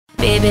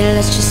Baby,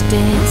 let's just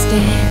dance,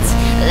 dance.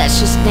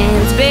 Let's just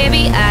dance,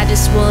 baby. I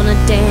just wanna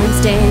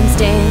dance, dance,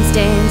 dance,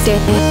 dance,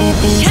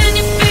 dance. Can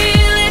you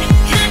feel it?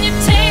 Can you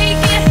take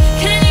it?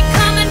 Can you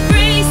come and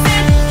breathe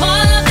it?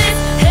 All of this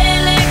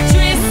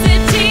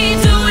electricity,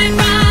 do it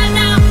right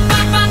now,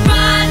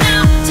 right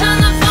now. Turn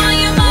the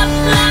volume up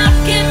loud,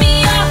 give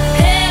me your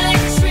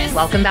electricity.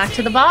 Welcome back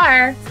to the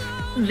bar.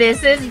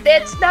 This is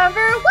bitch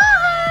number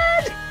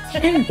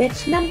 1. And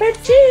bitch number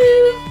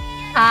 2.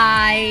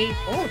 Hi.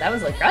 Oh, that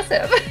was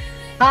aggressive.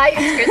 Hi,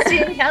 it's Christi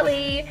and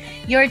Kelly,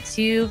 your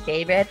 2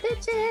 favorite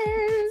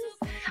bitches.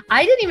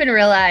 I didn't even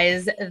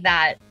realize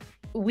that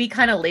we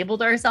kind of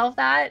labeled ourselves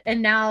that,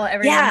 and now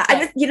everyone. Yeah,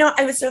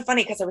 I was so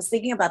funny because I was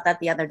thinking about that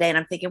the other day, and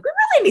I'm thinking we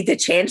really need to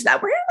change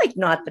that. We're like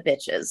not the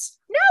bitches.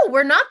 No,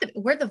 we're not.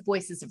 We're the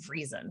voices of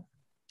reason.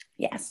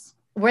 Yes,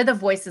 we're the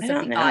voices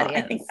of the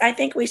audience. I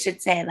think we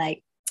should say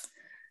like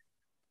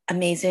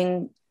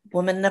amazing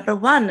woman number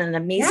 1 and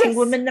amazing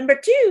woman number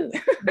 2.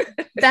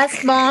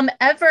 Best mom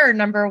ever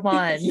number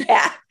 1.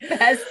 Yeah.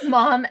 Best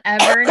mom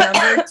ever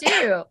number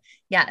 2.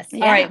 Yes.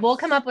 Yeah. All right. We'll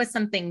come up with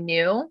something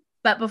new.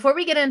 But before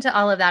we get into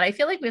all of that, I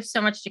feel like we have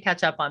so much to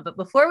catch up on. But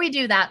before we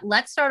do that,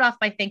 let's start off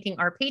by thanking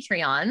our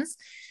Patreons.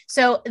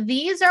 So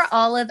these are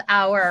all of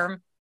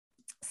our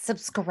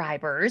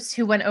subscribers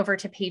who went over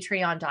to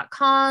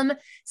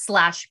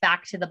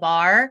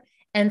patreon.com/backtothebar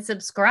and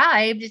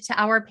subscribed to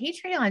our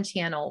Patreon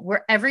channel,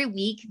 where every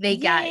week they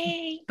get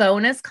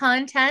bonus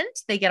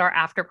content. They get our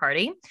after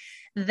party.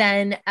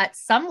 Then at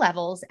some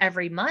levels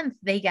every month,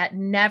 they get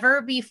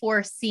never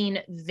before seen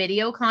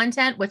video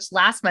content, which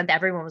last month,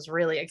 everyone was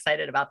really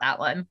excited about that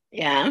one.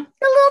 Yeah. The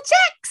little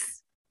chicks.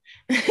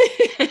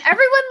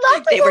 Everyone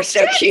loved them. They were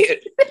so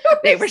cute.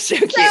 They were so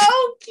cute.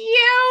 So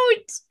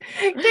cute.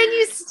 Can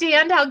you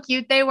stand how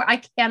cute they were?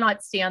 I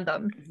cannot stand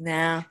them.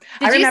 No.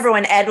 I remember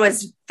when Ed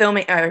was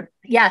filming or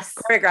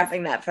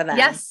choreographing that for them.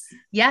 Yes.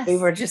 Yes. We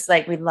were just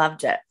like, we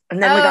loved it.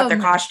 And then we got their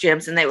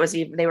costumes and they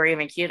were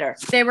even cuter.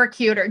 They were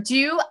cuter.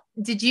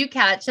 Did you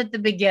catch at the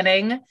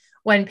beginning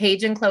when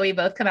Paige and Chloe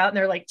both come out and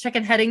they're like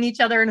chicken heading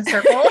each other in a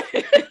circle?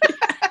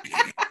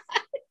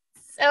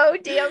 So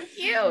damn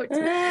cute.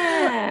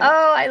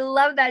 Oh, I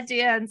love that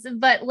dance.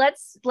 But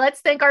let's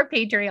thank our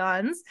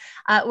Patreons.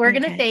 We're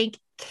going to thank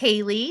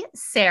Kaylee,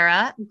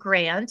 Sarah,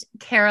 Grant,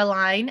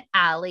 Caroline,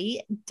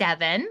 Allie,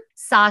 Devin,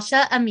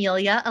 Sasha,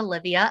 Amelia,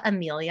 Olivia,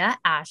 Amelia,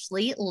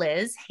 Ashley,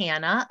 Liz,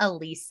 Hannah,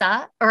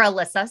 Alyssa,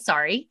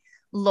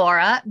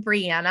 Laura,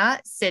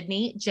 Brianna,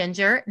 Sydney,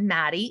 Ginger,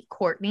 Maddie,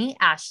 Courtney,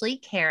 Ashley,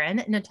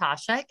 Karen,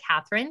 Natasha,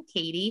 Catherine,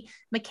 Katie,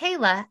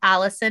 Michaela,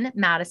 Allison,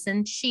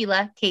 Madison,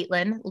 Sheila,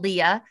 Caitlin,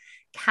 Leah,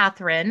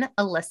 Catherine,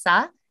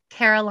 Alyssa,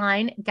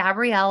 Caroline,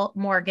 Gabrielle,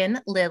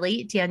 Morgan,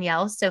 Lily,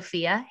 Danielle,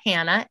 Sophia,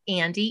 Hannah,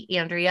 Andy,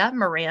 Andrea,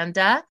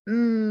 Miranda,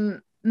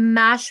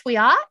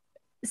 Mashwiat,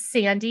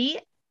 Sandy,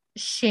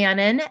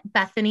 Shannon,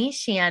 Bethany,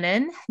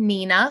 Shannon,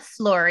 Nina,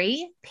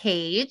 Flory,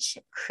 Paige,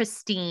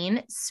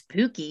 Christine,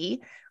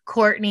 Spooky,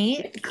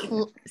 Courtney,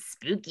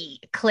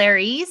 Spooky,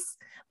 Clarice,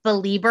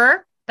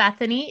 Belieber,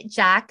 Bethany,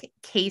 Jack,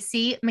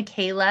 Casey,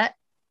 Michaela,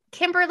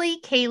 Kimberly,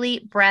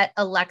 Kaylee, Brett,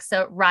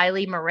 Alexa,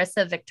 Riley,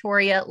 Marissa,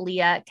 Victoria,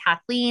 Leah,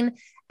 Kathleen,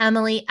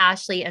 Emily,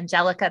 Ashley,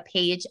 Angelica,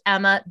 Paige,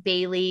 Emma,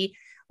 Bailey,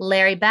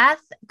 Larry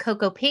Beth,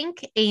 Coco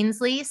Pink,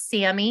 Ainsley,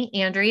 Sammy,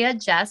 Andrea,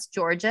 Jess,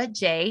 Georgia,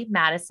 Jay,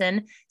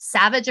 Madison,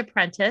 Savage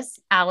Apprentice,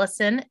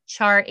 Allison,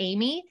 Char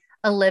Amy,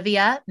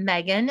 Olivia,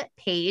 Megan,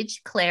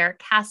 Paige, Claire,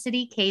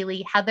 Cassidy,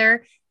 Kaylee,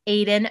 Heather,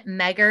 Aiden,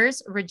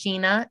 Meggers,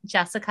 Regina,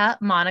 Jessica,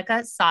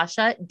 Monica,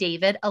 Sasha,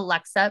 David,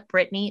 Alexa,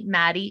 Brittany,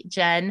 Maddie,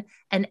 Jen,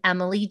 and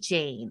Emily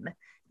Jane.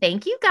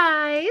 Thank you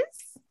guys.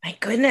 My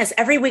goodness.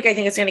 Every week I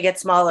think it's going to get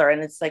smaller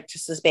and it's like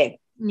just as big.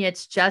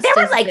 It's just there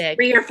as were like big.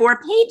 3 or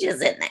 4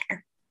 pages in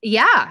there.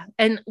 Yeah.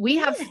 And we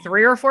have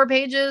 3 or 4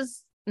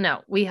 pages. No,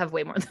 we have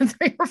way more than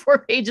 3 or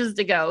 4 pages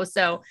to go.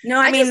 So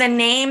no, I mean the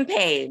name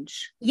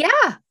page.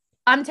 Yeah.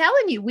 I'm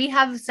telling you, we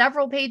have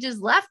several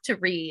pages left to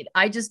read.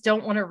 I just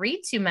don't want to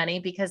read too many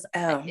because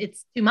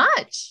it's too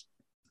much.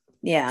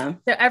 Yeah.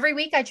 So every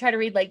week I try to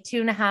read like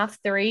 2.5,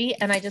 3,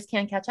 and I just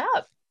can't catch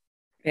up.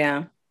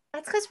 Yeah.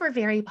 That's because we're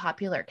very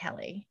popular,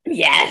 Kelly.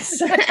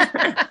 Yes.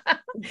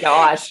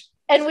 Gosh.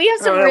 And we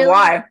have some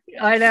I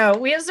know.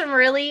 We have some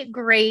really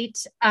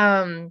great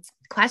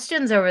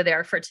questions over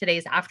there for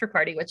today's after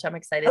party, which I'm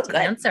excited to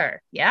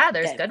answer. Yeah,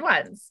 there's good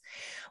ones.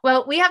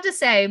 Well, we have to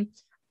say,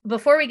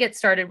 before we get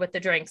started with the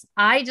drinks,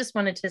 I just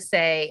wanted to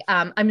say,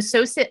 I'm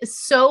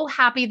so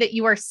happy that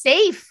you are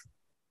safe.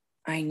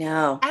 I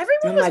know.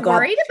 Everyone was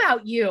worried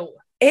about you.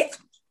 It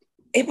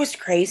was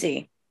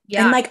crazy.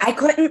 Yeah. And like, I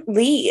couldn't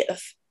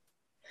leave.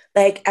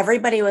 Like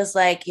everybody was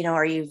like,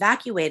 are you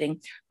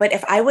evacuating? But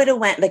if I would have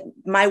went, like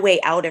my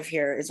way out of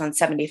here is on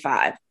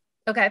 75.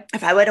 Okay.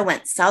 If I would have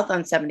went south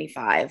on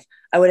 75,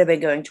 I would have been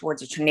going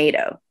towards a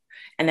tornado.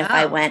 And if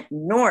I went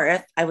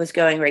north, I was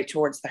going right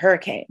towards the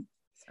hurricane.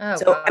 Oh,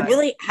 so God. I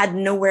really had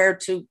nowhere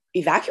to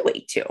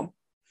evacuate to.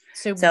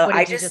 So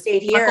I just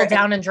stayed here. Buckle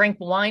down and drink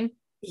wine?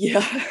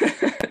 Yeah,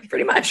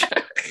 pretty much.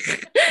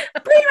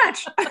 Pretty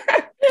much.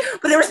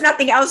 But there was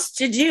nothing else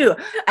to do.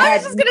 I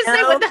was just going to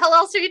say, what the hell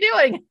else are you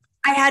doing?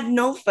 I had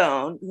no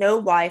phone, no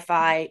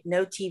Wi-Fi,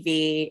 no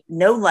TV,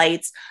 no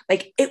lights.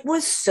 Like it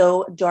was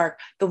so dark.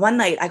 The one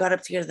night I got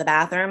up to go to the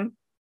bathroom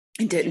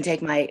and didn't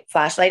take my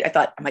flashlight. I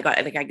thought, oh my God,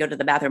 I think I go to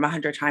the bathroom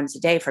 100 times a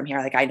day from here.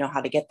 Like I know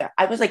how to get there.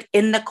 I was like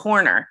in the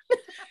corner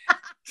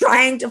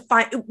trying to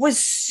find, it was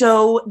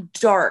so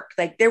dark.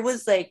 Like there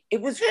was like,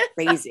 it was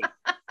crazy.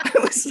 I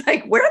was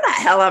like, where the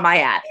hell am I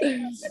at?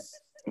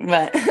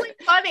 But really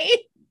funny.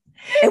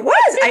 It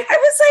was, I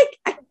was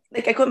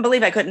like, I couldn't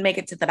believe I couldn't make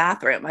it to the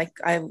bathroom. Like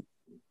I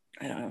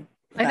don't know.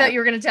 I thought you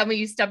were going to tell me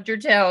you stubbed your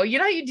toe. You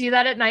know how you do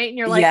that at night and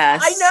you're like,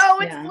 yes, I know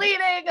it's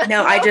bleeding.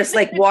 No, I just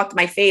like walked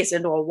my face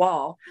into a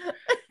wall.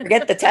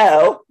 Forget the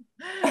toe.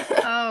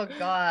 Oh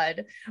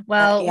God.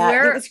 Well,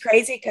 it was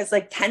crazy because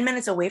like 10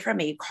 minutes away from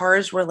me,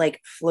 cars were like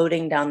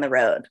floating down the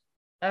road.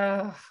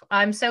 Oh,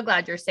 I'm so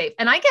glad you're safe.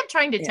 And I kept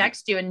trying to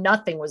text you and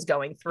nothing was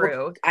going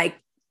through. Well,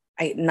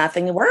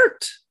 nothing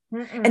worked.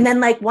 Mm-mm. And then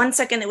like 1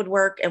 second it would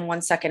work and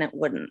 1 second it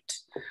wouldn't.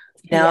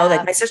 You know,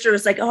 like my sister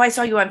was like, oh, I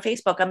saw you on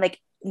Facebook. I'm like,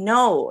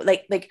 no,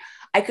 like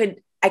I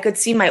could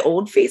see my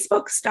old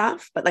Facebook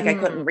stuff, but like I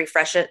couldn't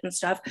refresh it and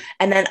stuff.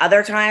 And then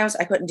other times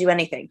I couldn't do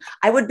anything.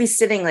 I would be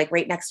sitting like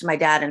right next to my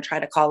dad and try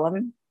to call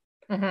him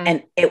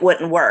and it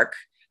wouldn't work.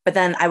 But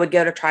then I would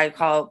go to try to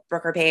call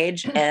Brooke or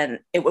Paige and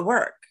it would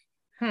work.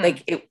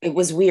 Like it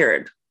was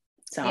weird.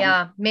 So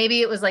yeah,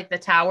 maybe it was like the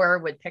tower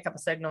would pick up a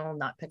signal,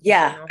 not pick up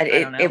a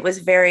signal. But it was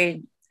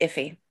very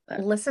iffy.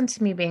 But. Listen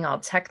to me being all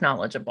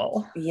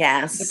technological.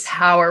 Yes. The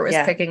tower was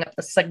picking up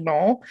the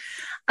signal.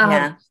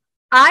 I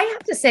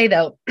have to say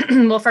though,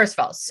 well, first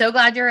of all, so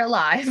glad you're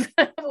alive.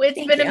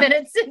 It's been a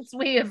minute since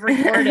we have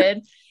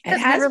recorded. It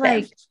has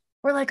been.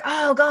 We're like,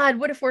 oh God,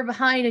 what if we're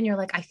behind? And you're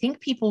like, I think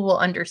people will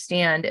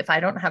understand if I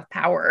don't have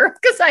power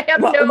because I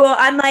have Well,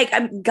 I'm like,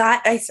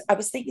 I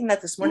was thinking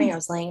that this morning. I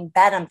was laying in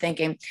bed. I'm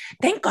thinking,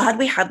 thank God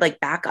we had like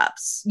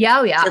backups.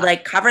 Yeah. To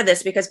like cover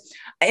this because,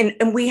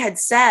 and we had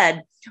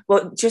said,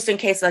 well, just in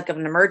case like of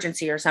an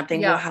emergency or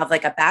something, we'll have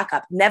like a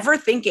backup. Never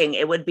thinking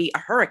it would be a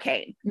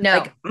hurricane.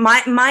 No,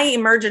 like my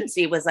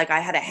emergency was like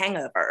I had a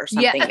hangover or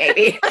something.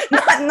 Maybe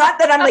not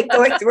that I'm like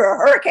going through a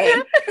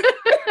hurricane.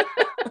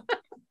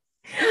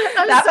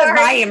 That was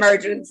my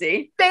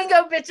emergency.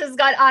 Bingo bitches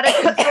got out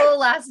of control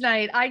last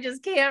night. I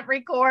just can't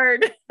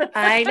record.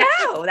 I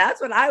know. That's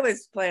what I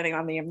was planning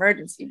on the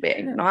emergency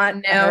being, not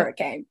a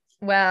hurricane.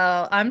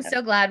 Well, I'm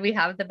so glad we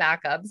have the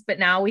backups, but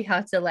now we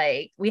have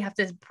to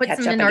put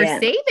some in our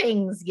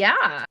savings.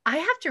 Yeah. I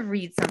have to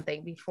read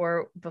something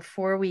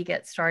before we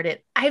get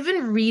started. I've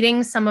been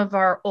reading some of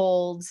our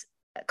old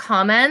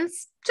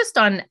comments just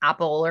on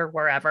Apple or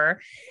wherever.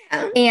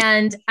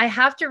 And I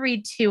have to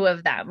read 2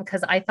 of them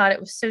because I thought it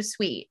was so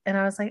sweet. And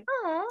I was like,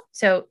 oh,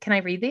 so can I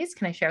read these?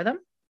 Can I share them?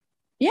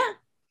 Yeah.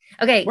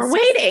 Okay. We're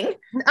waiting.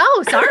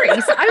 Oh, sorry.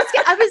 So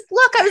I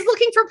was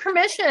looking for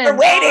permission. We're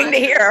waiting to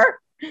hear.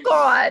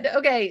 God.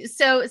 Okay.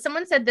 So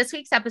someone said this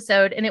week's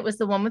episode, and it was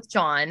the one with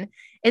John,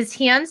 is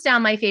hands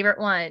down my favorite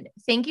one.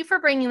 Thank you for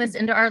bringing this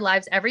into our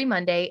lives every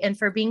Monday and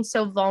for being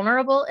so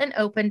vulnerable and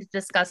open to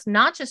discuss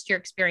not just your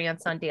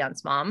experience on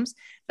Dance Moms,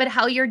 but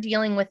how you're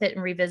dealing with it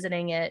and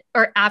revisiting it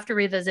or after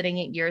revisiting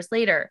it years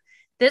later.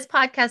 This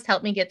podcast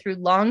helped me get through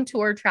long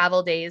tour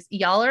travel days.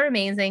 Y'all are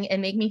amazing and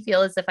make me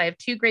feel as if I have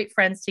 2 great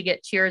friends to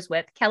get cheers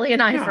with, Kelly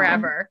and I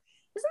forever.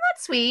 Isn't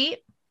that sweet?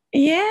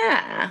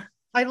 Yeah.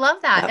 I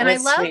love that. And I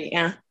love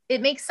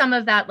it makes some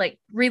of that like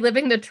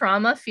reliving the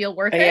trauma feel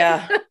worth it.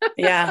 Yeah.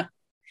 Yeah.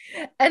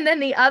 And then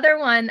the other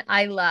one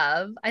I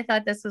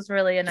thought this was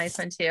really a nice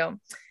one too.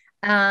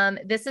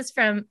 This is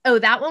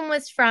that one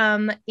was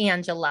from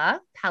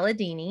Angela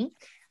Palladini.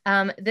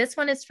 This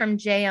one is from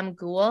JM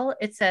Gould.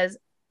 It says,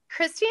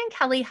 Christi and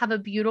Kelly have a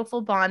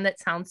beautiful bond that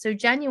sounds so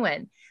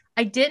genuine.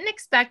 I didn't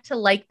expect to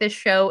like this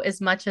show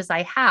as much as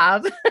I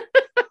have.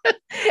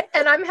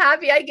 And I'm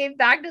happy I gave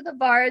Back to the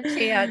Bar a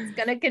chance.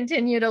 Gonna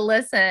continue to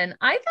listen.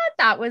 I thought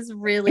that was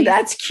really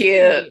That's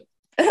cute.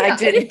 I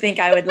didn't think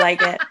I would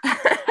like it.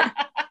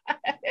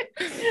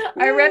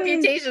 Our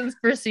reputations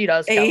precede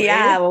us, Kelly.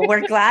 Yeah, well,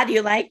 we're glad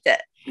you liked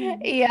it.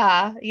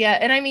 Yeah.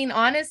 And I mean,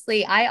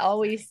 honestly, I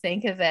always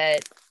think of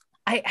it.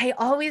 I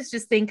always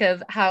just think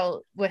of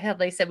what have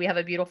they said? We have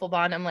a beautiful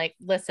bond. I'm like,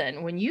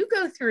 listen, when you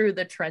go through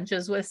the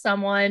trenches with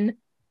someone,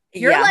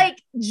 you're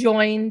like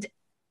joined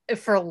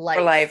for life.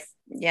 For life.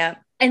 Yeah.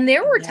 And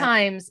there were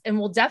times, and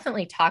we'll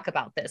definitely talk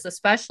about this,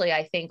 especially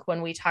I think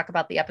when we talk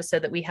about the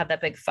episode that we had that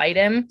big fight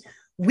in,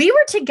 we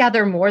were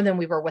together more than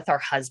we were with our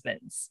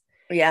husbands.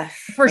 Yeah.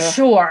 For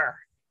sure.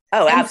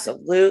 Oh,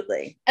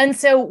 absolutely. And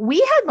so we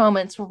had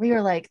moments where we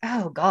were like,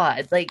 oh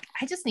God, like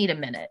I just need a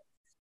minute.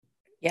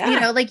 Yeah. You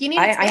know, like you need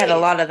I had a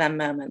lot of them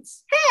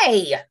moments.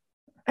 Hey.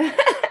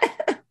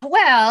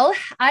 Well,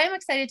 I am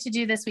excited to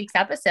do this week's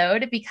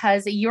episode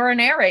because you're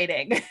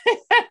narrating.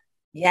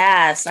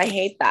 Yes. I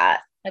hate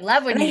that. I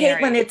love when I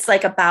hate when it's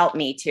like about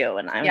me too.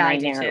 And I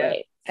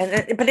narrate.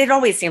 But it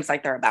always seems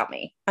like they're about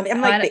me. I mean,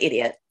 I'm like the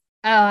idiot.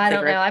 Oh, I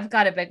don't know. I've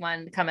got a big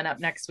one coming up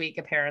next week,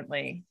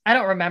 apparently. I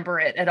don't remember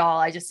it at all.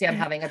 I just see I'm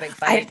having a big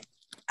fight.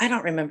 I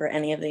don't remember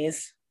any of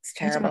these. It's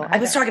I don't terrible. I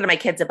was either. talking to my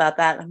kids about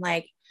that. I'm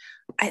like,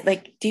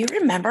 do you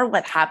remember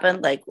what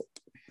happened? Like,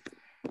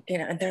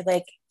 and they're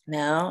like,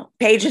 no.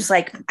 Paige is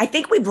like, I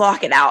think we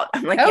block it out.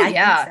 I'm like, Oh, yeah, I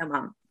yeah. think so,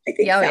 Mom. I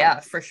think Oh, so. yeah,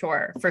 for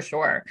sure. For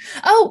sure.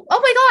 Oh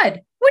my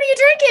God. What are you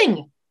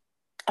drinking?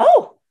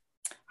 Oh,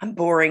 I'm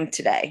boring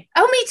today.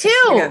 Oh, me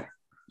too.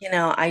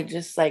 I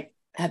just like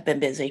have been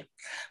busy,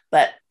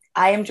 but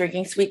I am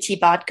drinking sweet tea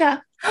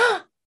vodka.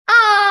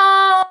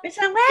 Oh, It's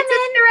a lemon.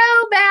 it's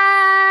a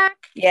throwback.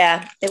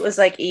 Yeah, it was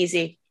like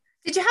easy.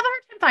 Did you have a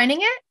hard time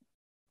finding it?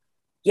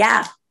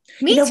 Yeah.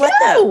 Me You know too. what,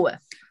 though?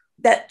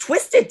 That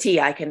twisted tea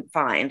I can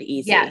find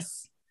easy.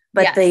 Yes.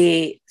 But Yes.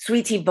 the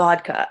sweet tea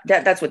vodka,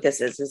 that's what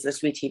this is the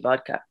sweet tea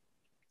vodka.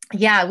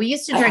 Yeah, we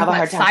used to I drink have a what,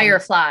 hard time.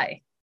 Firefly.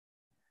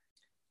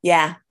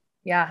 Yeah.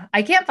 Yeah,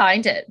 I can't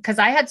find it because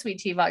I had sweet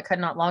tea vodka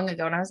not long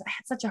ago and I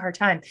had such a hard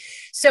time.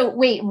 So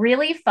wait,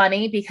 really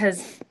funny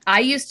because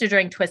I used to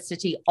drink twisted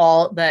tea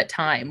all the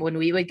time when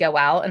we would go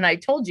out, and I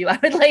told you I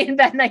would lay in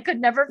bed and I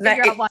could never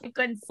figure out why I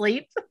couldn't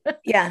sleep.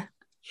 Yeah.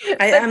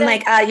 I'm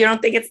like, you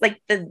don't think it's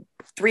like the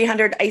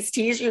 300 iced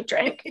teas you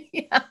drank?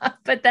 Yeah.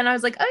 But then I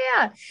was like, oh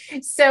yeah.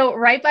 So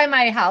right by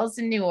my house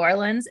in New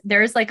Orleans,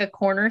 there's like a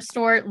corner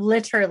store,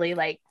 literally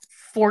like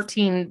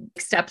 14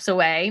 steps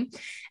away.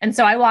 And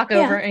so I walk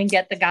over and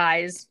get the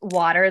guys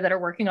water that are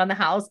working on the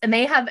house, and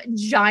they have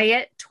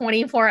giant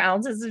 24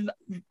 ounces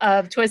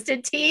of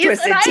twisted teas.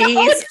 Twisted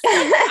teas.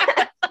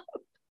 I'm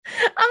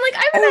like,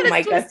 I haven't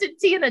had a twisted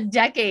tea in a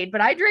decade, but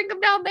I drink them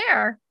down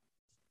there.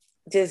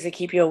 Does it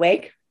keep you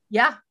awake?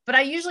 Yeah. But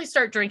I usually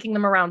start drinking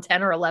them around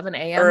 10 or 11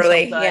 a.m.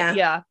 Early. So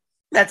Yeah.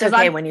 That's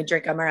okay when you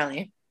drink them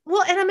early.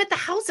 Well, and I'm at the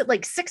house at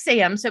like 6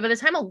 a.m. So by the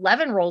time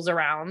 11 rolls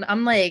around,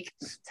 I'm like,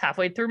 it's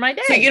halfway through my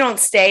day. So you don't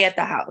stay at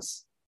the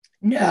house?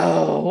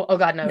 No. Oh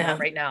God, no. Not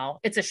right now.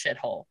 It's a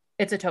shithole.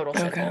 It's a total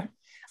shithole.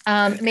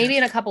 Maybe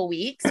in a couple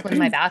weeks when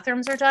my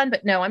bathrooms are done,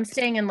 but no, I'm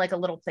staying in like a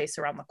little place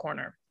around the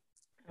corner.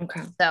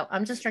 Okay. So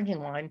I'm just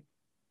drinking wine.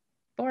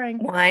 Boring.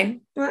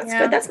 Wine. Well, that's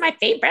good. That's my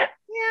favorite.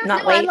 Yeah.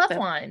 I love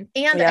wine.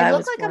 And I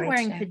look like I'm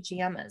wearing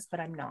pajamas, but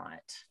I'm not.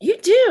 You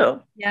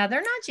do. Yeah,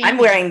 they're not jammies. I'm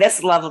wearing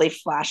this lovely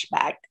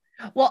flashback.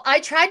 Well, I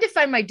tried to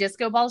find my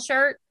disco ball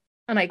shirt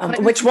and I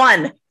couldn't. Which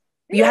one?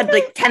 You had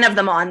like 10 of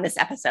them on this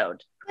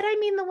episode. But I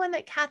mean, the one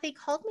that Kathy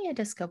called me a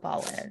disco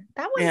ball in.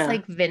 That was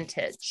like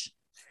vintage.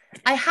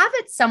 I have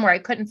it somewhere. I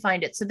couldn't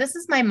find it. So this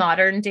is my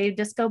modern day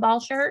disco ball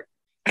shirt.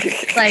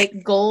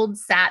 Like gold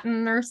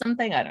satin or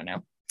something. I don't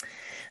know.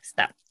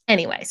 So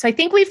anyway, so I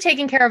think we've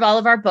taken care of all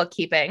of our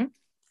bookkeeping.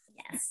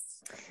 Yes.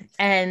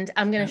 And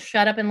I'm going to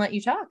shut up and let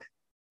you talk.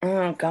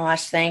 Oh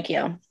gosh. Thank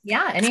you.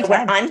 Yeah.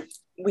 Anytime. So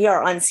we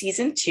are on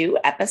season 2,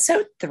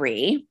 episode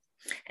 3,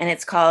 and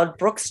it's called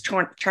Brooke's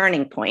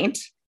Turning Point.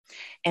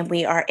 And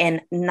we are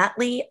in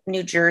Nutley,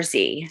 New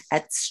Jersey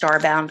at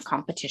Starbound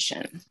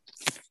Competition.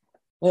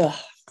 Ugh.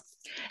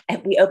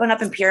 And we open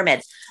up in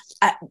Pyramid.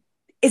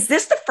 Is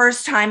this the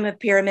first time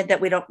at Pyramid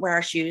that we don't wear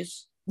our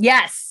shoes?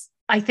 Yes,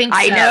 I think so.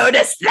 I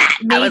noticed that.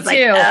 Me I was too.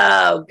 Like,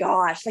 oh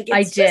gosh. Like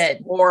I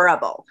did.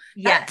 Horrible.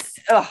 Yes.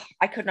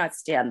 I could not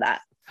stand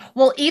that.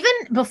 Well, even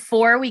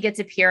before we get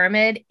to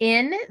Pyramid,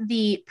 in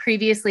the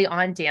previously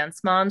on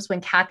Dance Moms,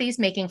 when Kathy's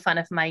making fun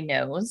of my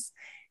nose,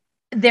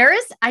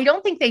 I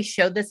don't think they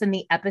showed this in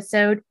the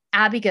episode.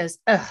 Abby goes,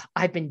 ugh,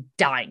 I've been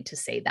dying to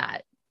say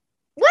that.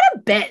 What a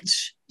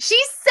bitch.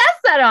 She says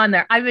that on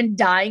there. I've been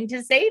dying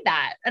to say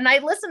that. And I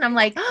listen, I'm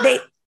like,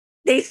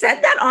 they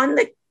said that on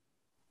the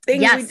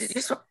thing.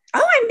 Yes.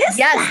 I missed that.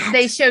 Yes,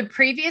 they showed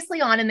previously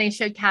on, and they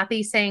showed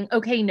Kathy saying,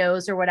 okay,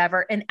 nose or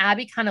whatever. And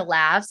Abby kind of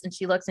laughs and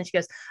she looks and she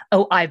goes,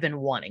 oh, I've been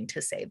wanting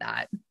to say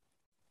that.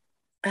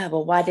 Oh,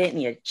 well, why didn't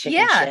you?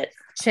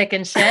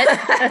 Chicken shit.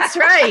 That's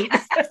right.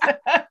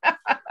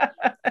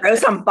 Throw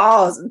some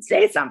balls and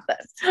say something.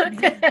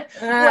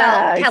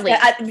 Well,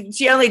 Kelly,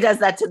 she only does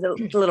that to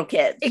the little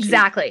kids.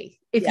 Exactly.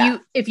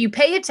 If you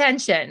pay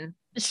attention,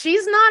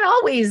 she's not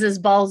always as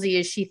ballsy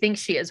as she thinks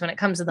she is when it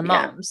comes to the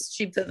moms.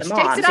 She takes it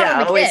out on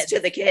the always kids. to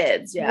the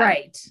kids. Yeah.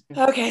 Right.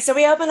 Okay. So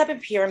we open up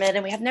in Pyramid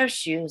and we have no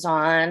shoes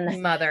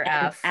on. Mother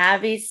F.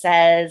 Abby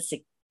says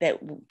that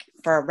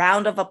for a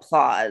round of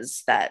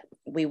applause that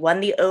we won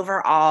the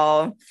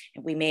overall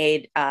and we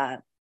made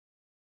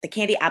the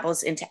candy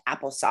apples into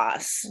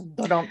applesauce.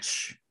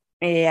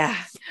 Yeah.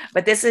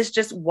 But this is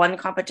just one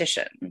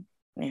competition.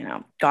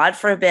 God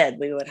forbid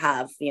we would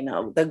have,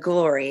 the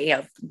glory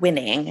of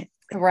winning.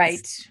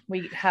 Right.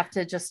 We have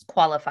to just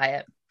qualify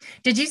it.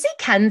 Did you see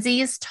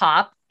Kenzie's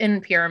top in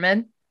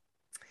Pyramid?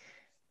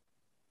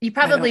 You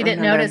probably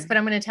didn't notice, but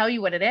I'm going to tell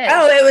you what it is.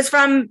 Oh, it was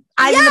from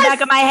Eyes in the Back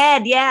of My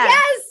Head. Yeah.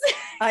 Yes.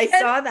 I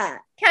saw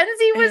that.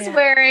 Kenzie was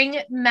wearing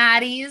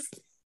Maddie's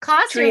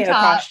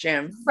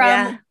costume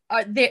from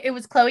it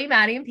was Chloe,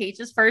 Maddie, and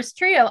Peach's first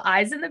trio,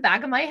 Eyes in the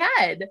Back of My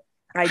Head.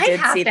 I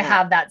have to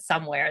have that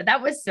somewhere.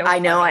 That was so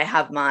funny. I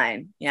have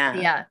mine. Yeah.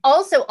 Yeah.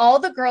 Also, all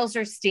the girls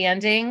are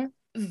standing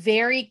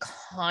very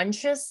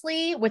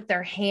consciously with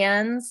their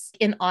hands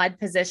in odd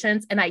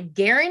positions. And I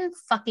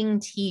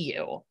guarantee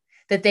you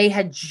that they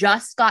had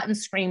just gotten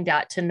screamed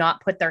at to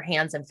not put their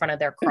hands in front of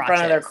their crotches. In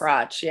front of their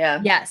crotch,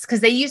 yeah. Yes, because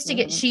they used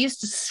to she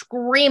used to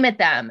scream at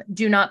them,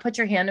 do not put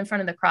your hand in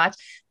front of the crotch.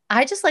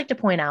 I just like to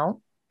point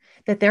out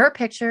that there are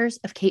pictures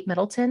of Kate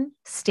Middleton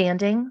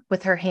standing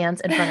with her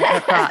hands in front of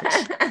her crotch.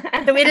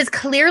 So it is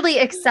clearly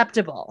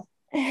acceptable.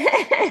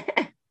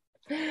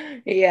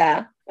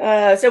 Yeah.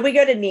 So we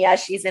go to Nia.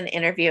 She's in an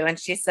interview and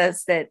she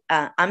says that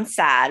I'm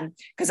sad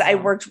because I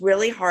worked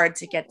really hard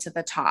to get to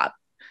the top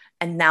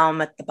and now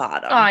I'm at the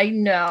bottom. I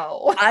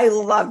know. I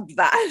loved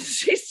that.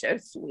 She's so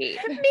sweet.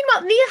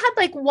 Meanwhile, Nia had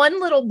like one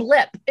little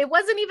blip. It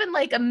wasn't even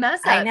like a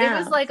mess up. It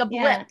was like a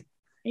blip.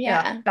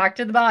 Yeah. Back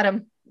to the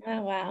bottom.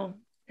 Oh, wow.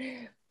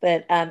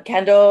 But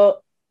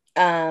Kendall,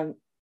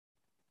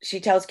 she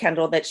tells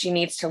Kendall that she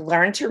needs to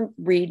learn to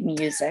read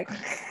music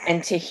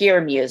and to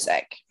hear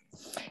music.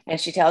 And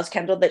she tells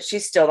Kendall that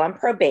she's still on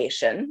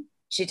probation.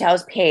 She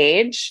tells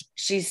Paige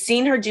she's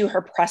seen her do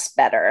her press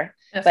better,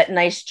 but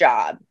nice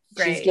job.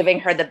 Great. She's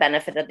giving her the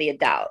benefit of the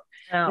doubt.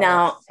 Oh,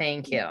 now,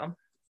 thank you.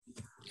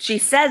 She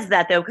says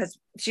that though, because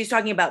she's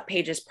talking about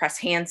Paige's press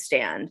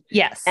handstand.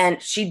 Yes. And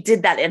she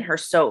did that in her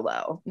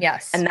solo.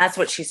 Yes. And that's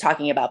what she's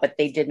talking about, but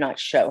they did not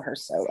show her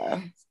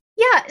solo.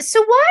 Yeah.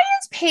 So why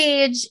is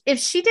Paige, if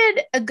she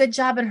did a good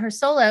job in her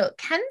solo,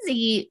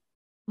 Kenzie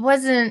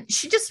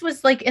she just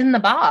was like in the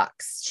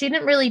box. She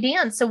didn't really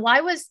dance. So why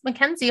was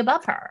Mackenzie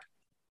above her?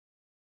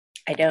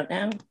 I don't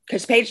know.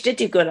 Because Paige did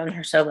do good on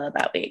her solo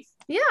that week.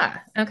 Yeah.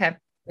 Okay.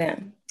 Yeah.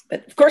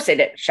 But of course they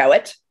didn't show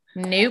it.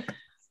 Nope.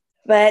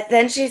 But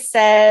then she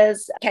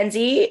says,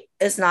 Kenzie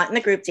is not in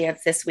the group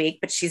dance this week,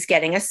 but she's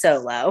getting a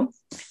solo.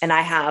 And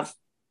I have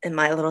in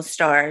my little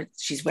star,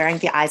 she's wearing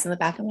the eyes in the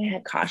back of my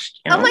head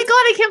costume. Oh my God.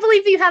 I can't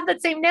believe you have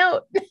that same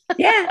note.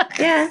 Yeah.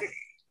 Yeah.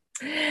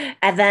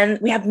 And then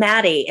we have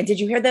Maddie. And did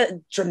you hear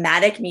the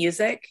dramatic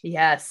music?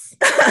 Yes.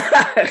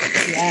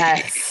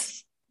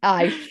 Yes.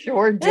 I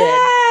sure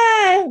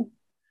did.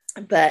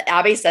 But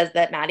Abby says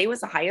that Maddie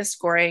was the highest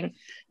scoring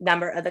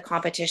member of the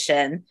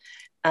competition.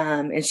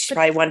 And she's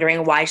probably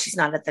wondering why she's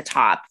not at the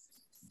top.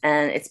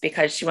 And it's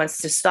because she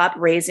wants to stop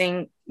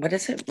raising, what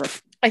is it?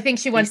 I think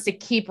she wants to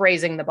keep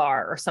raising the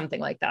bar or something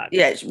like that.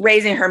 Yeah,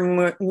 raising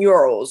her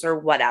murals or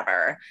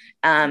whatever.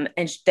 And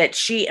that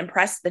she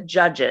impressed the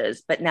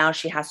judges, but now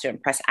she has to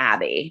impress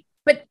Abby.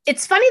 But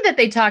it's funny that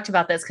they talked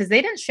about this because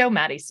they didn't show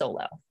Maddie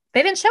solo.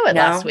 They didn't show it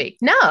last week.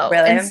 No.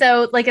 Really? And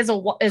so like as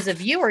a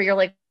viewer, you're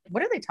like,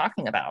 what are they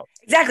talking about?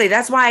 Exactly.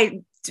 That's why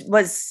I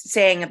was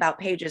saying about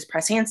Paige's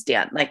press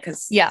handstand, like,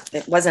 because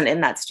it wasn't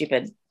in that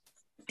stupid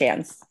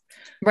dance.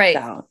 Right.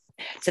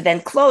 So then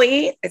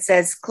Chloe, it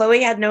says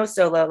Chloe had no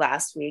solo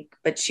last week,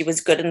 but she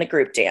was good in the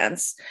group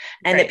dance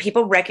and that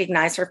people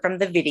recognize her from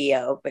the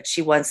video, but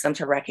she wants them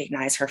to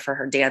recognize her for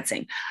her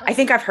dancing. I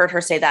think I've heard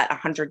her say that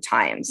 100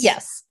 times.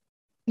 Yes.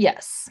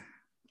 Yes.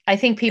 I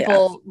think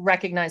people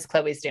recognize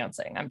Chloe's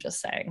dancing. I'm just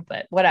saying,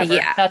 but whatever.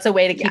 Yeah. That's a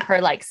way to keep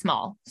her like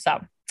small.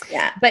 So,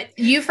 but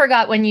you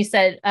forgot when you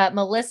said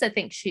Melissa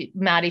thinks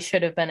Maddie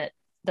should have been at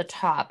the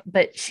top,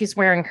 but she's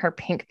wearing her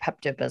pink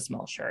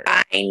Pepto-Bismol shirt.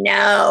 I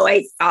know.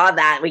 I saw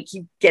that. We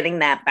keep getting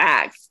that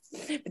back.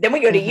 But then we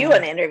go to you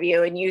in an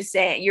interview and you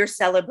say you're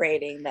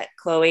celebrating that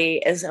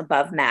Chloe is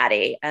above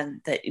Maddie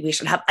and that we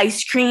should have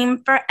ice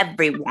cream for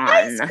everyone.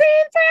 Ice cream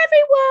for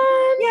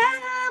everyone.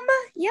 Yum,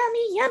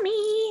 yummy,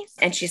 yummy.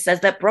 And she says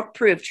that Brooke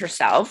proved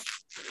herself.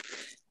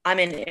 I'm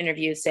in an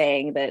interview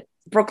saying that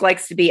Brooke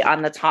likes to be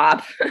on the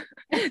top.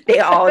 They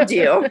all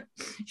do.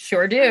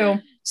 Sure do.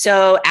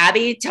 So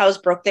Abby tells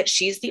Brooke that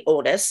she's the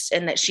oldest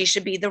and that she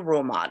should be the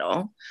role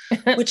model,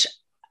 which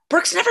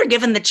Brooke's never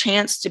given the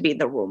chance to be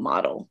the role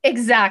model.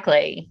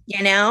 Exactly.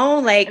 You know,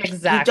 like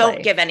you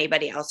don't give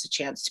anybody else a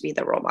chance to be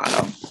the role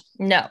model.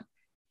 No.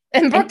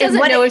 And Brooke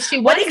doesn't know if she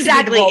wants what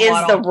exactly to be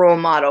is the role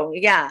model.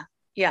 Yeah.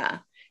 Yeah.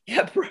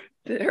 Yeah.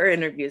 Her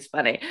interview is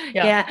funny.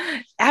 Yeah.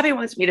 Abby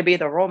wants me to be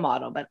the role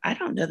model, but I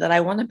don't know that I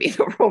want to be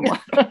the role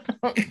model.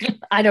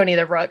 I don't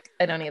either, Brooke.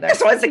 I don't either.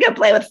 Just wants to go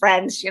play with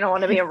friends. You don't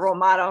want to be a role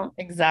model.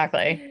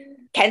 Exactly.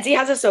 Kenzie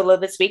has a solo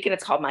this week and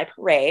it's called My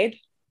Parade.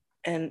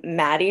 And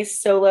Maddie's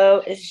solo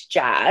is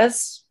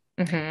Jazz.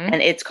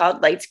 And it's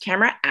called Lights,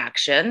 Camera,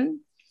 Action.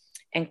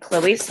 And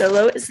Chloe's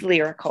solo is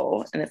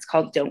Lyrical and it's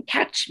called Don't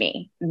Catch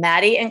Me.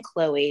 Maddie and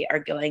Chloe are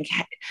going,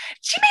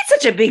 she made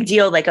such a big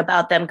deal like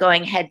about them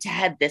going head to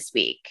head this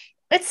week.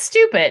 It's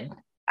stupid.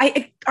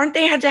 Aren't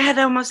they head to head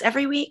almost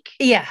every week?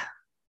 Yeah.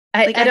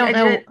 I don't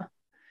know.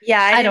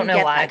 I don't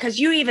know why. Because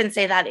you even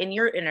say that in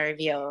your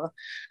interview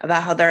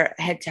about how they're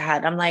head to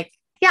head. I'm like,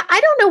 yeah, I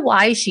don't know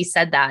why she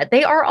said that.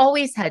 They are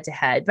always head to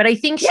head, but I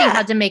think she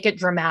had to make it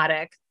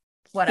dramatic.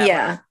 Whatever.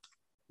 Yeah.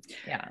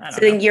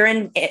 So then you're in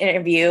an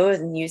interview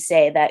and you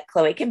say that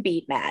Chloe can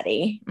beat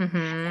Maddie.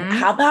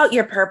 How about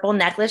your purple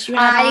necklace you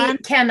have on? I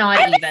cannot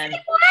I have even.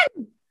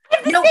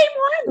 the same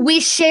one.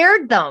 We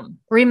shared them.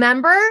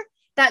 Remember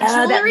that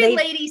jewelry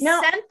lady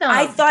sent them.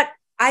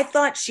 I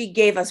thought she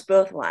gave us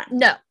both one.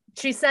 No,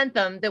 she sent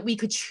them that we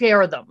could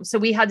share them. So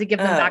we had to give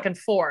them back and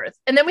forth.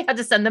 And then we had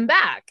to send them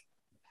back.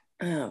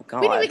 Oh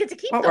God. We didn't even get to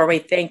keep what them. were we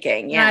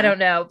thinking? Yeah. I don't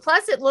know.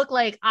 Plus it looked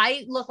like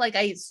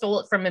I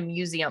stole it from a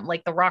museum,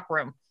 like the Rock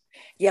Room.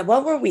 Yeah.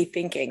 What were we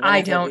thinking?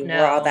 I don't know.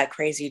 Wore all that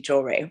crazy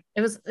jewelry.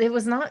 It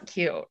was not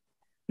cute.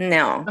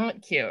 No.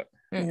 Not cute.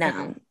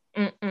 No.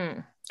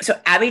 Mm-mm. So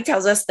Abby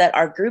tells us that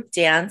our group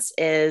dance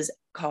is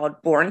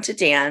called Born to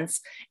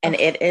Dance, and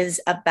it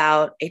is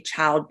about a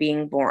child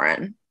being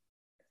born.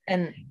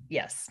 And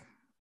yes.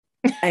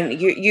 And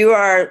you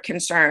are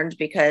concerned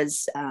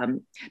because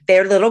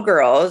they're little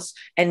girls,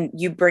 and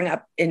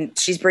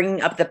she's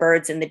bringing up the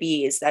birds and the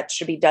bees. That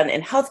should be done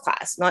in health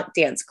class, not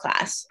dance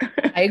class.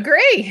 I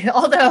agree.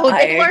 Although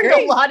they learned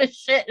a lot of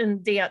shit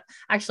in dance.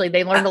 Actually,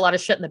 they learned a lot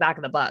of shit in the back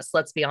of the bus.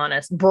 Let's be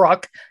honest.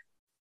 Brooke.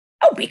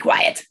 Oh, be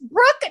quiet.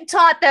 Brooke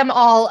taught them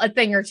all a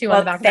thing or two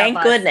on the back of that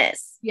bus. Thank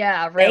goodness.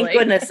 Yeah, really. Thank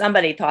goodness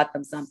somebody taught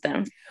them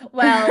something.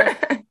 Well,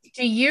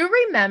 do you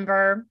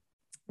remember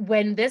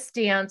when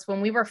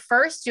we were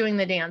first doing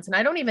the dance, and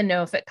I don't even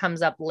know if it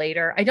comes up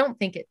later. I don't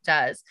think it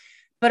does.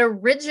 But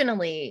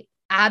originally,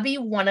 Abby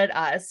wanted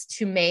us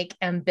to make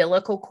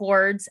umbilical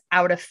cords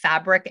out of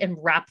fabric and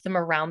wrap them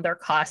around their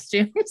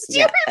costumes. Do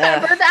you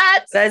remember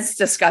that? That's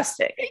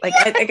disgusting. Like,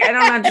 I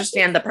don't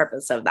understand the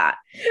purpose of that.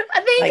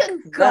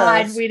 Thank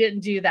God we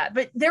didn't do that.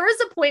 But there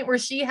was a point where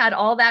she had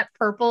all that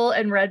purple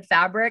and red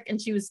fabric and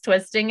she was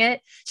twisting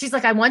it. She's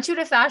like, I want you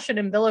to fashion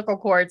umbilical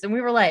cords. And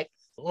we were like,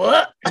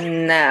 what?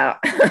 No.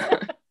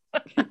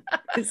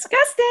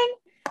 Disgusting.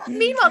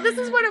 Meanwhile, this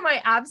is one of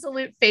my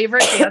absolute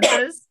favorite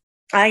dances.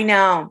 I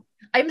know.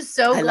 I'm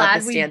so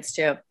glad we dance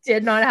too.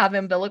 Did not have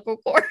umbilical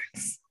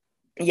cords.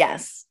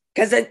 Yes.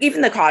 Because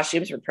even the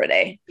costumes were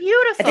pretty.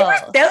 Beautiful.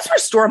 Those were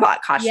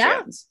store-bought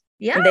costumes.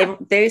 Yeah.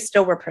 And they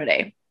still were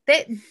pretty.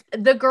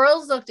 The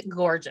girls looked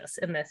gorgeous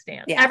in this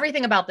dance. Yeah.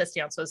 Everything about this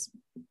dance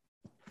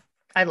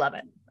I love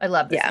it. I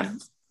love this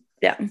dance.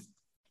 Yeah.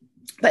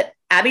 But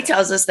Abby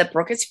tells us that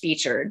Brooke is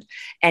featured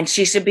and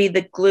she should be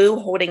the glue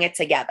holding it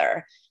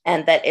together,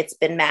 and that it's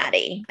been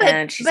Maddie. But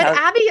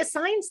Abby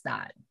assigns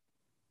that.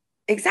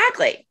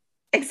 Exactly.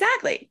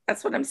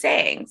 That's what I'm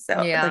saying.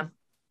 So yeah,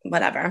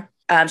 whatever.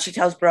 She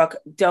tells Brooke,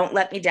 don't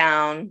let me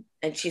down.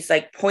 And she's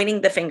like pointing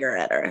the finger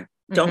at her.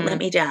 Don't let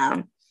me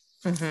down.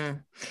 Mm-hmm.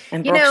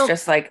 And Brooke's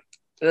just like,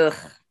 ugh.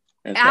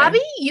 Okay. Abby,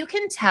 you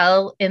can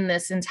tell in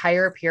this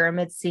entire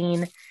pyramid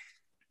scene,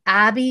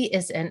 Abby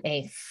is in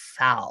a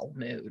foul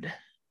mood.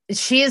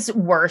 She's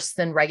worse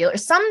than regular.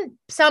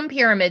 Some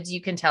pyramids,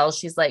 you can tell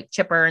she's like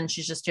chipper and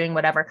she's just doing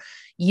whatever.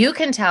 You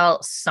can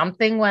tell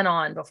something went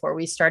on before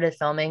we started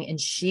filming, and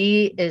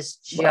she is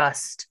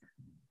just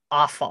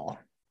awful.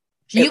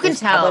 You can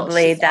tell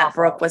probably that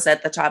awful. Brooke was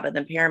at the top of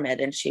the pyramid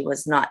and she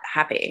was not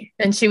happy.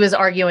 And she was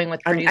arguing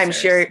with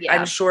producers.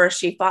 I'm sure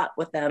she fought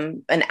with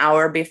them an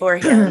hour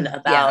beforehand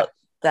about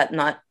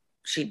that.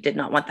 She did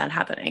not want that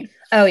happening.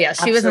 Oh yeah.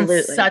 She was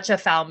in such a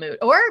foul mood.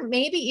 Or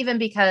maybe even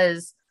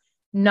because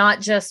not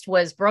just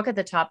was Brooke at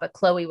the top, but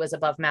Chloe was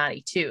above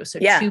Maddie too. So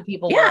two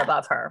people were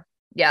above her.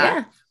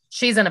 Yeah.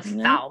 She's in a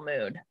foul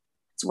mood.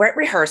 So we're at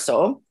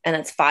rehearsal and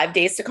it's 5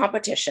 days to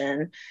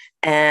competition.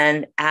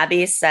 And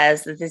Abby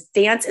says that this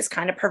dance is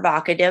kind of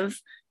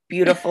provocative,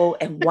 beautiful,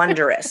 and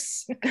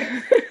wondrous.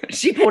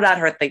 She pulled out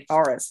her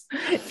thesaurus.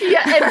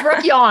 Yeah, and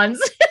Brooke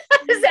yawns.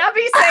 Is Abby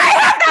saying?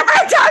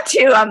 I talked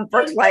to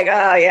Brooke's like,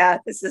 oh yeah,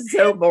 this is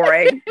so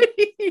boring.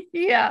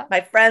 Yeah.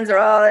 My friends are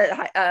all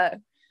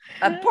at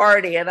a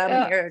party and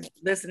I'm here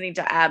listening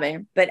to Abby.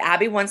 But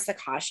Abby wants the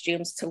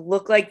costumes to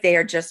look like they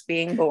are just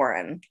being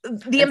born.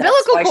 The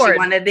umbilical cord. She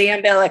wanted the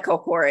umbilical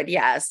cord.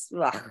 Yes.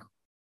 Ugh.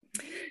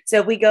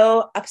 So we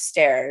go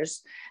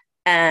upstairs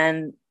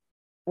and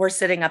we're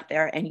sitting up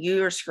there and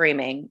you're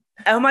screaming,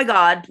 oh my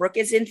God, Brooke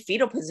is in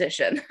fetal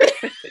position.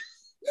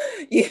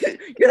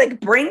 You're like,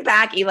 bring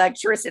back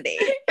electricity.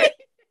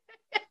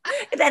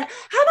 And then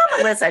how about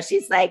Melissa?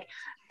 She's like,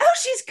 oh,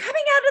 she's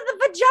coming out of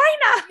the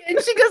vagina.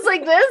 And she goes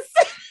like this.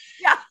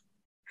 Yeah.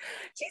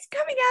 She's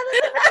coming out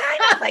of the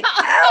vagina. Like,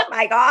 oh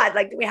my God.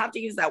 Like, do we have to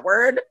use that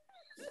word?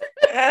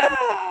 But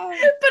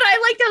I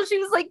liked how she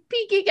was like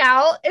peeking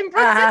out, and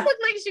Brooke did look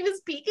like she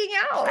was peeking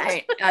out.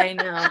 I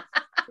know.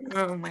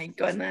 Oh my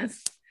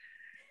goodness.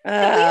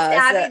 At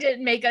least Abby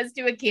didn't make us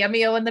do a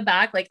cameo in the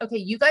back. Like, okay,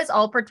 you guys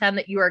all pretend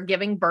that you are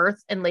giving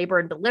birth in labor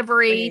and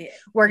delivery.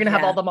 We're going to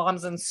have all the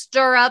moms in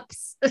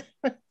stirrups.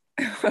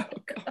 Oh,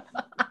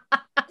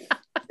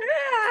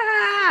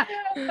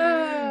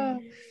 God.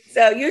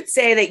 So you'd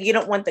say that you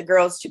don't want the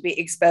girls to be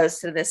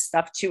exposed to this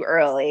stuff too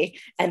early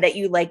and that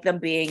you like them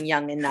being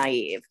young and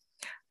naive.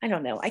 I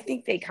don't know. I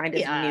think they kind of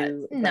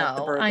knew the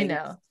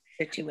birthing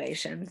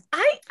situation.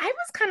 I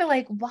was kind of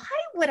like, why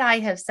would I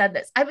have said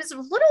this? I was a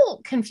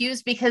little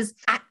confused because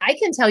I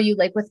can tell you,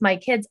 like with my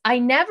kids, I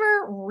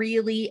never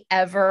really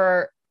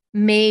ever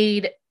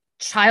made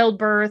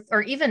childbirth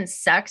or even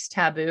sex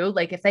taboo.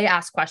 Like if they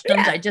ask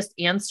questions, I just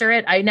answer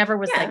it. I never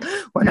was like,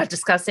 we're not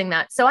discussing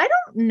that. So I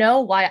don't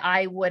know why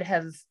I would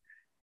have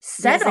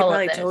said all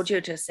of this. Told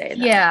you to say that.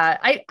 Yeah,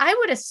 I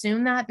would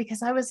assume that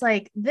because I was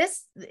like,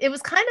 it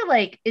was kind of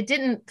like it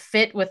didn't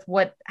fit with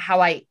how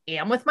I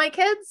am with my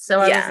kids. So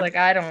I was like,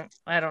 I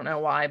don't know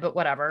why, but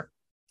whatever.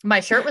 My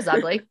shirt was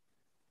ugly.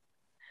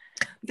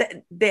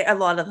 A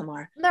lot of them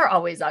are. They're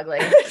always ugly.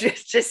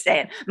 just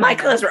saying. My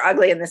clothes were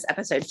ugly in this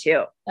episode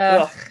too.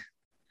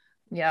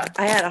 Yeah.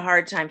 I had a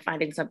hard time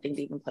finding something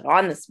to even put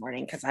on this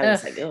morning because I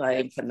was like, oh, I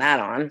ain't putting that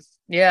on.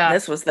 Yeah.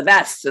 This was the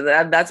best. So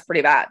that's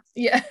pretty bad.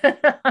 Yeah.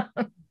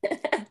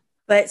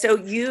 But so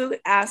you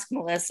ask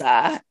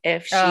Melissa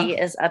if she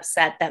is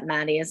upset that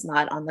Maddie is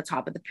not on the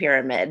top of the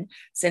pyramid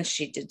since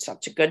she did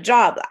such a good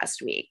job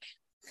last week.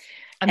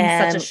 I'm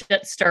such a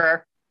shit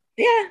stirrer.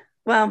 Yeah.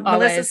 Well,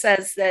 Always. Melissa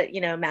says that,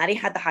 Maddie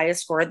had the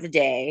highest score of the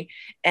day,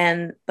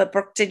 but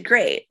Brooke did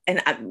great.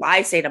 And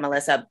I say to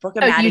Melissa, Brooke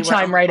and Maddie were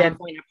chime right in. 1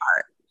 point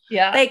apart.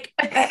 Yeah. Like,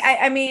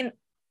 I mean,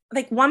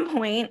 like 1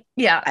 point.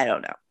 Yeah. I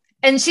don't know.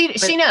 And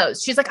she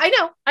knows. She's like, I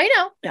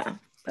know. Yeah.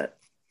 But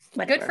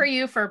whatever. Good for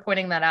you for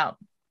pointing that out.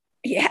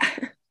 Yeah.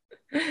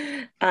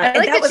 I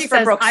like that was she for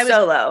says, Brooke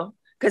solo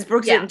because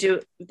Brooke Yeah.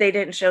 they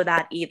didn't show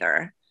that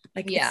either.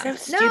 Like, Yeah.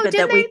 it's so stupid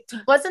did that they?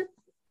 Wasn't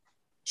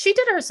she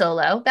did her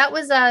solo? That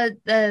was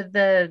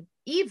the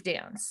Eve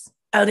dance.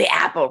 Oh, the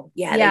apple.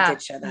 Yeah, they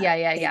did show that.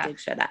 Yeah. They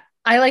did show that.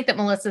 I like that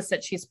Melissa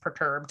said she's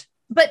perturbed,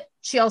 but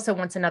she also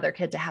wants another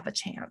kid to have a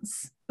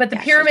chance. But the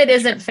pyramid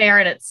isn't fair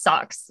and it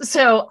sucks.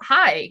 So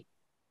hi,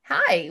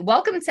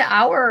 welcome to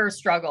our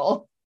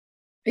struggle.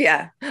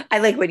 Yeah. I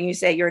like when you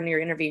say you're in your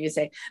interview, you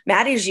say,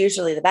 Maddie's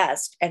usually the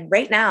best. And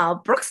right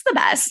now, Brooke's the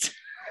best.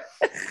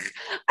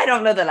 I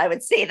don't know that I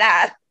would say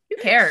that. Who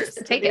cares?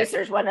 Take it.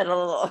 Producers wanted a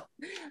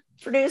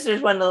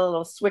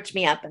little switch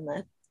me up in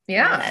the.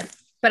 Yeah.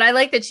 But I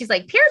like that she's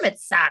like, pyramid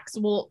sucks.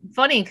 Well,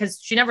 funny because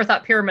she never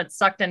thought pyramid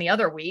sucked any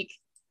other week.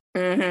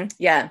 Mm-hmm.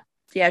 Yeah.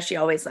 Yeah, she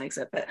always likes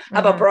it. But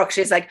how about Brooke?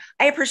 She's like,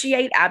 I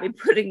appreciate Abby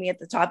putting me at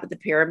the top of the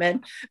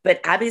pyramid, but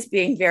Abby's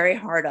being very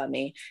hard on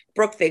me.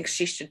 Brooke thinks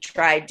she should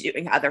try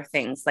doing other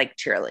things like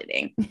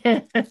cheerleading.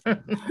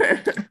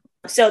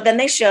 So then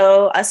they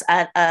show us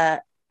at a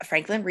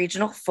Franklin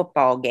Regional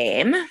football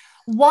game.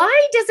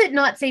 Why does it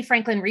not say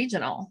Franklin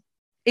Regional?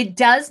 It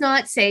does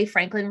not say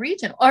Franklin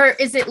Regional, or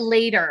is it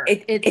later?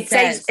 It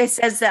says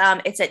it's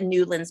at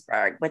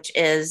Newlandsburg, which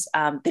is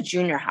the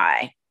junior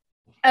high.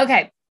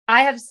 Okay,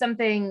 I have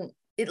something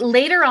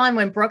later on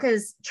when Brooke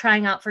is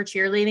trying out for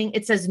cheerleading.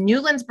 It says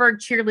Newlandsburg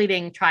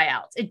cheerleading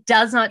tryouts. It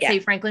does not say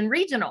Franklin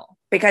Regional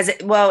because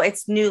it's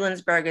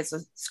Newlandsburg is a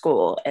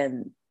school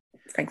and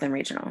Franklin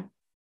Regional.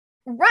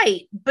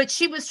 Right, but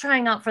she was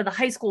trying out for the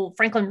high school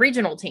Franklin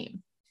Regional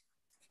team.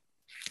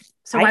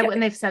 So why wouldn't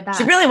they have said that?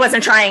 She really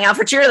wasn't trying out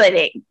for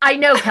cheerleading. I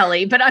know,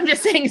 Kelly, but I'm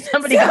just saying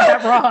somebody got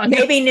that wrong.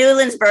 Maybe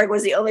Newlandsburg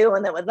was the only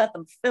one that would let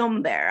them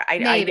film there. I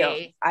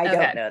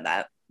don't know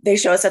that. They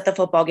show us at the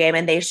football game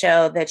and they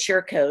show the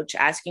cheer coach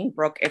asking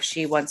Brooke if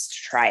she wants to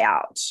try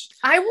out.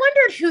 I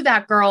wondered who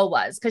that girl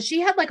was because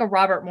she had like a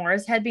Robert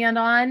Morris headband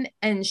on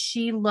and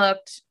she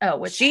looked,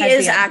 she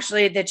is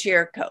actually the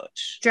cheer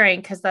coach.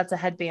 Drink, because that's a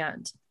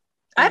headband.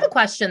 I have a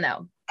question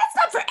though. That's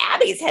not for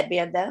Abby's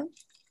headband though.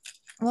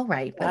 Well,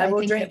 right. But I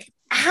will drink.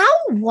 How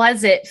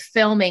was it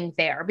filming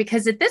there?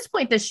 Because at this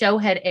point, the show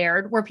had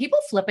aired. Were people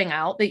flipping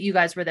out that you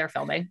guys were there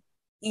filming?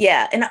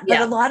 Yeah.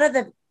 But a lot of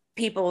the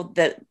people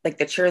that like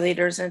the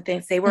cheerleaders and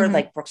things, they were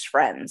like Brooke's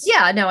friends.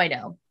 Yeah, no, I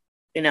know.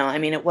 I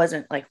mean, it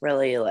wasn't like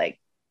really like.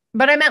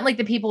 But I meant like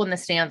the people in the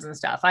stands and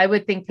stuff. I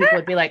would think people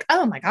would be like,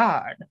 oh my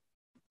God.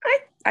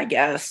 I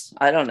guess.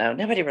 I don't know.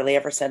 Nobody really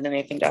ever said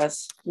anything to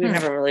us. We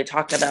never really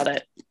talked about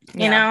it.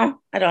 You know?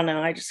 I don't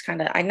know. I just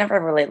I never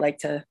really like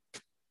to.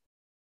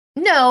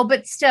 No,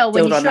 but still,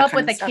 when you show up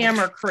with a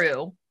camera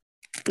crew,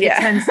 it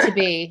tends to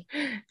be,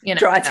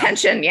 draw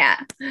attention. Yeah.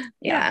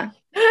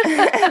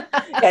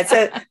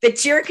 So the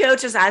cheer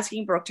coach is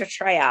asking Brooke to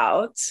try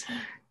out.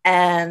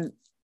 And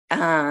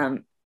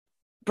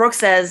Brooke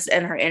says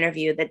in her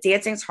interview that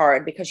dancing's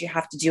hard because you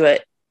have to do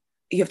it.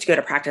 You have to go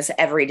to practice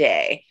every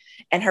day.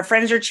 And her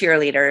friends are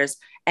cheerleaders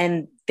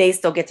and they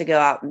still get to go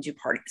out and do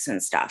parties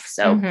and stuff.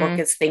 So Brooke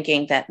is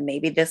thinking that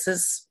maybe this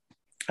is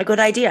a good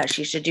idea.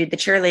 She should do the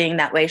cheerleading.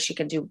 That way she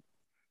can do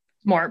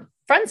more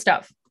friend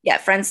stuff. Yeah,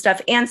 friend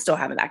stuff and still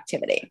have an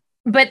activity.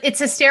 But it's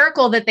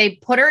hysterical that they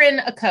put her in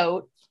a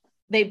coat.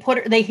 They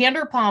hand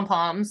her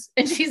pom-poms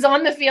and she's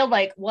on the field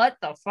like, what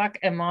the fuck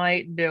am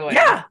I doing?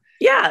 Yeah.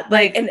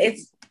 And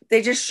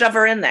they just shove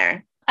her in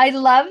there. I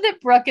love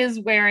that Brooke is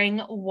wearing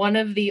one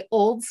of the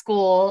old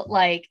school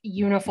like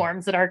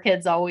uniforms that our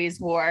kids always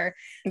wore.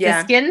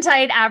 The skin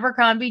tight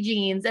Abercrombie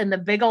jeans and the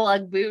big ol'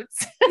 Ugg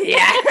boots.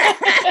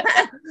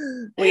 Yeah.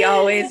 We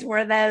always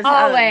wore those.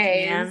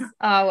 Always.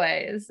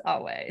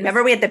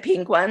 Remember we had the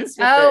pink ones?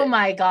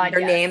 My God.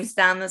 Their names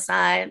down the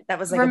side. That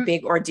was like a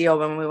big ordeal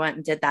when we went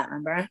and did that.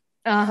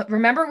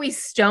 Remember we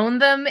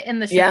stoned them in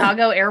the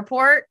Chicago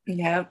airport?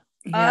 Yeah.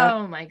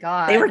 Oh my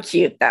God. They were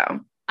cute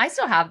though. I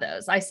still have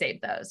those. I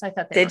saved those. I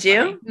thought they Did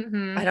you?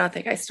 Mm-hmm. I don't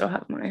think I still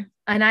have mine.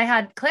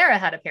 And Clara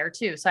had a pair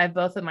too. So I have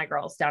both of my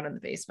girls down in the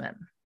basement.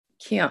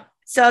 Cute.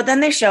 So then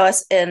they show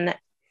us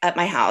at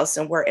my house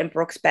and we're in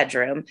Brooke's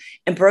bedroom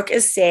and Brooke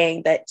is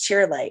saying that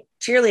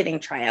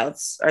cheerleading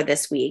tryouts are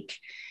this week.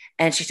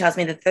 And she tells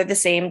me that they're the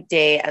same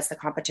day as the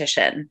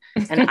competition.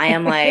 And I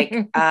am like,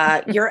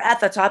 you're at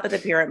the top of the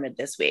pyramid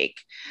this week.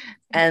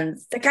 And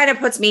that kind of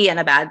puts me in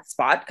a bad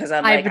spot because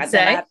I'm like, I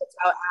have to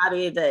tell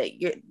Abby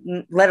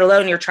that let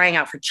alone you're trying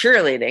out for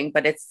cheerleading,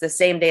 but it's the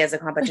same day as a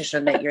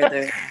competition that you're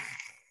the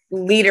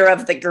leader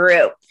of the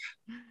group.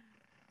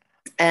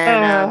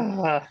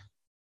 And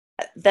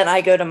then I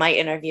go to my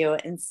interview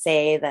and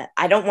say that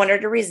I don't want her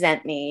to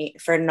resent me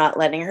for not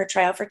letting her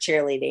try out for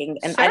cheerleading.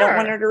 And I don't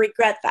want her to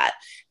regret that.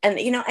 And,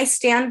 you know, I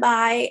stand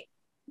by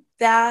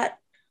that.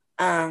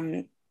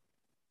 And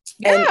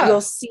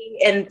you'll see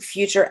in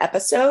future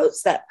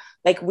episodes that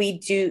like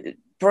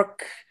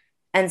Brooke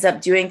ends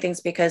up doing things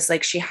because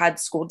like she had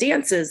school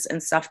dances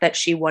and stuff that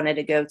she wanted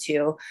to go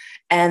to.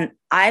 And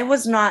I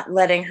was not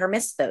letting her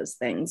miss those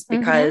things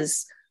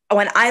because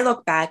when I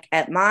look back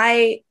at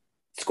my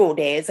school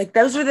days, like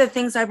those are the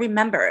things I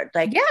remembered,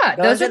 like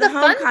those are the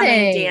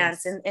homecoming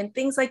dance and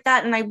things like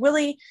that. And I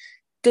really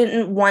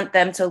didn't want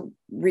them to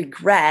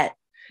regret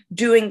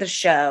doing the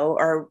show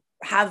or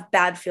have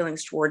bad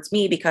feelings towards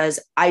me because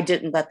I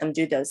didn't let them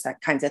do those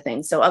kinds of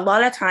things. So a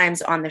lot of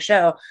times on the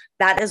show,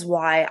 that is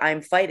why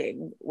I'm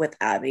fighting with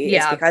Abby,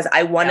 is because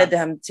I wanted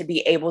them to be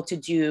able to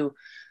do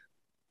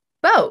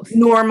both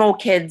normal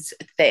kids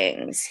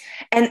things.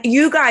 And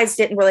you guys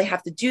didn't really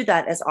have to do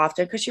that as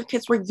often because your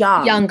kids were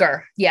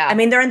younger. I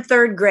mean, they're in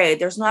third grade.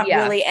 There's not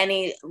really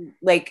any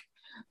like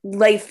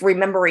life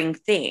remembering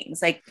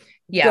things. Like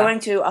going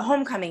to a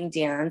homecoming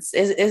dance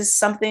is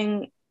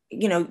something,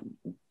 you know,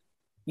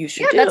 you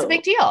should do. That's a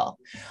big deal.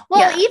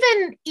 Well,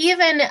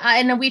 even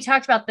I know we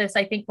talked about this,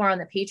 I think more on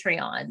the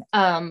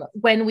Patreon,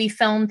 when we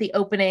filmed the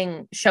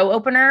opening show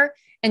opener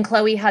and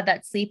Chloe had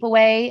that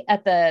sleepaway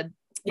at the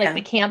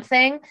the camp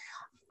thing.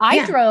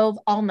 I drove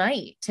all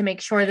night to make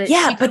sure that she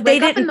could but they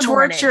didn't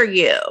torture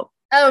you.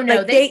 Oh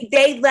no, like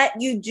they let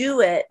you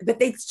do it, but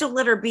they still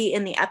let her be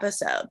in the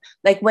episode.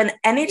 Like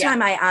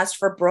anytime I asked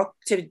for Brooke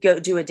to go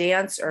do a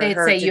dance or they'd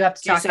say you have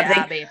to talk to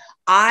Abby.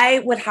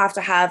 I would have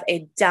to have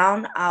a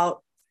down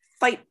out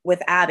fight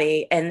with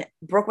Abby, and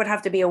Brooke would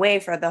have to be away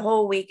for the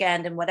whole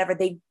weekend and whatever.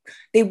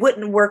 They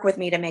wouldn't work with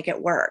me to make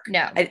it work.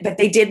 No, but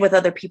they did with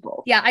other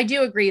people. Yeah, I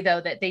do agree though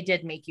that they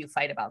did make you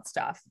fight about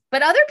stuff,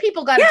 but other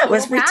people got it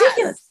was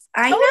ridiculous.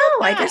 I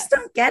know. I just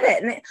don't get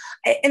it.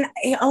 And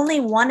I only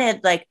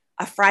wanted like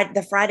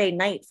the Friday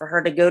night for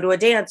her to go to a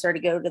dance or to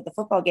go to the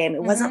football game.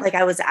 It wasn't like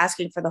I was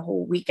asking for the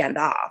whole weekend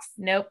off.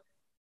 Nope.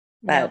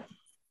 But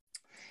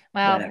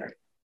well, whatever.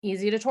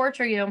 Easy to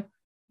torture you.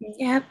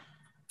 Yeah.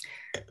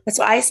 That's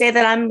why I say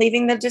that I'm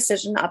leaving the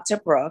decision up to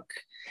Brooke.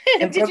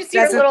 And Did you see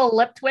her little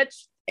lip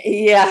twitch?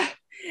 Yeah.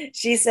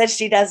 She says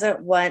she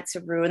doesn't want to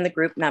ruin the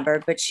group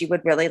number, but she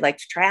would really like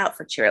to try out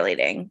for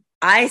cheerleading.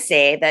 I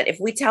say that if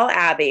we tell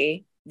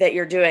Abby that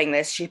you're doing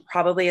this, she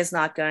probably is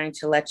not going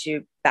to let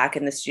you back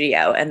in the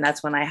studio. And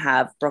that's when I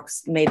have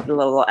Brooke's made the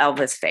little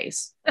Elvis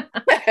face.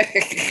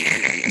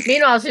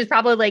 Meanwhile, she's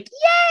probably like,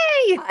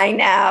 yay! I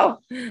know.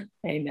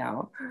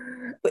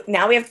 But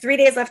now we have 3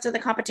 days left of the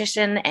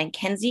competition and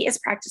Kenzie is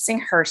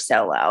practicing her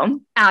solo.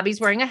 Abby's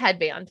wearing a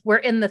headband. We're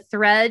in the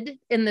thread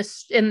in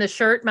the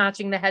shirt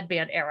matching the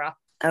headband era.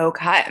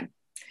 Okay.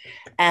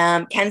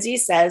 Kenzie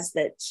says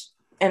that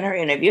in her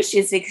interview,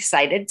 she's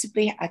excited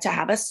to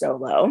have a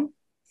solo.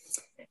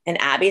 And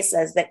Abby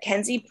says that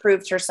Kenzie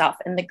proved herself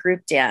in the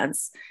group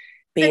dance.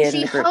 And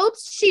she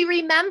hopes she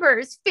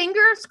remembers,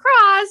 fingers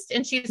crossed.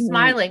 And she's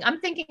smiling. I'm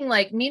thinking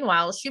like,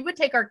 meanwhile, she would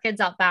take our kids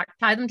out back,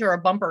 tie them to her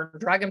bumper and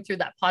drag them through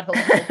that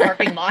pothole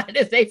parking lot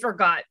if they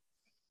forgot.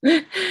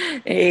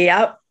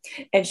 Yep.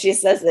 And she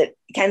says that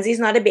Kenzie's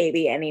not a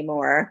baby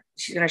anymore.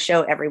 She's going to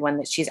show everyone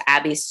that she's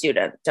Abby's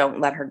student. Don't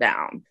let her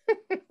down.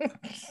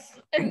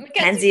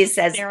 Kenzie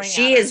says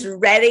she is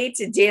ready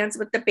to dance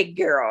with the big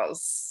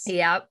girls.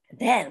 Yep.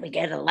 Then we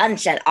go to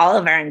lunch at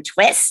Oliver and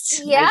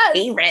Twist. My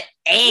favorite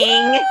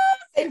thing.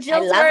 And I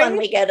love when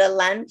we go to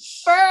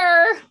lunch.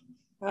 Fur.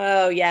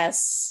 Oh,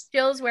 yes.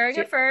 Jill's wearing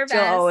a fur vest.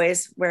 Jill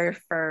always wears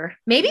fur.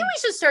 Maybe we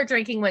should start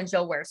drinking when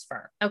Jill wears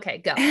fur. Okay,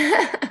 go.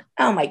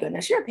 Oh my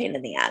goodness, you're a pain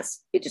in the ass.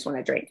 You just want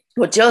to drink.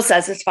 Well, Jill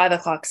says it's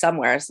 5:00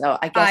 somewhere, so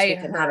I guess we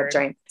can have a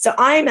drink. So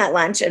I'm at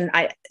lunch, and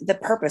the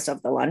purpose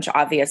of the lunch,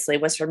 obviously,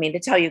 was for me to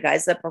tell you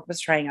guys that Brooke was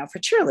trying out for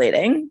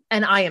cheerleading.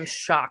 And I am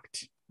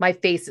shocked. My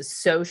face is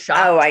so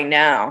shocked. Oh, I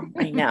know.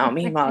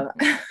 Meanwhile,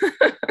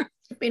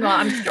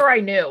 I'm sure I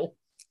knew.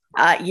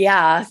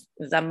 Yeah,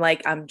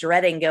 I'm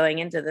dreading going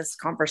into this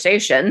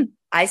conversation.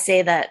 I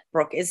say that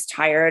Brooke is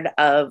tired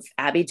of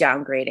Abby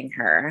downgrading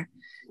her.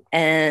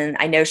 And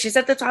I know she's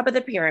at the top of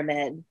the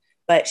pyramid,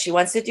 but she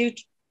wants to do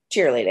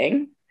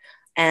cheerleading.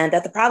 And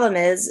that the problem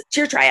is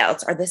cheer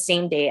tryouts are the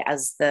same day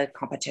as the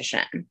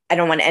competition. I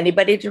don't want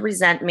anybody to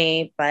resent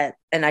me,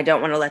 and I don't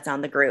want to let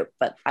down the group,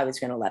 but I was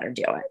going to let her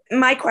do it.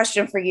 My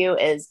question for you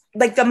is,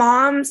 like, the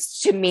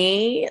moms, to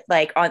me,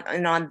 like on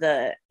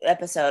the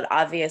episode,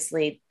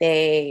 obviously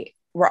they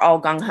were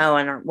all gung-ho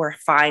and were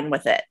fine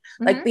with it.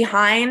 Mm-hmm. Like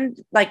behind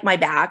like my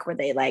back, were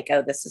they like,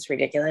 oh, this is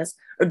ridiculous?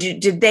 Or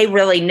did they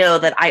really know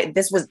that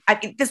this was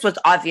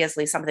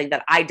obviously something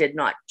that I did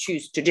not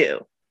choose to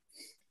do?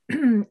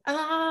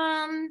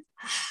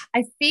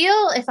 I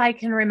feel, if I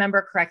can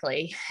remember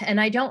correctly, and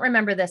I don't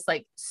remember this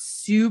like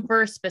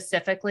super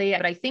specifically,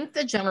 but I think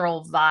the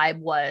general vibe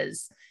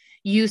was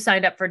you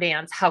signed up for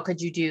dance. How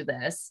could you do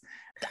this?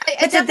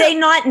 But did they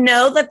not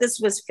know that this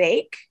was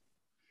fake?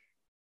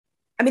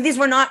 I mean, these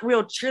were not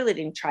real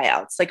cheerleading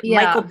tryouts. Like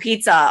Michael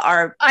Pizza,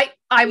 I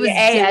was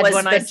dead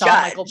when I saw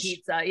Michael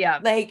Pizza. Yeah.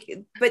 Like,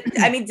 but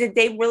I mean, did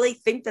they really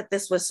think that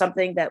this was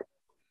something that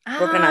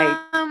Brooke and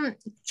I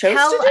chose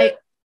to do?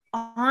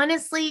 I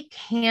honestly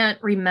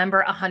can't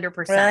remember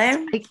 100%.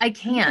 Really? I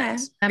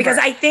can't. Because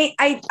I think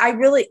I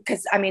really,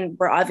 because I mean,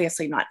 we're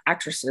obviously not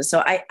actresses.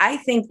 So I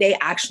think they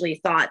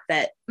actually thought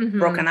that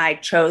Brooke and I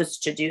chose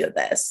to do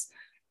this.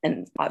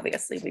 And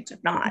obviously we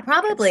did not.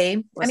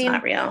 Probably. I mean,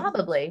 not real.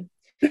 Probably.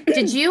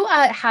 Did you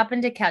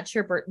happen to catch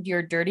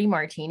your dirty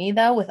martini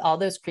though with all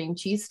those cream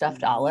cheese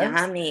stuffed olives?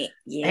 Yummy.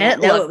 Yeah.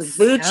 It was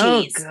blue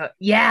cheese. Good.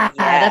 Yeah,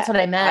 that's what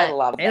I meant. I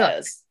love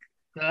those.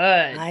 Good.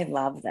 I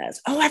love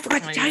those. Oh, I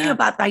forgot to tell you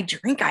about my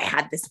drink I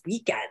had this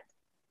weekend.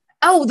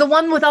 Oh, the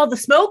one with all the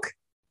smoke?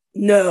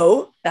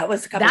 No, that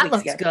was a couple weeks ago.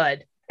 That looks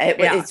good.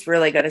 It's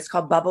really good. It's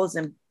called Bubbles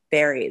and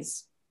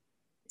Berries.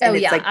 And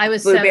it's like I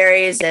was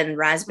blueberries and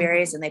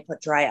raspberries, and they put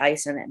dry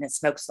ice in it, and it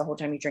smokes the whole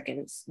time you drink it.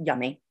 It's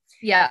yummy.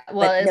 Yeah,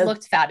 well, it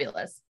looked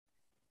fabulous.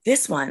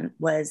 This one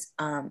was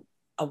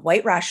a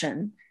White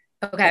Russian.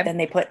 Okay. Then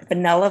they put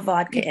vanilla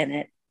vodka in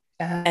it,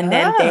 and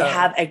then they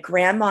have a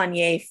Grand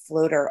Marnier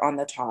floater on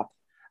the top.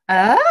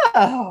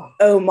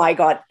 Oh my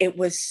God, it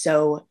was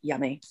so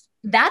yummy.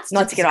 That's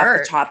not to get off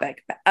the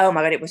topic, but oh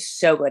my God, it was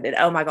so good. And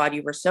oh my God,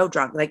 you were so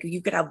drunk. Like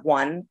you could have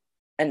one,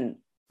 and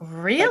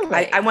really,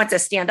 like, I went to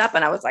stand up,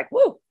 and I was like,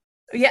 "Woo!"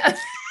 Yeah.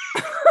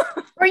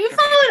 Were you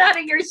falling out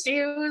of your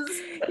shoes?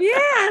 Yeah,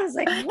 I was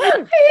like, "Woo!" I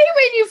hate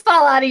when you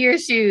fall out of your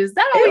shoes.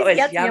 That always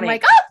gets yummy. me. I'm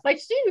like, oh, my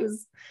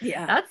shoes.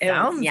 Yeah, that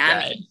sounds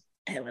yummy.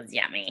 Good. It was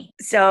yummy.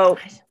 So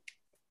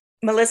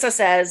Melissa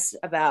says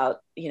about,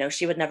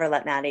 she would never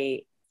let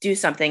Maddie do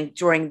something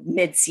during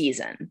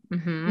mid-season.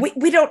 Mm-hmm.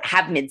 We don't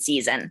have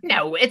mid-season.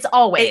 No, it's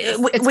always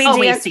we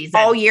always dance season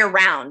all year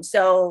round.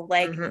 So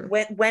like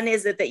when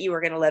is it that you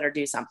were going to let her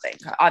do something?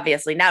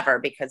 Obviously never,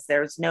 because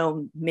there's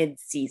no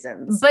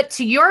mid-seasons. But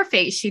to your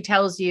face, she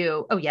tells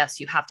you, oh yes,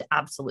 you have to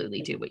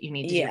absolutely do what you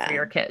need to do for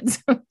your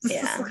kids.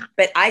 Yeah.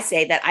 But I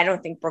say that I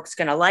don't think Brooke's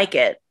going to like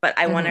it, but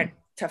I want her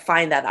to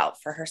find that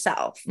out for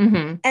herself.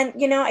 Mm-hmm.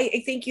 And,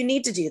 I think you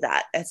need to do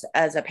that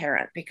as a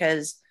parent,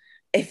 because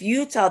if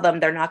you tell them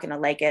they're not going to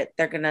like it,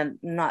 they're going to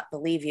not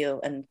believe you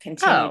and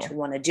continue to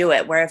want to do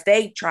it. Where if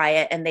they try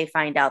it and they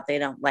find out they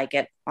don't like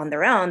it on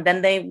their own,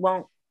 then they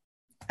won't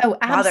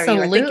bother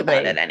you or think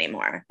about it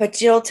anymore. But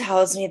Jill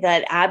tells me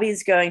that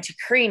Abby's going to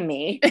cream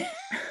me.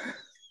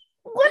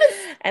 What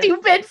a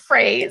stupid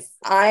phrase.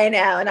 I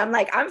know. And I'm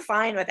like, I'm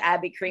fine with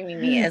Abby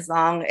creaming me as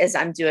long as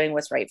I'm doing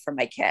what's right for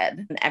my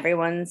kid. And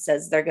everyone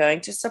says they're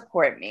going to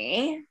support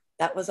me.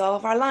 That was all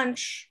of our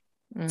lunch.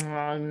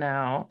 Oh,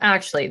 no.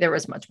 Actually, there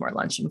was much more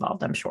lunch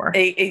involved, I'm sure.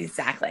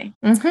 Exactly.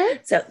 Mm-hmm.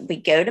 So we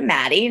go to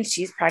Maddie, and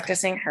she's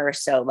practicing her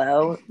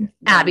solo.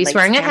 Abby's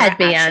wearing a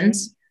headband.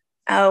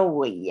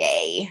 Oh,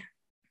 yay.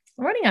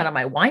 I'm running out of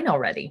my wine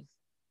already.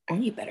 Oh,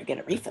 you better get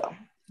a refill.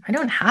 I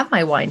don't have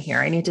my wine here.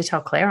 I need to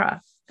tell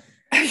Clara.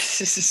 Oh,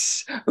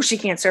 she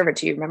can't serve it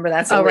to you. Remember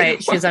that? Oh,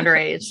 right. She's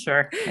underage.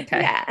 Sure. Okay.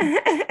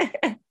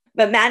 Yeah.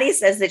 But Maddie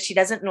says that she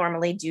doesn't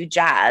normally do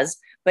jazz,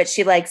 but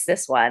she likes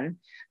this one.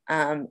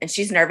 And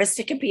she's nervous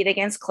to compete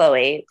against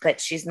Chloe, but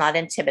she's not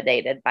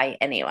intimidated by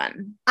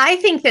anyone. I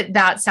think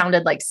that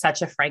sounded like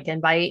such a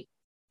Frankenbite.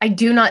 I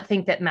do not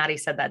think that Maddie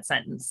said that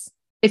sentence.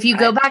 If you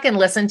go back and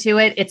listen to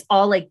it, it's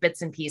all like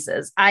bits and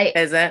pieces.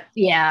 Is it?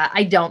 Yeah,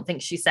 I don't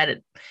think she said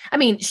it. I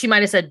mean, she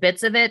might have said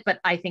bits of it, but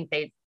I think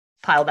they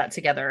piled that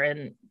together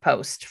in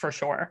post for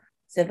sure.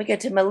 So we get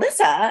to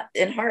Melissa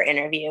in her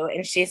interview,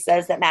 and she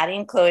says that Maddie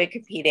and Chloe are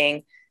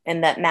competing,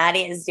 and that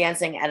Maddie is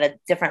dancing at a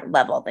different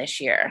level this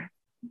year.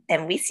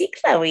 And we see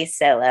Chloe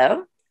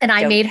solo. And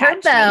I made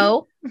her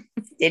bow.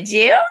 Did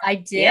you? I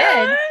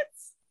did.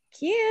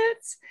 Cute.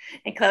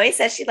 And Chloe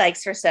says she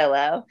likes her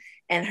solo.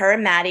 And her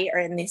and Maddie are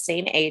in the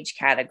same age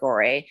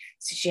category.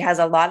 So she has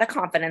a lot of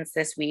confidence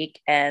this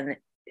week. And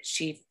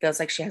she feels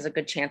like she has a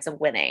good chance of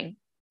winning.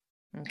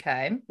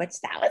 Okay.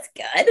 Which that was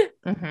good.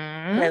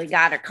 Mm-hmm. Chloe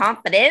got her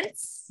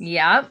confidence.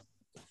 Yep.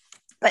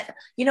 But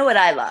you know what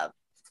I love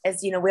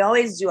is, we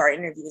always do our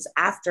interviews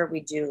after we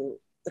do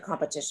the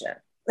competition.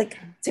 Like,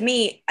 to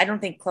me, I don't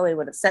think Chloe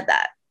would have said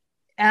that.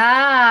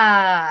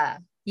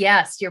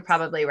 Yes, you're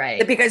probably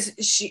right. Because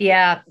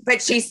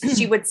but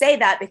she would say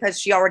that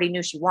because she already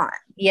knew she won.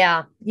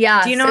 Yeah.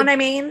 Do you know what I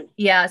mean?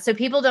 Yeah. So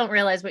people don't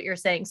realize what you're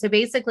saying. So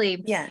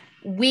basically,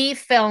 we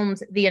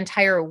filmed the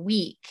entire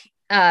week.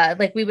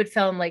 Like we would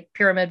film, like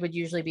Pyramid would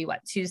usually be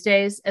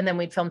Tuesdays, and then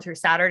we'd film through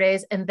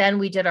Saturdays, and then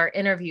we did our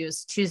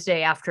interviews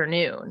Tuesday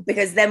afternoon,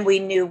 because then we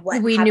knew what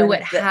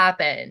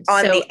happened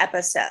on the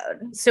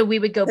episode. So we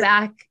would go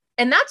back.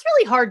 And that's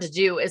really hard to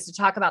do, is to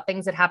talk about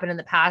things that happened in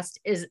the past,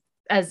 is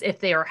as if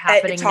they are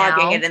happening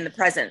talking now. it in the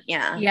present.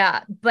 Yeah.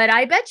 Yeah. But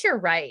I bet you're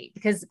right,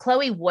 because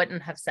Chloe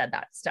wouldn't have said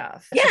that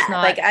stuff. Yeah.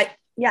 Not,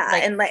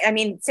 and like, I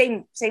mean,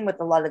 same with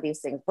a lot of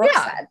these things Brooke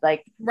said,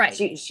 like, right.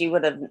 She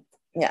would have,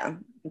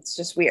 it's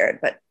just weird,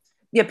 but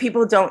yeah,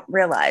 people don't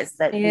realize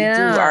that we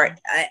do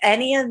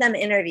any of them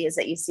interviews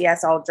that you see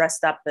us all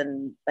dressed up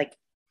and like,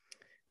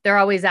 they're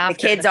always after the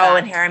kids all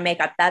in hair and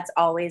makeup. That's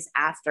always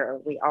after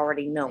we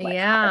already know.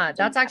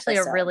 That's actually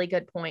a really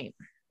good point.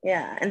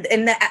 Yeah.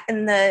 And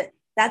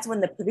that's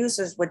when the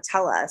producers would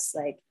tell us,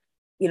 like,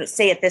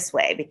 say it this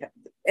way,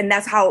 and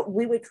that's how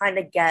we would kind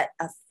of get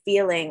a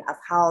feeling of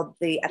how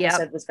the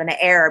episode was going to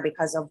air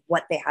because of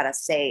what they had to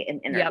say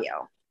in interview.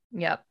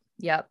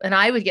 Yep. And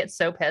I would get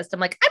so pissed. I'm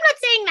like, I'm not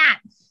saying that.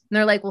 And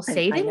they're like, well,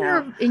 say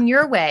it in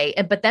your way,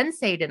 but then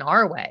say it in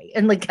our way.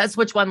 And like, guess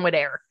which one would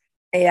air?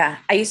 Yeah.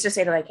 I used to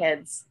say to my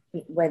kids,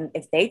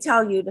 if they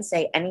tell you to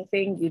say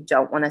anything you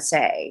don't want to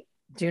say,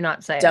 do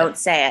not say don't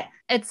say it.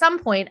 At some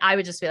point, I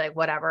would just be like,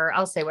 whatever,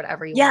 I'll say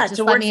whatever you want. Just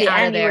towards let me the out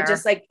end, of there. you were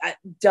just like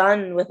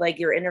done with like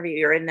your interview.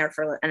 You're in there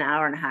for an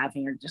hour and a half,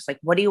 and you're just like,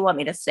 what do you want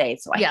me to say?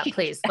 So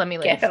please let me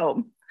get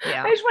home.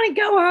 Yeah, I just want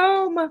to go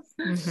home.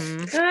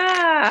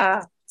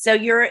 Mm-hmm. So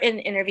you're in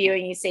interview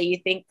and you say you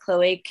think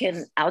Chloe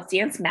can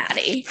outdance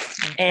Maddie,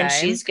 and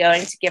she's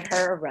going to give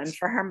her a run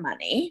for her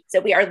money. So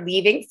we are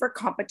leaving for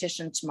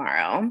competition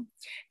tomorrow,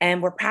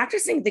 and we're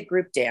practicing the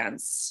group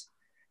dance.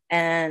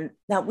 And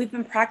now we've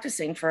been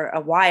practicing for a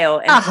while.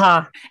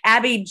 And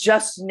Abby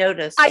just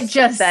noticed. I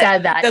just said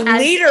that. The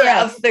leader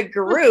of the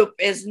group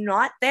is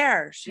not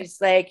there.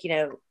 She's like,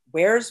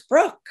 where's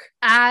Brooke?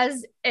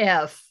 As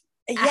if.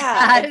 Yeah.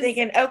 I'm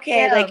thinking,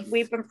 okay, like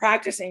we've been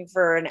practicing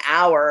for an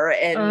hour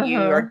and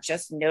you are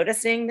just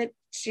noticing that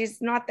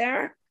she's not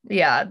there.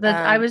 Yeah.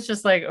 I was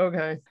just like,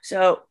 okay.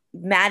 So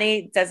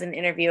Maddie does an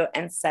interview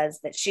and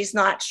says that she's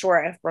not sure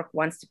if Brooke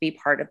wants to be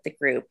part of the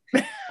group.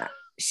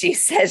 She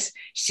says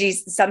she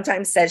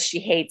sometimes says she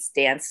hates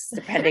dance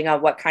depending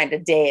on what kind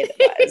of day it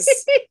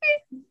was.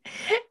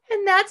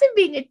 And that's what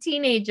being a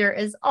teenager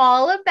is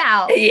all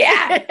about.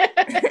 Yeah.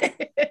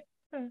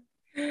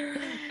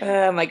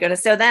 Oh my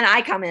goodness. So then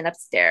I come in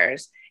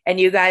upstairs and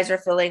you guys are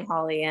filling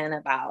Holly in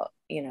about,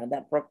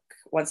 that Brooke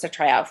wants to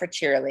try out for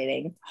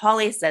cheerleading.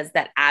 Holly says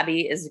that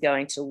Abby is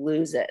going to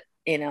lose it.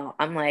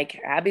 I'm like,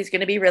 Abby's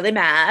going to be really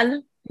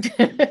mad.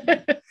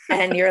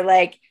 And you're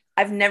like,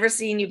 I've never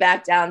seen you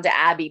back down to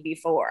Abby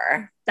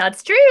before.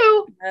 That's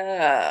true.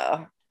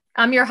 Oh,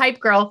 I'm your hype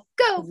girl.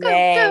 Go, go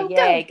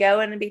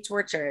in and be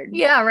tortured.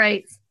 Yeah,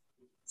 right.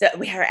 So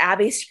we hear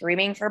Abby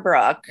screaming for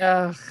Brooke.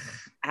 Ugh.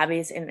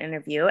 Abby's in an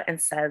interview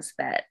and says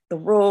that the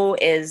rule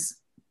is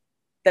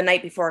the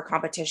night before a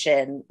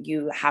competition,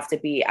 you have to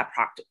be at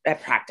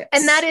practice.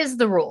 And that is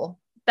the rule.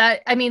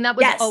 That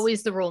was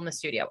always the rule in the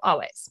studio.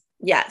 Always.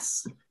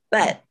 Yes.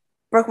 But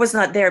Brooke was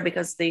not there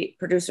because the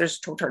producers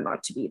told her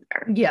not to be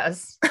there.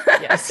 Yes.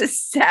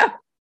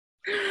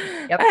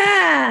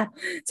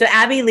 So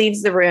Abby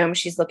leaves the room.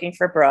 She's looking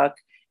for Brooke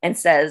and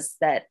says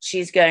that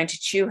she's going to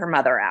chew her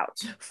mother out.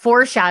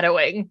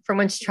 Foreshadowing from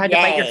when she tried to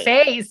bite your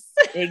face.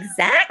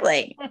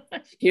 Exactly.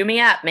 Chew me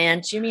up,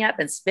 man. Chew me up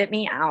and spit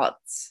me out.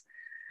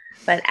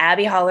 But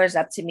Abby hollers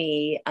up to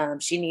me.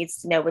 She needs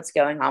to know what's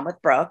going on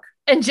with Brooke.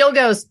 And Jill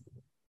goes...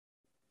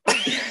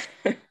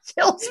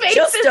 Jill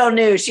still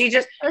knew.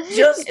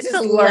 Jill's just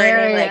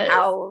learning like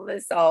how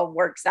this all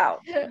works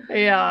out.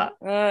 Yeah.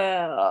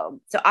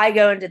 So I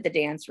go into the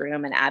dance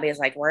room and Abby is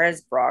like, where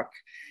is Brooke?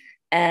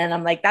 And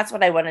I'm like, that's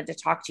what I wanted to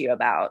talk to you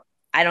about.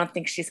 I don't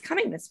think she's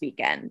coming this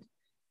weekend.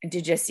 And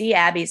did you see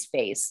Abby's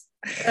face?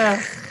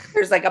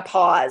 There's like a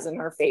pause and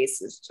her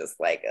face is just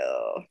like,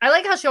 oh. I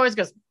like how she always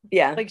goes,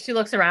 like she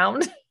looks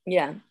around.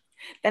 Yeah.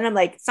 Then I'm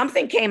like,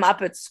 something came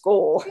up at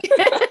school.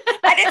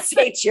 I didn't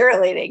say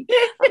cheerleading.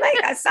 I'm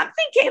like,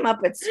 something came up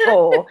at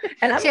school,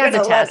 and I'm going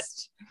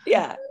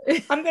to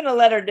I'm going to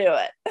let her do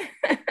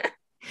it.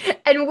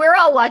 And we're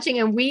all watching,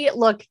 and we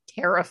look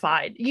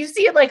terrified. You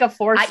see it like a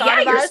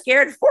foreshot. You're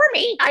scared for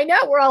me. I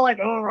know. We're all like,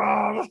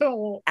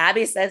 oh.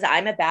 Abby says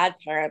I'm a bad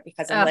parent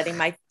because I'm letting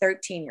my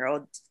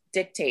 13-year-old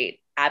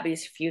dictate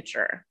Abby's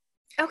future.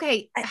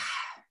 Okay,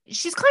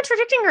 she's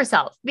contradicting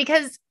herself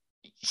because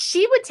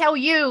she would tell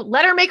you,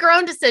 let her make her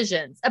own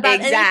decisions about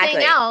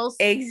anything else.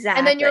 Exactly.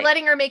 And then you're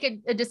letting her make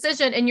a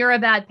decision and you're a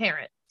bad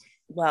parent.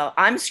 Well,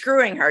 I'm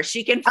screwing her.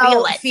 She can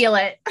feel it. Feel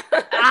it.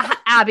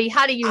 Abby,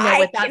 how do you know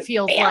what that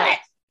feels like?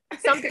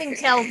 Something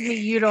tells me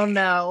you don't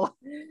know.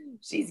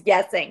 She's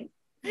guessing.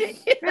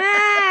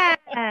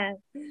 And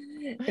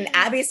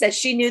Abby says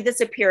she knew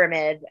this a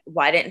pyramid.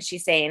 Why didn't she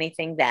say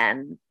anything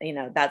then?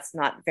 That's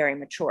not very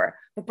mature.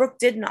 But Brooke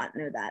did not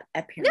know that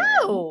a pyramid.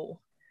 No.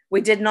 We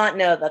did not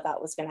know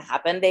that was going to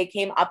happen. They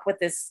came up with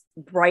this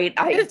bright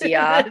idea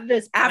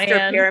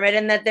after pyramid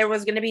and that there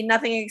was going to be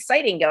nothing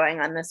exciting going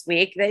on this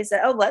week. They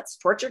said, oh, let's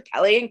torture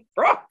Kelly and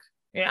Brooke.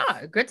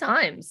 Yeah, good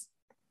times.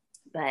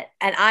 And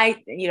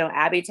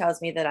Abby tells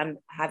me that I'm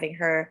having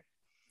her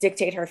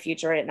dictate her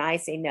future. And I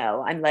say,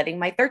 no, I'm letting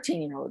my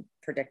 13-year-old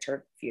predict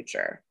her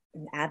future.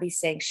 And Abby's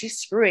saying, she's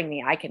screwing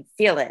me. I can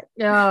feel it.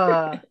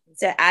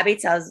 So Abby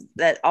tells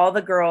that all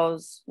the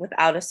girls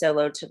without a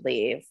solo to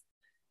leave,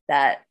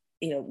 that,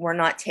 we're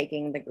not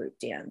taking the group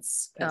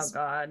dance. Oh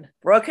God.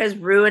 Brooke has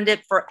ruined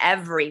it for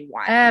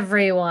everyone.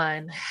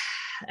 Everyone.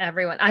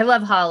 I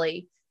love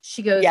Holly.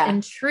 She goes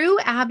in true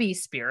Abby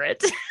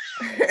spirit.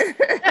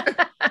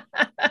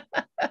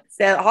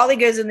 So Holly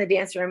goes in the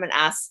dance room and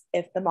asks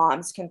if the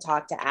moms can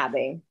talk to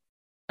Abby.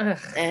 Ugh.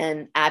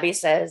 And Abby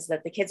says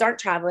that the kids aren't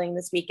traveling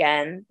this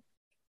weekend.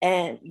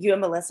 And you and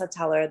Melissa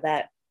tell her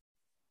that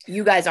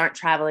you guys aren't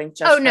traveling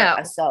just for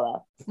a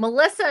solo.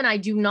 Melissa and I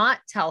do not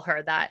tell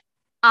her that.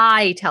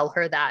 I tell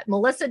her that.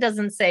 Melissa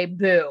doesn't say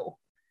boo.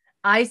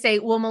 I say,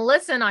 well,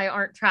 Melissa and I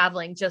aren't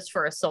traveling just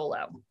for a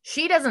solo.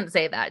 She doesn't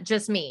say that,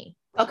 just me.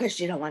 Oh, because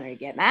she don't want her to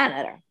get mad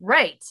at her.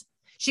 Right.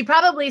 She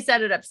probably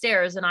said it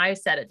upstairs and I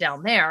said it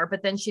down there,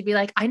 but then she'd be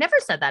like, I never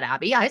said that,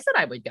 Abby. I said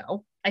I would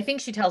go. I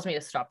think she tells me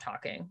to stop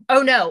talking.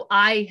 Oh no,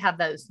 I have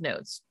those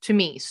notes to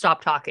me.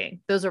 Stop talking.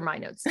 Those are my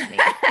notes to me.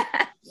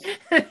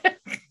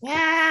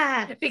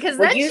 Yeah. Because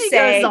then she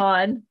goes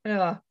on.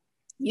 Yeah.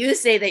 You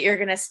say that you're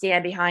going to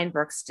stand behind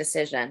Brooke's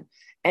decision.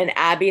 And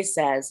Abby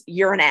says,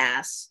 you're an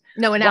ass.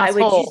 No, an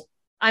asshole.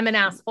 I'm an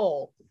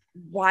asshole.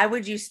 Why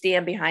would you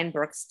stand behind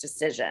Brooke's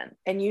decision?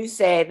 And you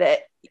say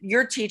that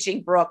you're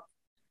teaching Brooke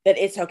that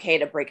it's okay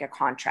to break a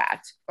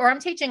contract. Or I'm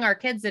teaching our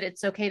kids that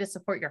it's okay to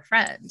support your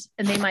friend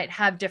and they might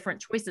have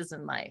different choices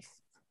in life.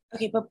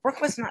 Okay, but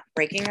Brooke was not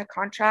breaking a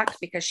contract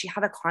because she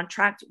had a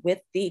contract with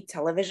the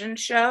television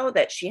show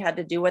that she had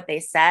to do what they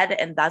said,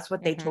 and that's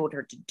what they told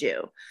her to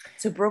do.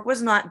 So Brooke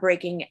was not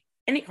breaking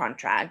any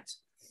contract,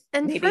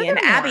 and maybe in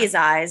Abby's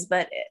eyes,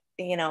 but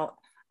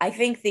I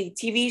think the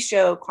TV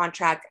show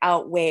contract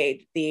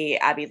outweighed the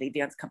Abby Lee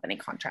Dance Company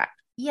contract.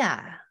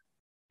 Yeah,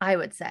 I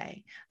would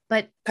say.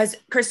 But because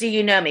Christi,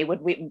 you know me,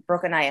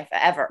 Brooke and I have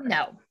ever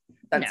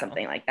done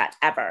something like that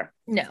ever?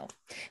 No.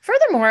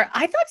 Furthermore,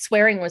 I thought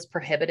swearing was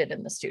prohibited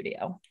in the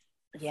studio.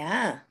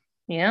 Yeah.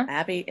 Yeah.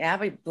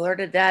 Abby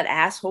blurted that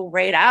asshole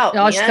right out.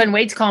 Oh, she couldn't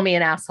wait to call me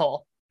an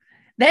asshole.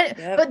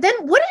 But then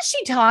what is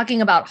she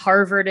talking about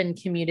Harvard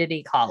and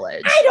community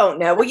college? I don't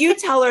know. Well, you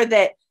tell her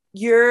that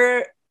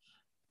you're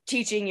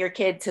teaching your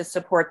kid to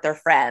support their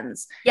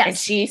friends. Yes. And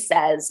she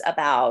says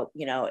about,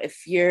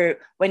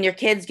 when your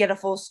kids get a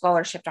full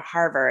scholarship to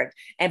Harvard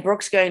and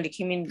Brooke's going to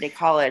community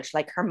college,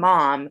 like her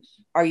mom,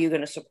 are you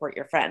going to support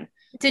your friend?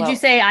 Did you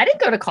say I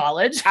didn't go to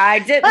college? I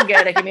didn't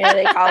go to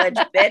community college,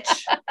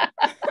 bitch.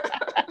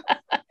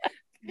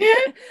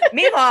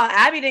 Meanwhile,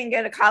 Abby didn't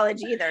go to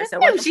college either. So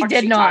what she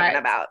did not talking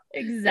about?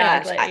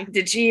 Exactly. Yeah,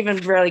 did she even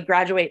really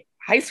graduate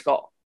high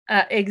school?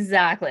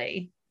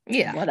 Exactly.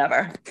 Yeah.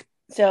 Whatever.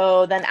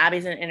 So then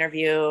Abby's in an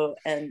interview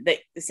and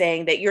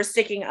saying that you're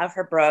sticking up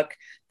for Brooke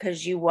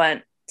because you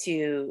want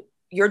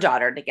your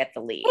daughter to get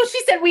the lead. Well,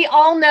 she said, we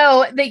all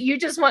know that you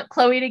just want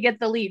Chloe to get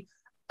the lead.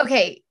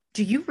 Okay.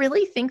 Do you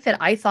really think that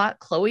I thought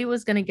Chloe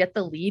was going to get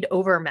the lead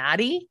over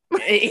Maddie?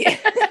 I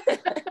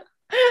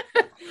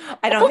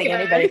don't think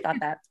anybody thought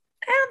that.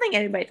 I don't think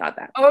anybody thought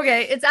that.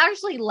 Okay. It's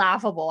actually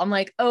laughable. I'm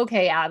like,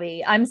 okay,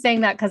 Abby, I'm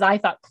saying that because I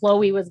thought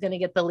Chloe was going to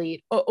get the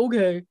lead. Oh,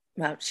 okay.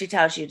 Well, she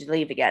tells you to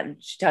leave again.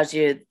 She tells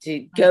you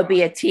to go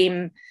be a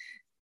team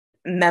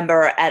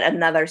member at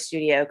another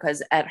studio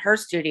because at her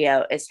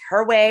studio, it's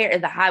her way or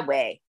the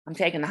highway. I'm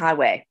taking the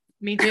highway.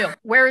 Me too.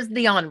 Where is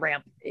the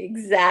on-ramp?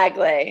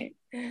 Exactly.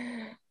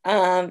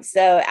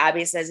 So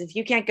Abby says, if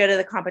you can't go to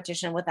the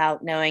competition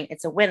without knowing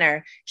it's a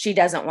winner, she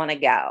doesn't want to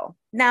go.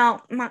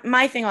 Now,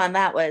 my thing on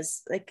that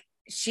was like,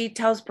 she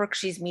tells Brooke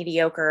she's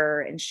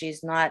mediocre and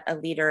she's not a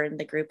leader in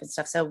the group and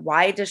stuff. So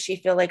why does she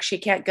feel like she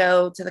can't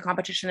go to the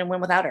competition and win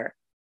without her?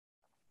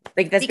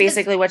 Like, that's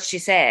basically what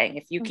she's saying.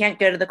 If you can't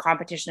go to the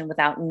competition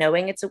without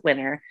knowing it's a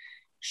winner,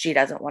 she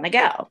doesn't want to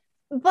go.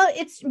 But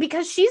it's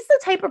because she's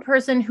the type of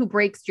person who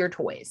breaks your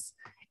toys.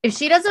 If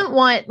she doesn't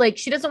want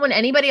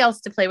anybody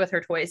else to play with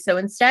her toys. So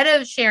instead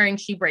of sharing,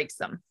 she breaks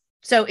them.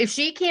 So if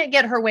she can't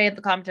get her way at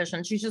the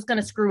competition, she's just going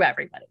to screw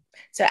everybody.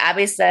 So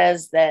Abby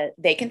says that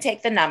they can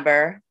take the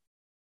number,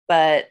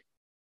 but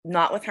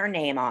not with her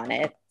name on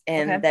it.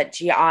 And that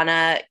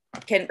Gianna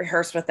can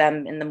rehearse with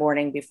them in the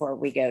morning before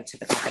we go to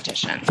the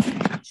competition.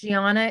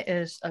 Gianna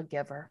is a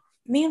giver.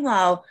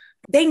 Meanwhile,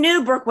 they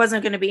knew Brooke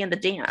wasn't going to be in the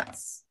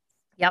dance.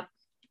 Yep.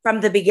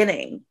 From the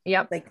beginning.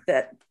 Yep. Like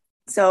that.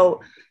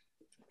 So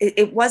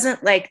it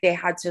wasn't like they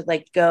had to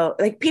go,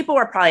 people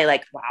were probably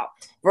like, wow,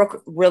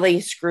 Brooke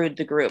really screwed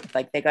the group.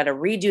 Like they got to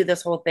redo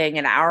this whole thing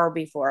an hour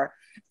before.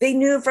 They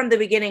knew from the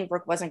beginning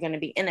Brooke wasn't going to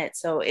be in it.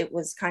 So it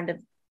was kind of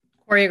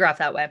choreographed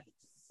that way.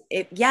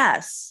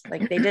 Yes.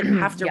 Like they didn't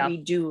have to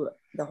redo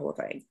the whole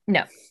thing.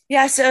 No.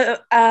 Yeah. So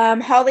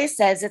Holly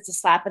says it's a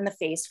slap in the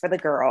face for the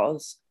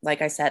girls.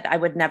 Like I said, I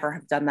would never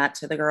have done that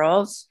to the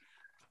girls.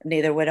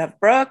 Neither would have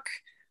Brooke.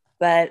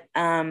 But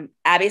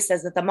Abby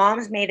says that the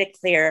moms made it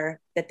clear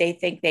that they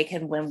think they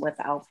can win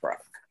without Brooke.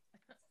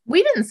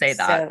 We didn't say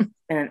that. So,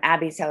 and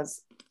Abby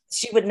says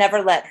she would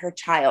never let her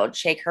child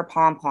shake her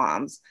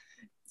pom-poms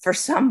for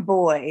some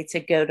boy to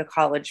go to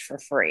college for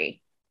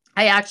free.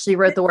 I actually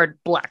wrote the word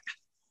black.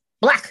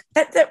 Black.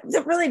 That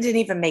really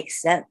didn't even make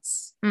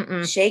sense.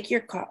 Mm-mm. Shake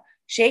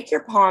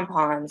your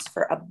pom-poms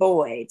for a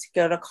boy to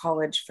go to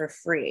college for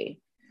free.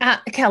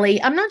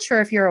 Kelly, I'm not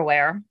sure if you're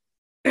aware.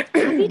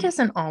 Abby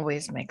doesn't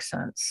always make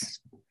sense.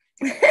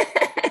 I'm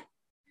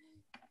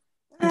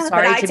sorry.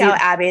 But I tell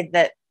Abby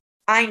that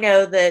I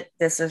know that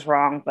this is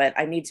wrong, but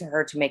I need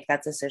her to make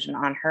that decision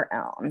on her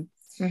own.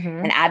 Mm-hmm.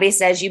 And Abby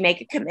says you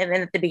make a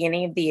commitment at the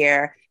beginning of the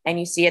year and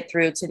you see it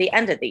through to the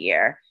end of the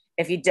year.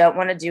 If you don't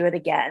want to do it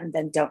again,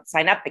 then don't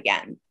sign up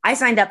again. I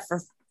signed up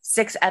for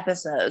 6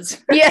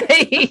 episodes. Yeah.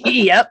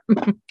 Yep.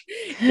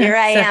 Here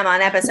I am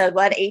on episode,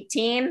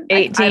 18?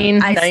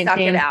 18. I stuck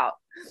it out.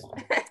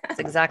 That's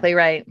exactly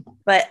right.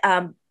 But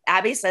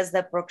Abby says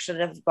that Brooke should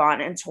have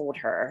gone and told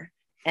her.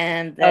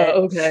 And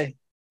that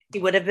she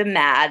would have been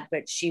mad,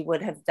 but she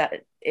would have done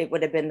it.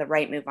 Would have been the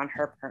right move on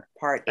her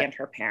part and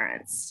her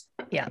parents.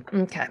 Yeah.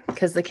 Okay.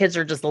 Because the kids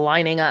are just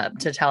lining up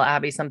to tell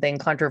Abby something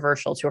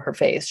controversial to her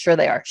face. Sure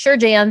they are. Sure,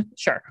 Jan.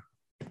 Sure.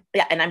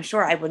 Yeah. And I'm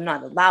sure I would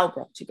not allow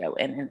Brooke to go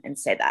in and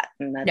say that.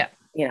 And that,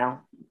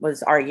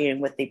 was arguing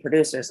with the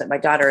producers that my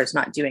daughter is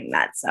not doing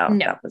that. So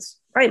that was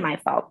probably my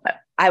fault, but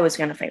I was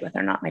going to fight with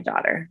her, not my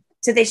daughter.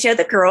 So they show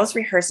the girls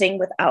rehearsing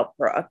without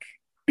Brooke.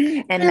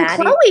 And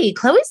Maddie.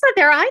 Chloe's not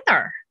there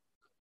either.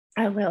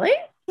 Oh, really?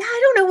 Yeah, I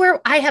don't know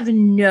where. I have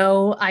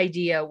no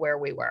idea where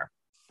we were.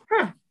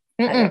 Huh.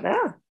 I don't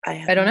know.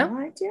 I don't know. No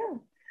idea.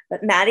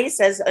 But Maddie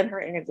says in her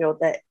interview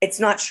that it's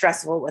not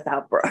stressful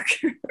without Brooke.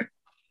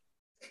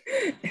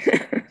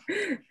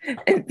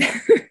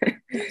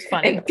 It's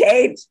funny. And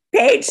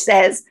Paige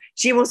says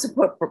she will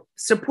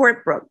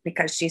support Brooke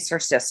because she's her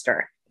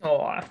sister.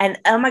 Oh. And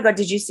oh my God,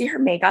 did you see her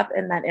makeup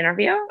in that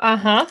interview?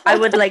 Uh-huh. I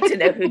would like to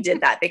know who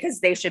did that because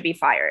they should be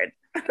fired.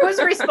 Who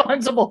was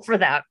responsible for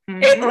that?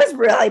 Mm-hmm. It was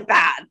really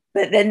bad.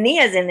 But then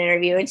Nia's in the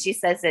interview and she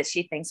says that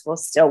she thinks we'll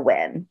still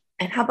win.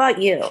 And how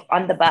about you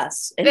on the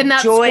bus? In that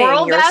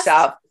squirrel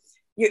yourself.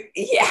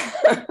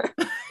 Yeah.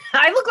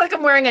 I look like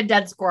I'm wearing a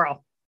dead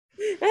squirrel.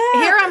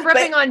 Here I'm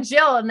ripping on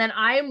Jill, and then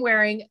I'm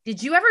wearing.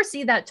 Did you ever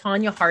see that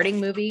Tanya Harding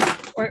movie?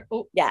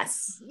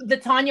 Yes, the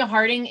Tanya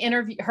Harding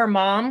interview, her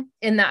mom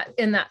in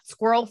that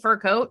squirrel fur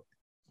coat.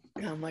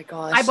 Oh my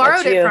gosh! I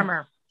borrowed it from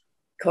her.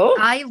 Cool.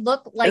 I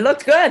look like it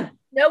looked good.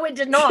 No, it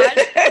did not.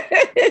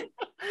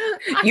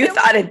 You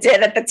thought it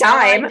did at the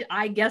time.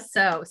 I guess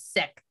so.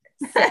 Sick.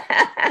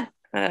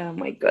 Oh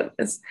my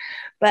goodness.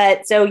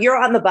 But so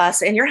you're on the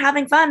bus and you're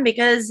having fun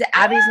because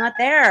Abby's not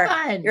there.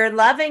 Fun. You're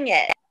loving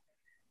it.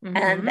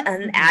 Mm-hmm.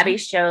 And Abby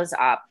shows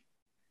up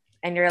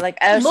and you're like,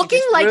 oh, looking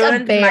she just like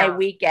ruined a bear. my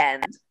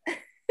weekend.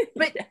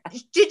 But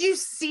did you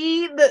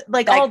see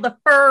all the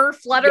fur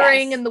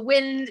fluttering and the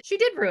wind? She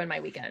did ruin my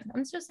weekend.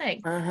 I'm just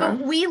saying.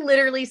 But we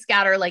literally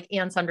scatter like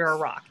ants under a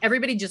rock.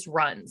 Everybody just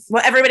runs.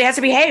 Well, everybody has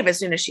to behave as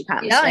soon as she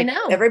comes. Yeah, I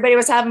know. Everybody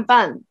was having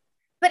fun.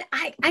 But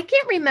I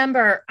can't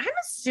remember. I'm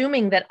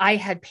assuming that I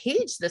had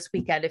Paige this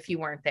weekend if you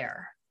weren't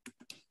there.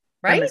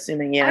 Right? I'm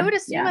assuming, yeah. I would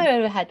assume I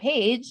would have had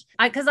Paige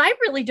because I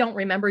really don't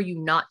remember you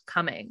not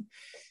coming.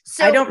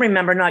 So I don't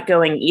remember not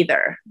going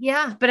either.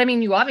 Yeah, but I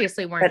mean, you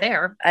obviously weren't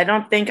there. I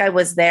don't think I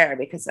was there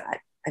because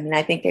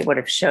I think they would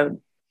have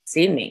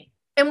seen me.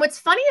 And what's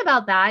funny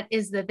about that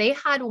is that they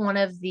had one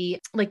of the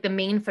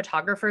main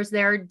photographers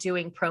there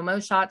doing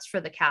promo shots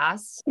for the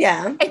cast.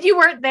 Yeah. And you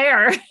weren't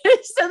there.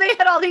 So they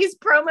had all these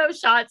promo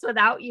shots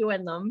without you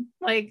in them.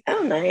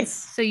 Oh, nice.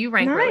 So you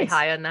rank really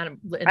high on that.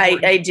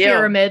 I do.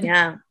 Pyramid.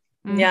 Yeah.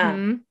 Mm-hmm.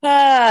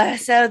 Yeah.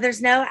 So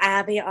there's no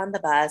Abby on the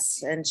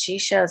bus and she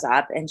shows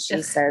up and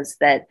she says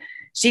that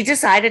she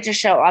decided to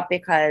show up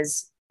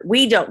because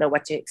we don't know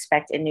what to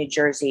expect in New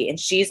Jersey and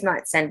she's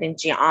not sending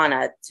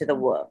Gianna to the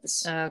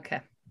wolves.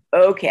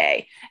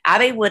 Okay.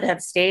 Abby would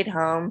have stayed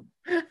home.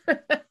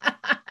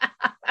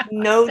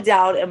 No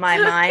doubt in my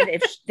mind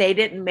if they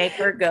didn't make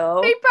her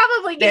go. They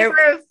probably gave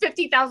her a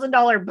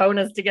 $50,000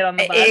 bonus to get on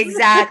the bus.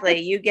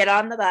 Exactly. You get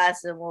on the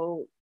bus and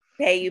we'll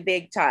pay you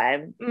big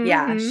time. Mm-hmm.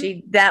 Yeah,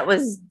 that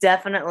was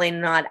definitely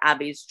not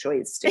Abby's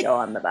choice to go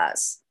on the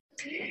bus.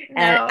 No.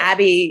 And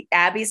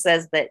Abby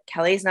says that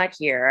Kelly's not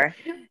here.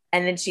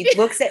 And then she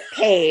looks at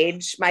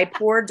Paige, my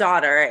poor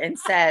daughter, and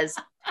says,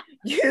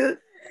 you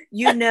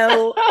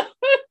know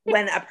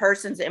when a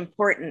person's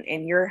important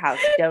in your house,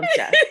 don't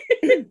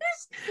you?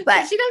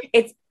 But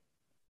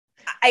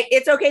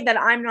it's okay that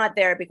I'm not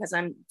there because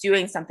I'm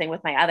doing something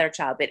with my other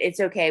child, but it's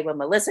okay when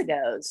Melissa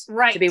goes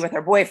to be with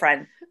her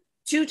boyfriend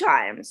 2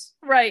 times.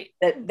 Right.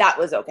 That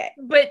was okay.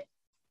 But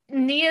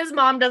Nia's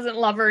mom doesn't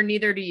love her.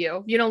 Neither do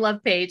you. You don't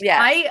love Paige. Yeah.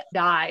 I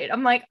died.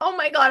 I'm like, oh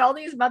my God, all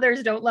these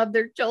mothers don't love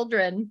their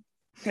children.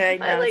 I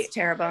know, it's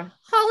terrible.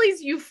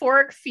 Holly's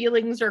euphoric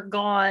feelings are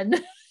gone.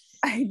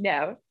 I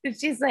know.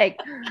 She's like,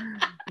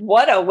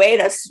 what a way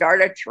to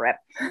start a trip.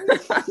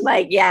 I'm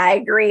like, yeah, I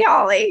agree,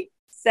 Holly.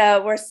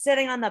 So we're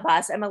sitting on the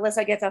bus and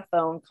Melissa gets a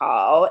phone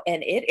call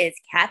and it is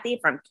Kathy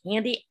from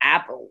Candy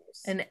Apples.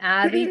 And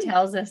Abby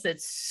tells us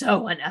it's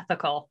so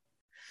unethical.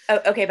 Oh,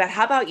 okay, but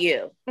how about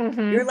you?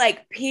 Mm-hmm. You're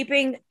like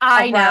peeping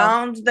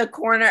around the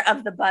corner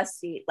of the bus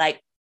seat.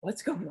 Like,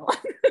 what's going on?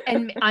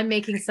 And I'm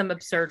making some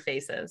absurd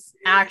faces.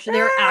 Actually,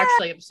 they're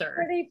actually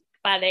absurd.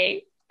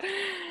 funny.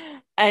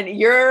 And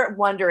you're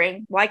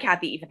wondering why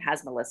Kathy even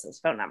has Melissa's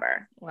phone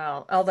number.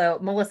 Well, although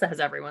Melissa has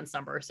everyone's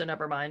number, so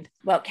never mind.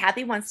 Well,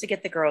 Kathy wants to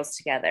get the girls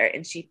together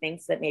and she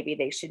thinks that maybe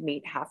they should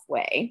meet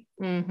halfway.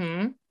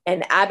 Mm-hmm.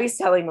 And Abby's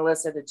telling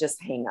Melissa to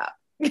just hang up.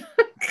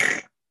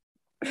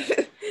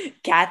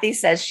 Kathy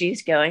says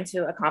she's going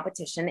to a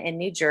competition in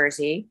New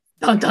Jersey.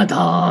 Dun, dun,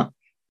 dun.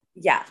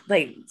 Yeah,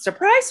 like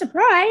surprise,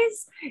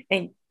 surprise.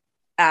 And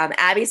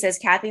Abby says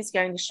Kathy's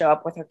going to show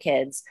up with her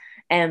kids,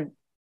 and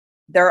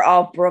they're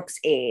all Brooke's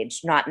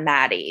age, not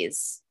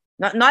Maddie's.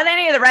 Not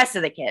any of the rest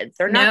of the kids.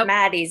 They're not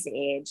Maddie's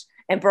age,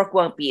 and Brooke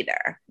won't be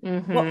there.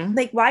 Mm-hmm. Well,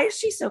 like, why is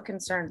she so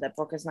concerned that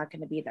Brooke is not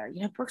going to be there?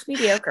 You know, Brooke's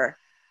mediocre.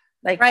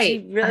 Like,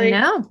 she really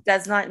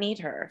does not need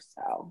her.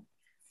 So,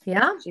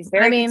 yeah, she's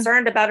very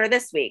concerned about her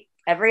this week.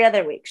 Every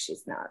other week,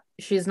 she's not.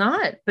 She's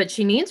not, but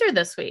she needs her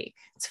this week.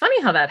 It's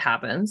funny how that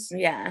happens.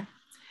 Yeah.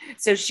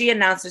 So she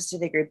announces to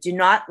the group, do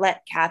not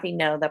let Kathy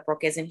know that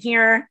Brooke isn't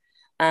here,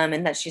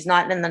 and that she's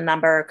not in the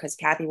number, because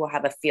Kathy will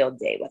have a field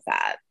day with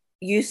that.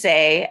 You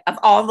say, of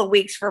all the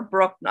weeks for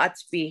Brooke not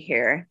to be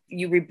here,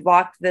 you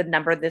reblocked the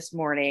number this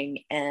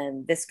morning,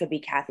 and this could be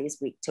Kathy's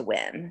week to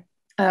win.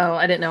 Oh,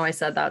 I didn't know I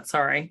said that.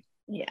 Sorry.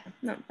 Yeah,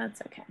 no,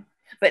 that's okay.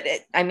 But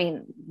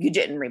you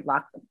didn't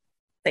reblock the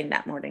thing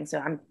that morning, so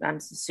I'm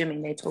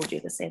assuming they told you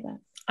to say that.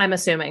 I'm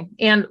assuming,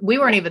 and we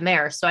weren't even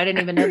there, so I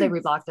didn't even know they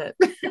reblocked it.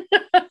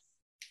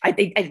 I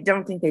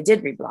don't think they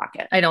did reblock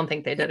it. I don't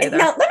think they did either.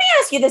 Now, let me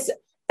ask you this: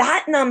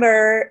 that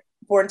number,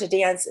 Born to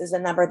Dance, is a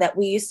number that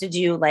we used to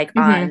do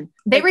on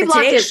they like, reblocked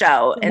the Today it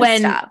Show and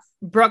when stuff.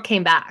 Brooke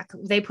came back.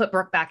 They put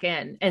Brooke back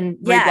in and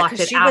reblocked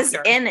it she after. was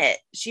in it.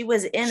 She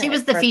was in it. She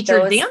was the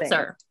featured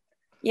dancer. Things.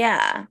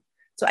 Yeah.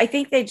 So I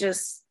think they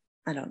just,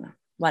 I don't know,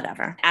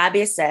 whatever.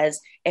 Abby says,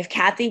 if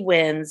Kathy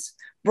wins,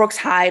 Brooke's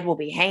hide will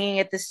be hanging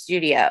at the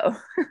studio.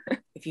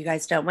 If you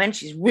guys don't win,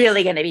 she's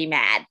really going to be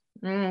mad.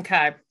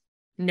 Okay.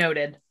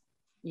 Noted.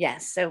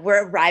 Yes. So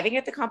we're arriving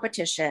at the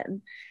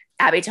competition.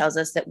 Abby tells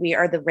us that we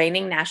are the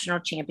reigning national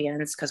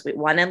champions because we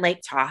won in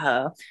Lake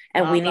Tahoe,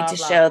 and we need to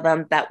show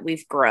them that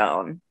we've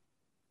grown.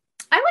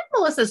 I like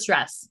Melissa's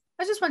dress.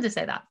 I just wanted to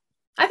say that.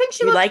 I think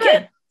she looked like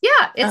good. it.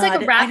 Yeah. It's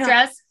like a wrap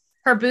dress.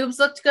 Her boobs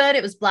looked good.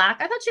 It was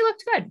black. I thought she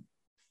looked good.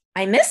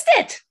 I missed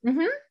it.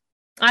 Mm-hmm.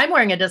 I'm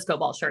wearing a disco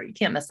ball shirt. You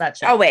can't miss that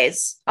shit.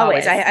 Always.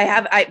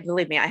 I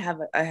believe me. I have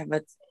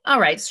a all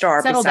right.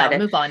 Star. Settle down. It.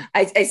 Move on.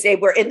 I say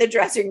we're in the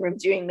dressing room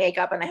doing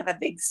makeup, and I have a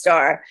big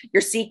star.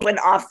 Your sequin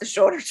off the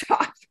shoulder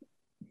top.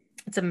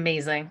 It's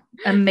amazing.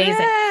 Amazing.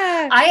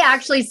 Yeah. I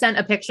actually sent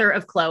a picture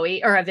of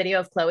Chloe, or a video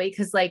of Chloe,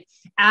 because like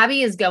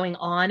Abby is going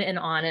on and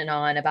on and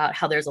on about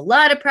how there's a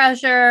lot of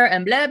pressure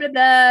and blah, blah,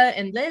 blah,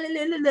 and blah, blah,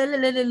 blah, blah,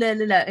 blah, blah,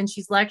 blah, blah. And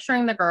she's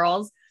lecturing the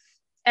girls.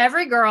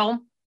 Every girl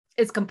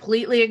is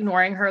completely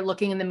ignoring her,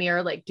 looking in the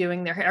mirror, like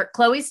doing their hair.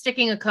 Chloe's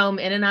sticking a comb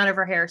in and out of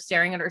her hair,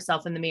 staring at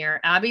herself in the mirror.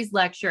 Abby's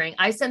lecturing.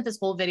 I sent this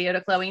whole video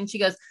to Chloe, and she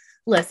goes,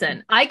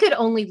 listen, I could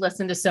only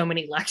listen to so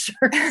many lectures.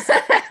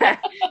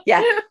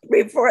 Yeah.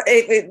 Before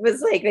it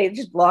was like they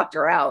just blocked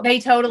her out. They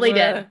totally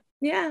did.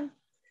 Yeah.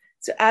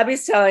 So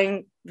Abby's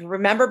telling,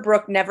 remember,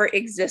 Brooke never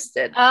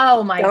existed.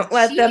 Oh my God. Don't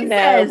let them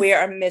know we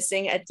are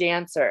missing a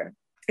dancer.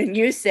 And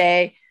you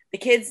say the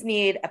kids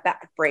need a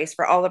back brace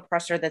for all the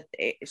pressure that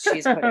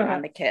she's putting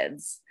on the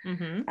kids.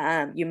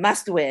 Mm-hmm. You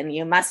must win.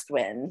 You must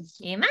win.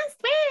 You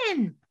must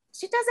win.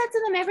 She does that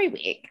to them every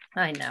week.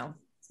 I know.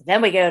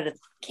 Then we go to the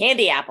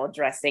candy apple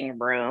dressing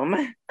room.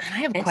 I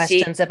have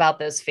questions about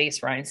those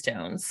face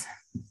rhinestones.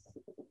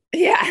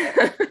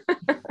 Yeah.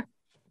 What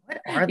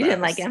are those? You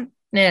didn't like him?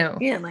 No.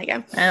 You didn't like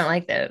him? I don't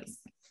like those.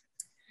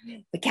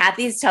 But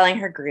Kathy's telling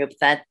her group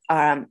that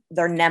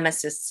their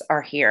nemesis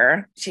are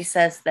here. She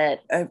says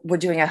that we're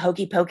doing a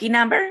hokey pokey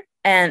number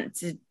and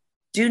to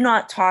do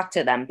not talk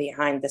to them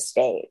behind the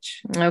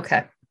stage.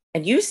 Okay.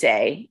 And you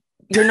say,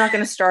 you're not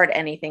going to start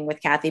anything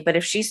with Kathy, but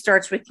if she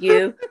starts with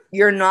you,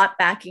 you're not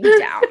backing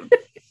down.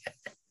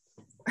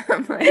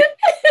 I'm like, and then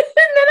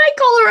I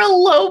call her a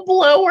low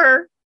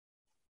blower.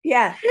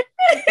 Yeah.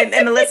 And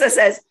Melissa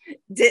says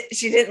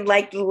she didn't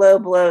like the low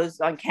blows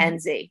on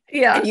Kenzie.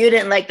 Yeah. And you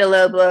didn't like the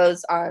low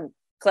blows on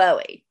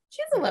Chloe.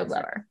 She's a low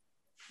blower.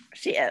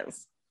 She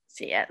is.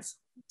 She is.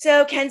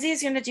 So Kenzie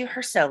is going to do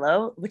her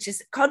solo, which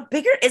is called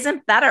Bigger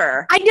Isn't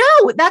Better. I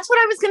know. That's what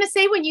I was going to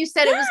say when you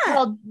said it was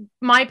called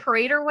My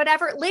Parade or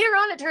whatever. Later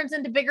on, it turns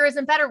into Bigger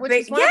Isn't Better, which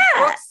is one of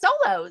Brooke's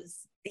solos.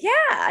 Yeah.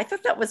 I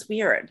thought that was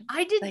weird.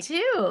 I did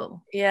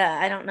too. Yeah.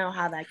 I don't know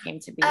how that came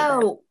to be.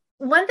 Oh,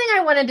 one thing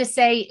I wanted to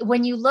say,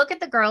 when you look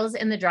at the girls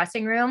in the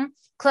dressing room,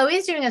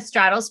 Chloe's doing a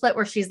straddle split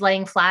where she's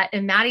laying flat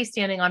and Maddie's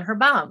standing on her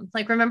bum.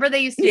 Like, remember they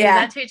used to do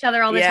that to each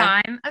other all the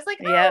time? I was like,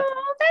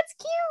 oh, that's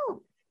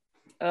cute.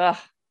 Ugh.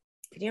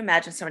 Can you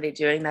imagine somebody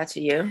doing that to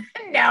you?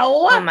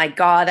 No. Oh my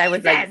God. I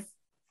would like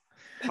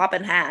pop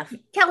in half.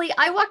 Kelly,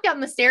 I walked down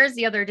the stairs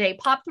the other day,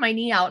 popped my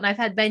knee out, and I've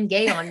had Ben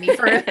Gay on me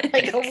for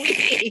like a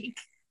week.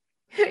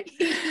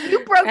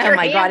 You broke your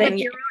hand with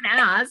your own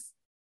ass.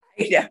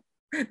 Yeah.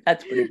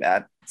 That's pretty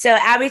bad. So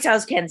Abby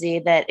tells Kenzie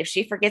that if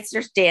she forgets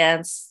her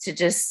dance to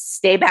just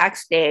stay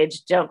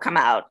backstage, don't come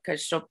out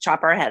because she'll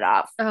chop her head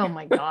off. Oh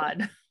my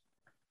God.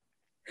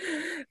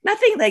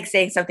 Nothing like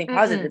saying something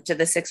positive to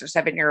the 6 or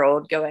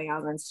 7-year-old going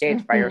out on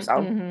stage by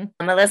herself.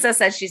 Melissa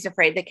says she's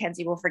afraid that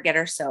Kenzie will forget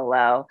her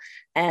solo,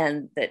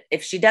 and that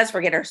if she does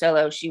forget her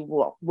solo, she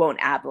won't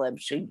ad-lib.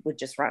 She would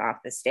just run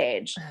off the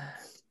stage,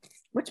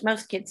 which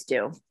most kids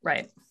do.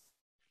 Right.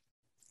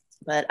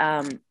 But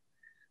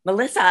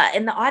Melissa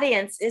in the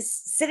audience is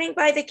sitting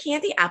by the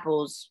Candy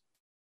Apples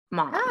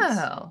moms.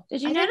 Oh,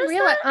 did you I notice didn't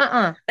realize?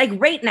 that? Like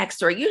right next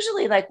to her.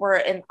 Usually, like we're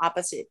in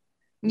opposite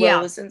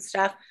rows and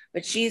stuff,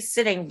 but she's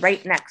sitting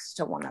right next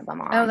to one of the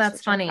moms. Oh,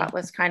 that's funny. That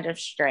was kind of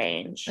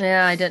strange.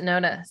 Yeah, I didn't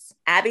notice.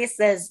 Abby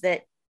says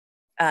that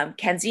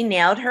Kenzie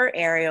nailed her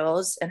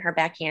aerials and her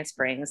back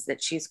handsprings,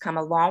 that she's come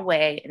a long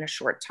way in a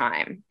short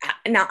time.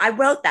 Now, I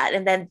wrote that,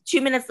 and then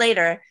 2 minutes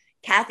later,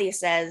 Kathy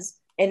says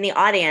in the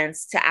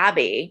audience to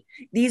Abby,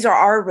 these are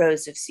our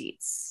rows of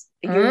seats.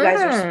 You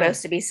guys are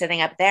supposed to be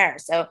sitting up there.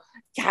 So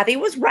Kathy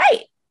was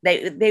right.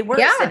 They were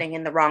sitting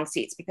in the wrong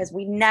seats because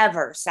we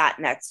never sat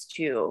next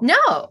to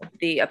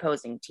the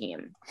opposing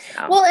team.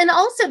 So. Well, and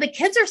also the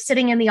kids are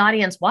sitting in the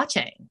audience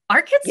watching.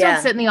 Our kids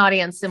don't sit in the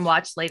audience and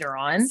watch later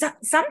on.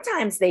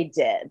 Sometimes they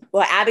did.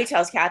 Well, Abby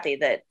tells Kathy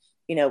that,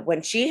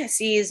 when she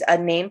sees a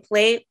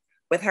nameplate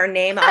with her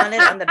name on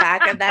it on the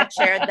back of that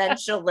chair, then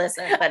she'll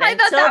listen. But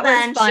until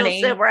then,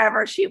 she'll sit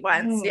wherever she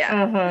wants.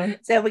 Yeah.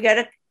 So we go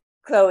to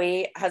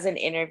Chloe has an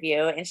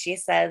interview, and she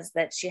says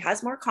that she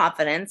has more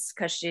confidence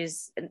because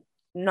she's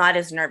not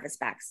as nervous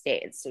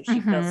backstage. So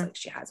she feels like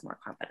she has more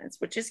confidence,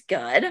 which is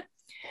good.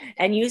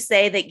 And you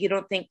say that you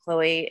don't think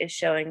Chloe is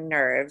showing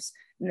nerves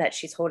and that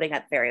she's holding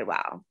up very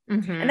well.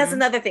 And that's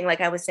another thing, like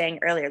I was saying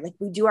earlier, like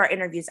we do our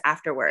interviews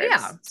afterwards.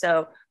 Yeah.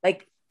 So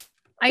like,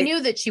 I knew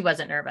that she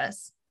wasn't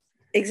nervous.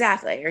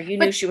 Exactly. Or you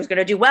knew she was going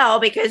to do well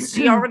because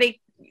she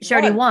already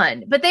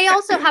won. But they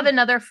also have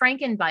another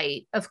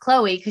Frankenbite of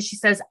Chloe because she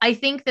says, I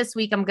think this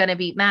week I'm going to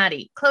beat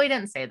Maddie. Chloe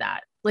didn't say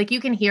that. Like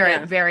you can hear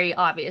it very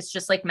obvious,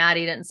 just like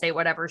Maddie didn't say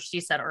whatever she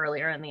said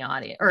earlier in the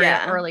audio or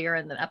earlier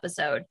in the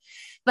episode.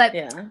 But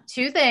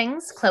 2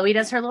 things, Chloe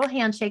does her little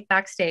handshake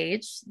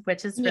backstage,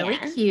 which is really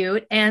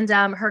cute. And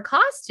her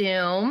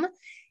costume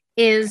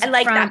is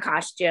that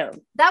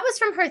costume. That was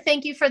from her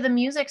Thank You for the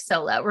Music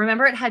solo.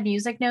 Remember it had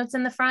music notes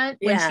in the front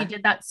when she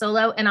did that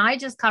solo, and I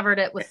just covered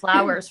it with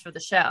flowers for the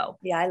show.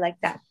 Yeah, I like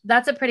that.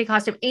 That's a pretty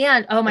costume.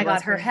 And oh my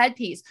God, her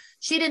headpiece.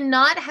 She did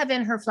not have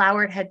in her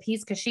flowered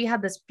headpiece because she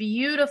had this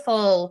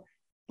beautiful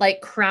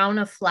like crown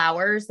of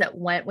flowers that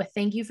went with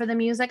Thank You for the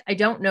Music. I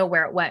don't know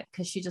where it went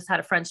because she just had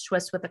a French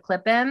twist with a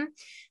clip in,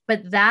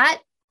 but that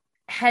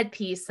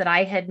headpiece that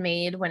I had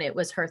made when it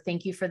was her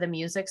Thank You for the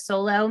Music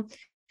solo,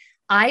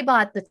 I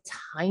bought the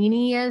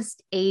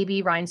tiniest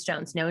AB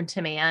rhinestones known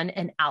to man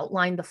and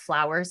outlined the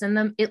flowers in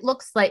them. It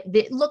looked like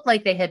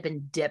they had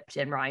been dipped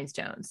in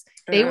rhinestones.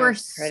 They were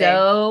pretty.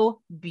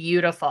 So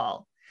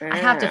beautiful. I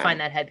have to find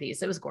that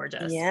headpiece. It was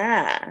gorgeous.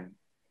 Yeah.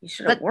 You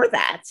should have wore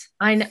that.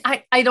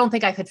 I don't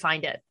think I could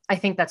find it. I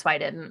think that's why I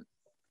didn't.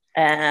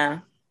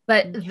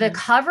 But the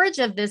coverage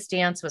of this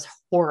dance was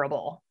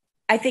horrible.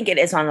 I think it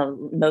is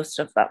on most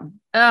of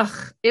them.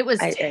 Ugh, it was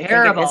terrible.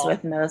 I think it is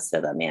with most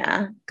of them,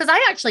 yeah. Because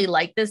I actually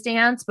like this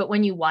dance, but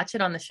when you watch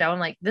it on the show, I'm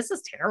like, this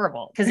is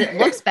terrible because it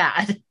looks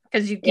bad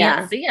because you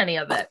can't see any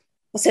of it.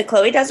 So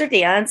Chloe does her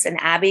dance, and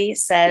Abby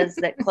says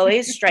that Chloe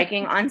is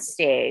striking on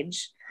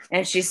stage,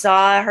 and she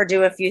saw her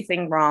do a few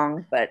things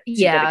wrong, but she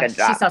did a good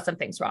job. She saw some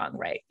things wrong,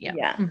 right? Yeah,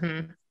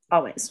 yeah,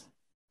 always.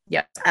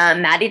 Yeah.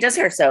 Maddie does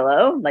her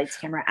solo, lights,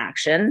 camera,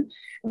 action.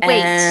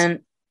 Wait.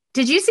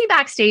 Did you see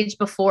backstage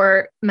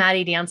before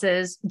Maddie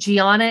dances?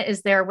 Gianna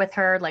is there with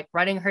her, like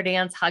running her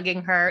dance,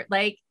 hugging her.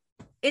 Like,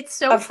 it's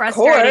so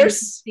frustrating to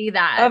see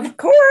that. Of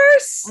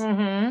course.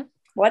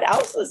 What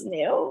else was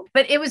new?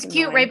 But it was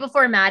cute. Right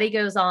before Maddie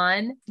goes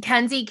on,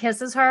 Kenzie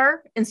kisses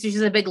her, and so she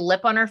has a big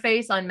lip on her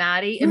face on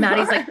Maddie, and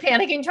Maddie's like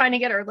panicking, trying to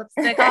get her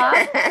lipstick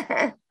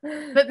off.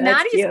 But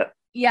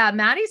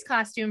Maddie's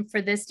costume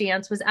for this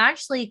dance was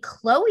actually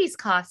Chloe's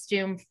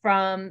costume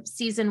from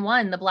season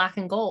 1, the black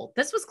and gold.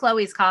 This was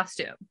Chloe's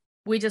costume.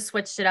 We just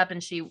switched it up,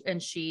 and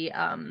she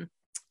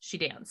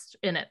danced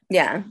in it.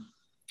 Yeah.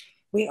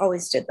 We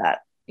always did that.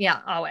 Yeah,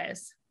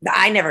 always.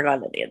 I never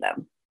got any of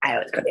them. I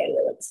always got the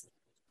other ones.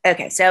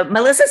 Okay, so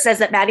Melissa says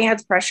that Maddie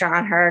has pressure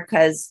on her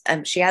because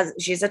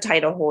she's a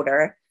title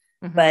holder,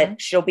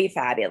 but she'll be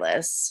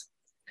fabulous.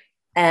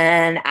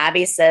 And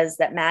Abby says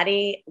that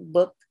Maddie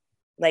looked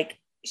like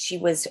she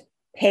was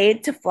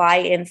paid to fly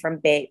in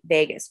from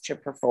Vegas to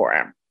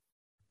perform.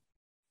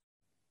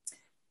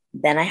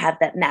 Then I have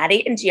that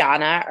Maddie and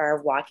Gianna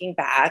are walking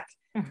back,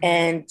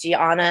 and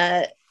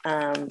Gianna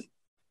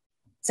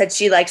said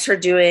she likes her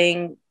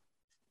doing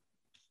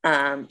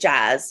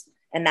jazz,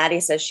 and Maddie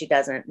says she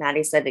doesn't.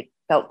 Maddie said it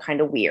felt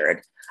kind of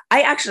weird.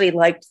 I actually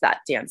liked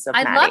that dance of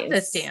Maddie's. I loved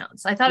this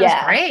dance. I thought it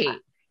was great.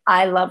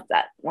 I loved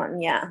that one.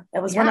 Yeah,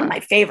 it was one of my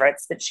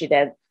favorites that she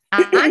did.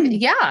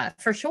 Yeah,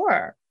 for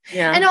sure.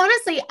 Yeah. And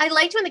honestly, I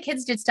liked when the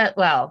kids did stuff.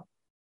 Well,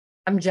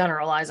 I'm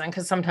generalizing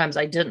because sometimes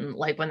I didn't,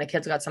 like when the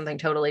kids got something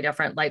totally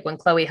different, like when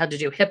Chloe had to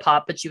do hip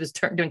hop, but she was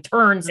doing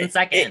turns in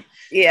second.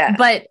 Yeah.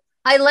 But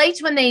I liked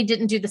when they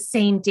didn't do the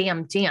same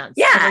damn dance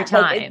every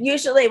time. Like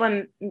usually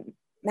when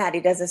Maddie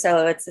does a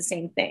solo, it's the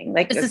same thing.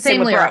 Like it's the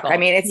same with lyrical. Brooke. I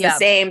mean, it's the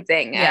same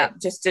thing.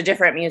 Just a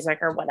different music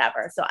or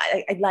whatever. So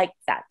I like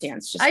that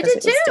dance. Just I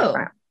did too.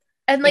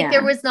 And like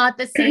there was not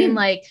the same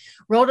like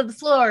roll to the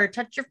floor,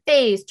 touch your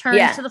face, turn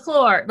to the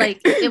floor. Like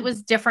it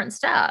was different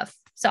stuff.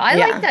 So I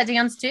like that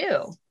dance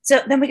too. So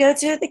then we go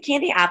to the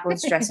Candy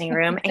Apples dressing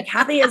room, and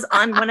Kathy is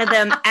on one of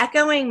them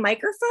echoing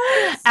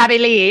microphones. Abby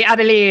Lee.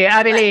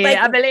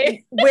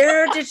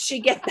 Where did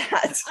she get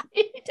that?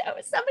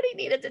 Somebody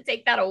needed to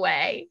take that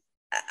away.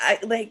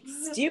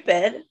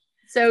 Stupid.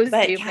 So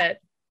stupid.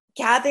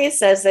 Kathy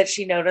says that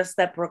she noticed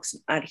that Brooke's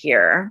not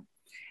here,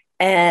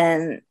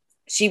 and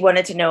she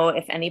wanted to know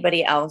if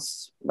anybody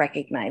else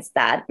recognized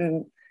that.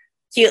 And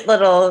cute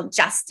little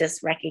Justice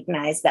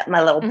recognized that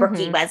my little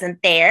Brookie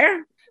wasn't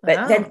there.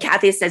 But then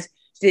Kathy says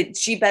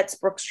she bets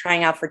Brooke's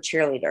trying out for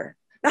cheerleader.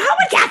 Now, how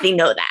would Kathy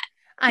know that?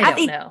 I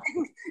don't know.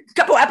 A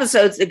couple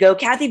episodes ago,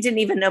 Kathy didn't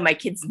even know my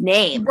kid's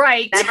name.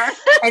 Right.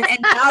 and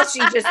now she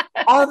just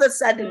all of a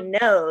sudden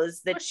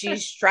knows that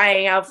she's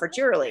trying out for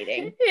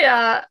cheerleading.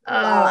 Yeah.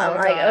 I'm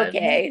like,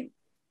 okay.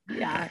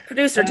 Yeah.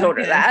 Producer told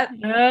her that.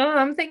 No,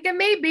 I'm thinking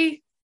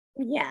maybe.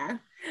 Yeah.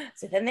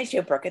 So then they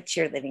show Brooke at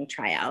cheerleading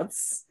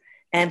tryouts.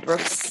 And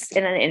Brooke's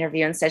in an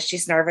interview and says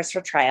she's nervous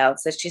for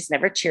tryouts, that she's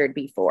never cheered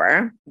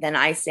before. Then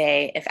I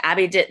say, if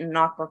Abby didn't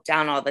knock Brooke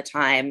down all the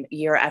time,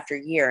 year after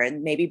year,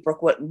 and maybe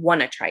Brooke wouldn't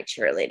want to try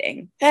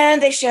cheerleading. And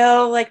they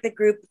show like the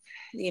group,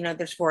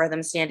 there's 4 of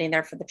them standing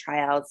there for the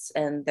tryouts,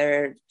 and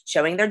they're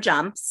showing their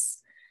jumps.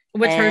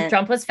 Which her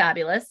jump was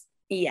fabulous.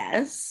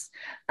 Yes.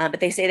 But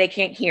they say they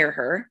can't hear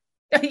her.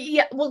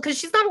 Yeah. Well, because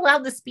she's not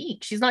allowed to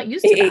speak. She's not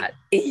used to that.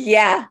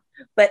 Yeah.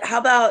 But how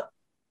about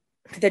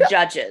the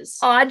judges?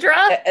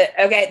 Audra?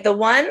 Okay,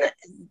 the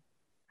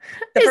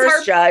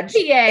first judge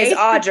is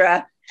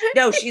Audra.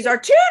 No, she's our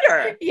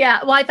tutor.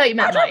 Yeah, well, I thought you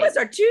meant Audra was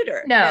our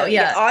tutor. No,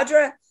 yeah.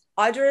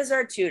 Audra is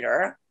our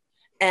tutor,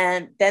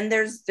 and then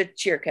there's the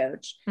cheer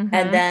coach,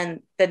 and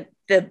then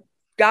the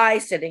guy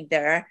sitting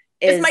there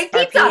is my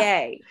our pizza.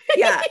 PA.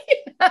 Yeah.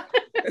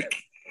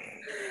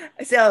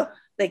 So,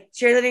 like,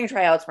 cheerleading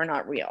tryouts were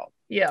not real.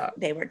 Yeah,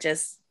 they were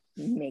just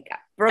makeup.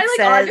 Brooke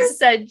Audra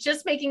said,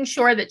 just making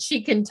sure that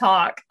she can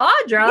talk.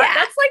 Audra,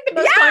 that's like the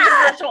most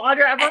controversial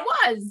Audra ever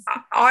was.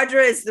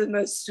 Audra is the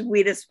most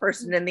sweetest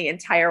person in the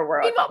entire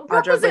world.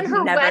 Brooke Audra was in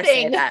her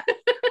wedding.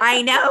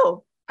 I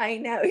know.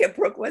 Yeah,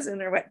 Brooke was in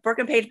her wedding. Brooke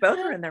and Paige both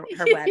were in her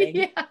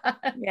wedding.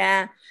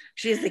 Yeah.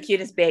 She's the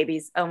cutest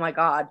babies. Oh my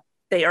God.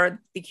 They are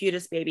the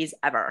cutest babies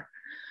ever.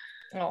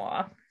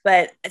 Aw.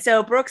 But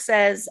so Brooke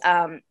says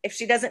if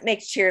she doesn't make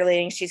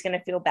cheerleading, she's going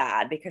to feel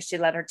bad because she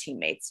let her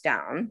teammates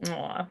down.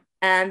 Aww.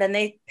 And then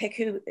they pick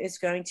who is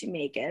going to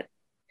make it.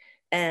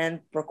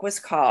 And Brooke was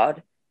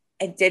called.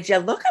 And did you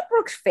look at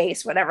Brooke's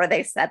face whenever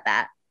they said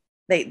that?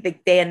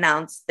 They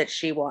announced that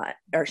she won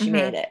or she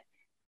made it.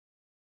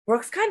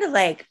 Brooke's kind of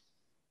like,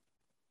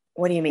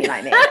 what do you mean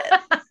I made it?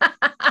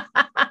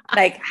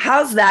 Like,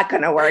 how's that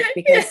going to work?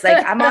 Because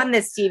like, I'm on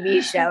this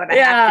TV show and I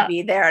have to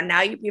be there. And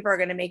now you people are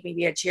going to make me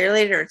be a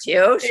cheerleader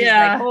too. She's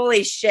like,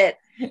 holy shit.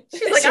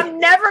 She's like, I'm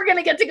never going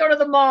to get to go to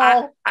the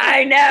mall.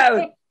 I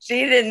know.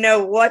 She didn't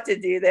know what to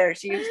do there.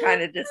 She was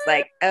kind of just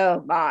like,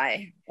 oh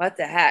my, what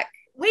the heck?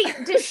 Wait,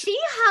 does she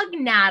hug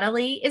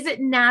Natalie? Is it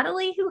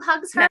Natalie who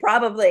hugs her?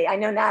 Probably. I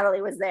know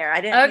Natalie was there. I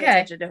didn't pay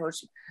attention to who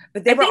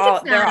but they're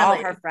all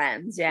her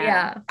friends.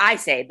 Yeah. I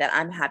say that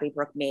I'm happy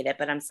Brooke made it,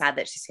 but I'm sad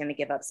that she's going to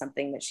give up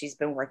something that she's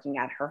been working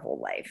at her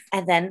whole life.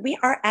 And then we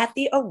are at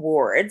the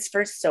awards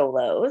for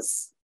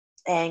solos,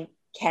 and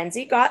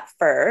Kenzie got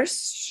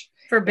first.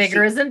 For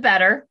bigger isn't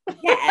better.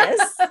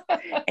 Yes.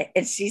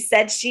 And she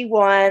said she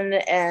won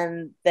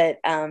and that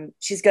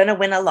she's going to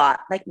win a lot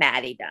like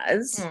Maddie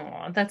does.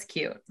 Oh, that's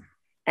cute.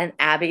 And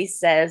Abby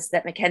says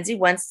that Mackenzie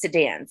wants to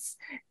dance.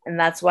 And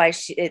that's why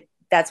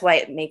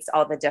it makes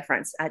all the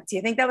difference. Do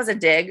you think that was a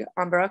dig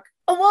on Brooke?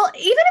 Oh, well,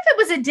 even if it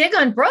was a dig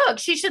on Brooke,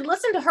 she should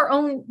listen to her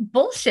own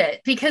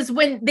bullshit, because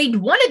when they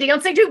want to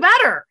dance, they do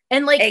better.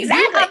 And like, you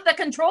have the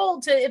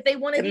control to, if they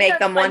want to make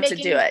them want to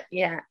do it.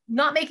 Yeah.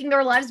 Not making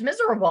their lives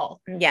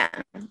miserable. Yeah.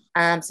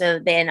 So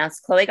they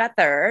announced Chloe got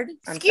third.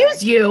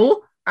 Excuse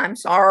you. I'm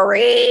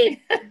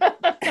sorry.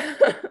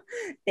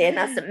 They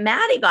announced that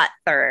Maddie got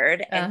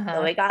third and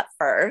Chloe got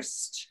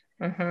first.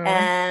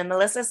 And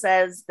Melissa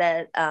says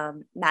that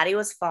Maddie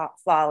was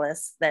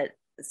flawless, that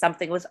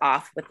something was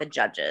off with the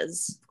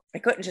judges.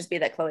 It couldn't just be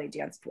that Chloe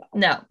danced well.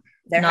 No,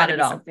 there not had to at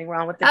be all. Something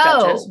wrong with the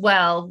judges. Oh,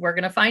 well, we're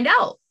going to find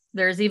out.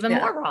 There's even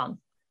more wrong.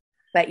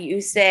 But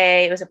you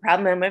say it was a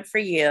proud moment for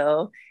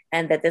you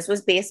and that this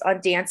was based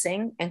on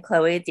dancing, and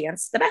Chloe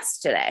danced the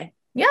best today.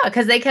 Yeah,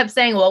 because they kept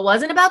saying, well, it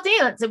wasn't about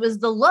dance. It was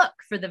the look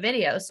for the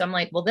video. So I'm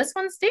like, well, this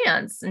one's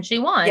dance, and she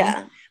won.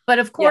 Yeah. But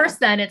of course,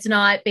 then it's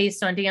not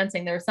based on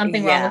dancing. There's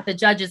something wrong with the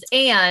judges.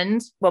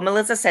 And well,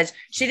 Melissa says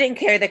she didn't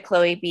care that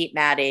Chloe beat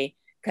Maddie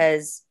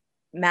because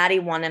Maddie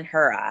won in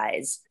her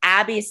eyes.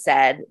 Abby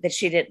said that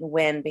she didn't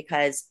win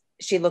because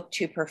she looked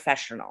too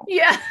professional.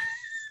 Yeah.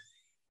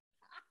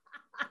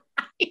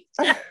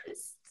 I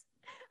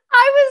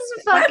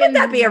was fucking. Why would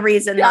that be a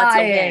reason not to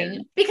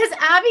win? Because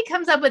Abby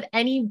comes up with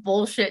any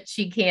bullshit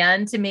she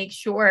can to make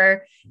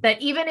sure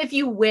that even if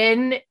you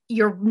win,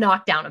 you're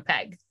knocked down a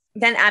peg.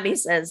 Then Abby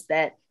says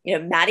that,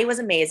 Maddie was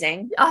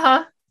amazing.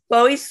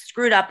 Chloe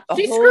screwed up.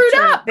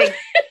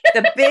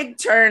 The big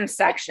turn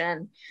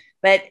section,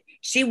 but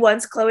she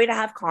wants Chloe to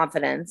have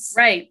confidence,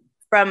 right,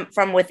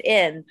 from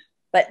within,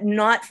 but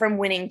not from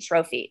winning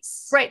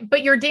trophies. Right.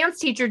 But your dance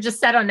teacher just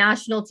said on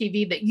national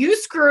TV that you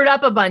screwed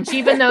up a bunch,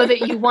 even though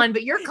that you won,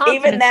 but your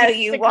confidence even though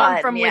you won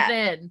come from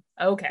within.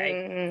 Okay.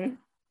 Mm-hmm.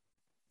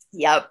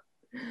 Yep.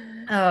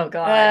 Oh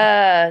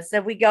God.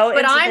 So we go.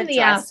 But I'm the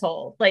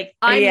asshole. Like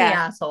I'm the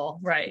asshole.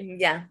 Right.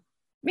 Yeah.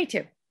 Me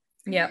too.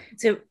 Yeah.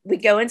 So we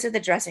go into the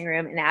dressing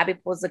room and Abby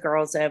pulls the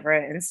girls over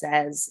and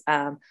says,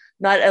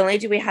 not only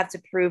do we have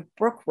to prove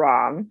Brooke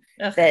wrong,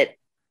 that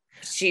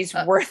she's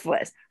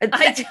worthless. Did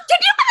you believe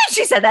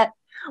she said that?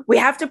 We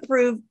have to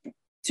prove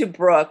to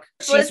Brooke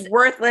she's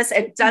worthless.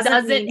 It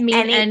doesn't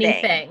mean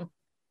anything.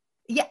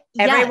 Yeah.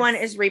 Everyone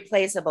is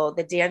replaceable.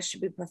 The dance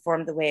should be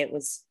performed the way it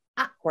was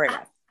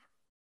choreographed.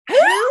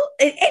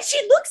 And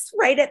she looks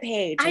right at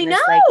Paige. I know.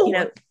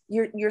 Like,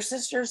 your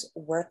sister's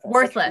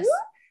worthless. Like,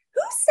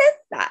 who said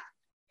that?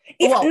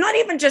 Not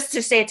even just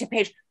to say it to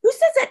Paige. Who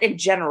says that in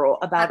general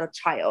about a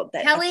child,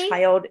 that Kelly? A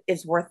child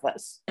is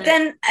worthless?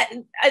 Then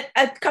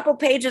a couple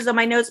pages of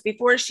my notes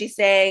before, she's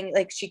saying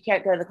like she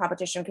can't go to the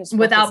competition because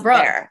without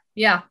Brooke. There.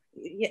 Yeah.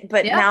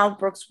 But now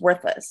Brooke's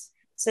worthless.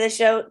 So they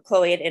show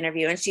Chloe an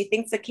interview and she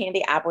thinks the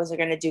candy apples are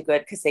going to do good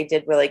because they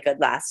did really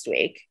good last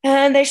week.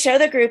 And they show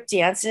the group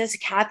dances.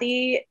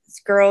 Kathy's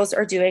girls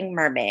are doing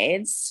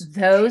mermaids.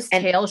 Those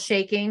tail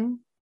shaking.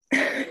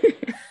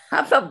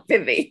 How about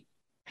Vivi?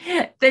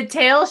 The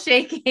tail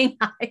shaking,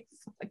 I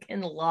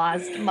fucking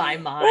lost my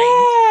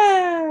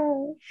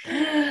mind.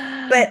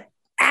 But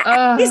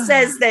Abby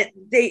says that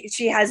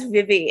she has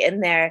Vivi in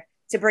there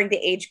to bring the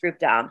age group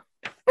down.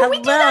 Well, we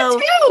do that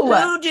too.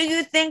 Who do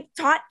you think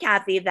taught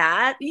Kathy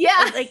that?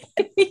 Yeah. Like,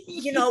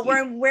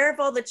 where have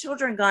all the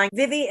children gone?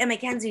 Vivi and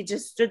Mackenzie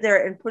just stood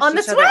there and pushed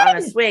each other on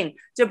a swing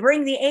to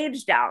bring the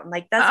age down.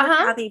 Like, that's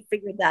how Kathy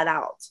figured that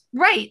out.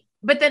 Right.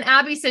 But then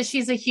Abby says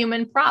she's a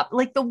human prop.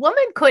 Like the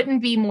woman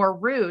couldn't be more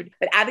rude.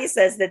 But Abby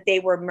says that they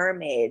were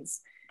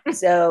mermaids.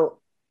 So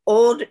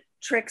old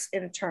tricks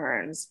and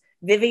turns,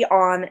 Vivi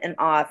on and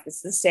off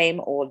is the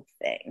same old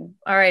thing.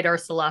 All right,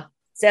 Ursula.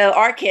 So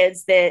our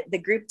kids, the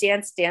group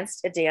danced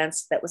a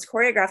dance that was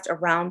choreographed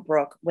around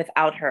Brooke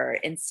without her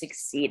and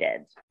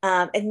succeeded.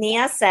 And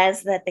Nia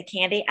says that the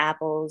candy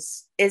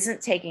apples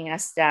isn't taking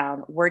us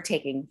down. We're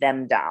taking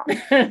them down.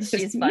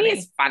 She's funny.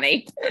 Nia's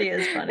funny. She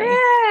is funny.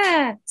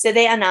 Yeah. So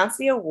they announced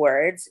the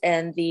awards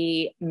and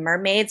the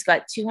mermaids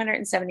got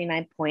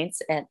 279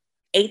 points at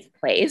 8th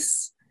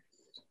place.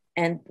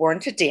 And Born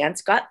to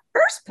Dance got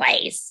 1st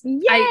place.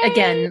 Yay! I,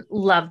 again,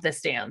 love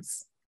this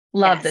dance.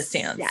 Love this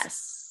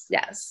dance.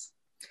 Yes.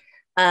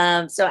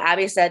 So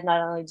Abby said, not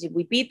only did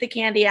we beat the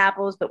candy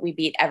apples, but we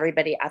beat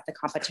everybody at the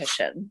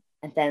competition.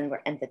 And then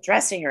we're in the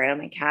dressing room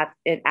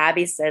and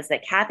Abby says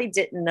that Kathy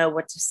didn't know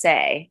what to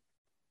say.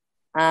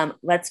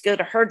 Let's go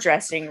to her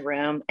dressing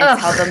room and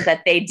tell them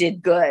that they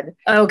did good.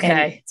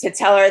 Okay. And to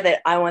tell her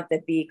that I want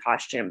the bee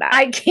costume back.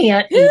 I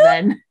can't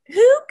even.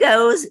 Who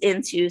goes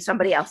into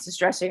somebody else's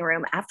dressing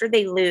room after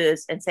they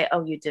lose and say,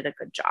 oh, you did a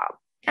good job?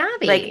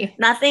 Abby. Like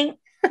nothing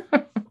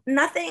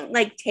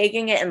like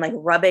taking it and like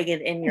rubbing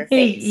it in your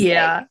face.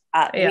 Yeah.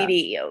 Like, we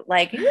beat you.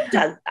 Like, who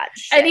does that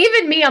shit? And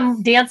even me,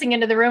 I'm dancing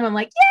into the room. I'm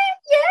like,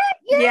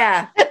 yeah.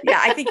 Yeah.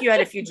 I think you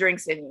had a few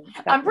drinks in you.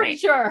 I'm pretty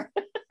sure.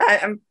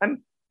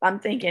 I'm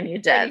thinking you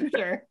did.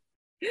 Sure.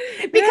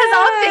 Because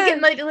I'm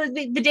thinking like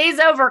the day's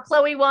over.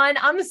 Chloe won.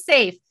 I'm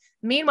safe.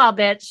 Meanwhile,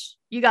 bitch,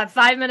 you got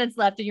 5 minutes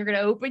left and you're going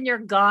to open your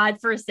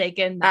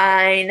godforsaken mouth.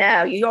 I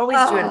know. You always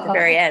do it at the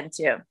very end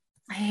too.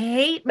 I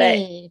hate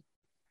me.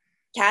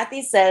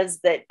 Kathy says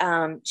that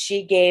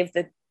she gave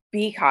the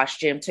bee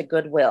costume to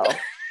Goodwill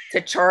to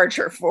charge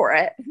her for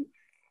it.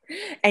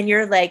 And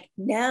you're like,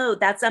 no,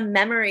 that's a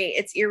memory.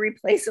 It's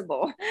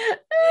irreplaceable.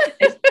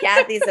 And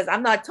Kathy says,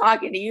 I'm not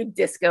talking to you,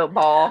 disco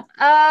ball.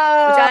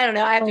 Oh, which I don't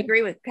know. I have to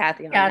agree with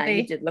Kathy on that.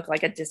 You did look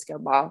like a disco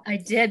ball. I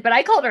did, but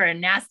I called her a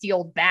nasty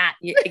old bat.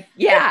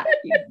 Yeah,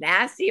 you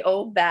nasty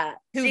old bat.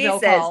 Whoville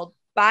called.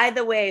 By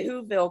the way,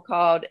 Whoville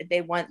called.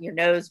 They want your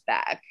nose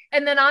back.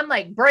 And then I'm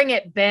like, bring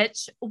it,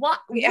 bitch. What?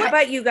 How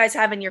about you guys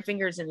having your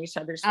fingers in each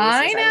other's faces?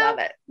 I know. I love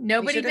it.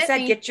 Nobody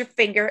said, get your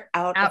finger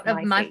out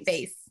of my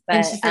face. But,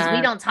 and she says,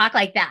 we don't talk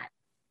like that.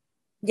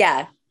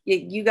 Yeah.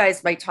 You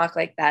guys might talk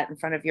like that in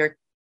front of your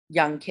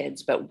young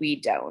kids, but we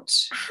don't.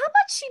 How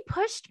about she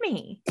pushed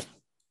me? And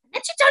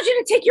she told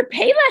you to take your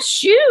Payless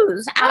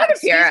shoes out of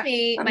here. Excuse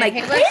me. I'm my like,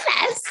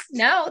 Payless?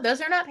 No,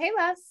 those are not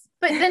Payless.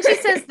 But then she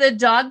says the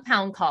dog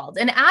pound called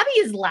and Abby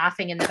is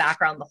laughing in the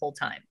background the whole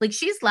time. Like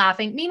she's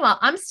laughing. Meanwhile,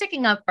 I'm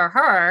sticking up for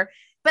her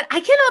But I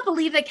cannot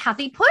believe that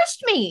Kathy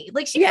pushed me.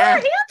 Like she put her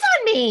hands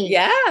on me.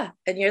 Yeah.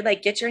 And you're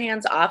like, get your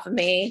hands off of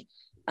me.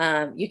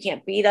 You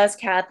can't beat us,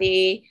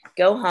 Kathy.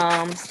 Go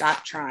home.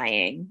 Stop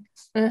trying.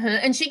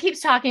 And she keeps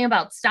talking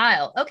about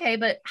style. Okay,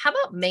 but how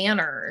about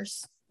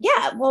manners?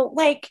 Yeah, well,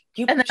 like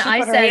you, and then I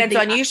put her hands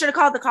on you. You should have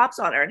called the cops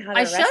on her and had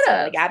her arrested,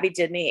 like Abby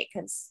did me,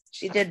 because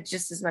she did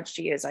just as much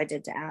to you as I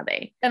did to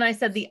Abby. And I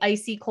said the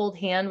icy cold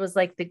hand was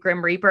like the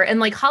Grim Reaper,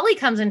 and like Holly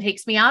comes and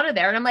takes me out of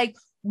there, and I'm like,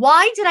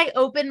 why did I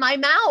open my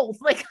mouth?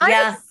 Like,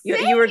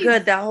 you were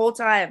good the whole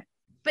time.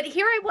 But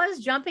here I was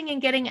jumping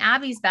and getting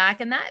Abby's back,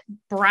 and that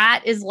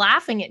brat is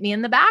laughing at me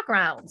in the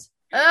background.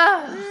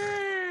 Ugh.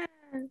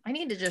 I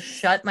need to just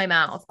shut my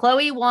mouth.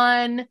 Chloe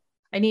won.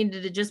 I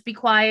needed to just be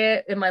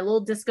quiet in my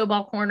little disco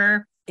ball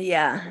corner.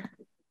 Yeah.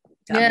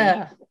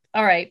 Yeah.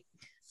 All right.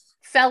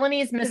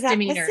 Felonies,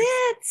 misdemeanors.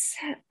 That's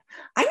it.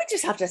 I would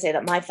just have to say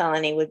that my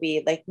felony would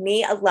be like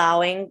me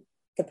allowing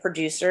the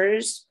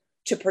producers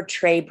to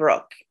portray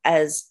Brooke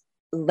as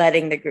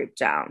letting the group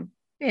down.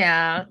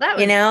 Yeah. That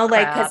was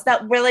because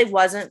that really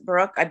wasn't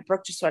Brooke.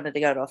 Brooke just wanted to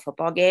go to a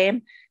football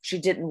game. She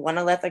didn't want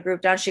to let the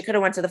group down. She could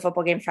have went to the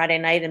football game Friday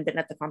night and been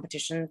at the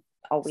competition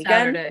all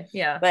weekend. Saturday,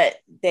 yeah. But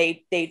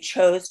they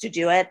chose to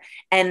do it.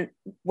 And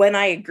when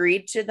I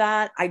agreed to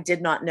that, I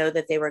did not know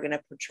that they were going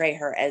to portray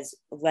her as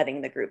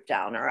letting the group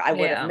down, or I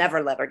would have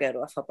never let her go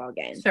to a football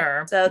game.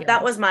 Sure. So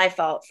that was my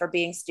fault for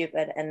being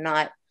stupid and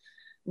not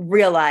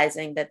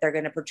realizing that they're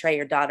going to portray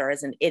your daughter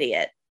as an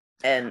idiot.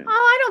 And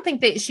I don't think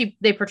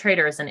they portrayed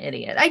her as an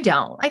idiot. I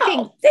don't. I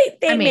think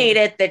they made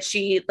it that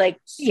she like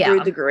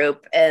screwed the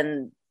group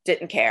and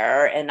didn't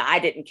care, and I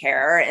didn't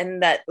care,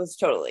 and that was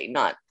totally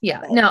not.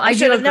 Yeah, no, I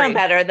should have known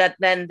better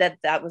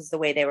that was the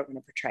way they were going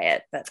to portray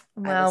it. But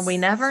we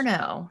never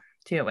know,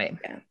 do we?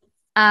 Yeah.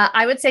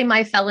 I would say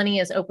my felony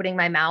is opening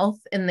my mouth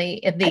at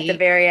the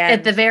very end.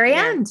 At the very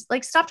end,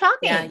 like stop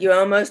talking. Yeah, you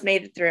almost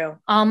made it through.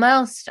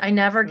 Almost. I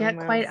never get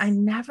through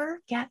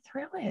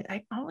it.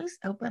 I always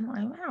open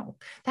my mouth.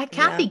 That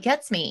Kathy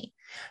gets me.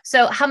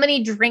 So, how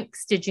many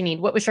drinks did you need?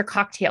 What was your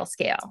cocktail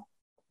scale?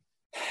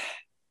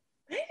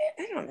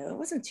 I don't know. It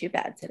wasn't too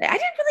bad today. I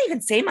didn't really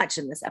even say much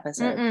in this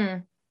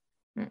episode.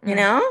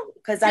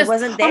 Because I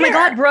wasn't there. Oh my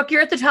God, Brooke,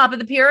 you're at the top of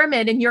the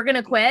pyramid and you're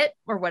gonna quit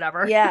or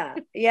whatever.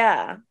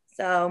 Yeah.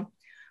 So.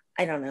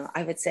 I don't know.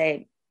 I would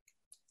say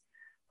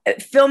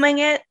filming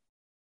it,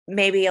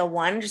 maybe a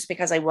 1, just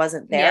because I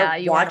wasn't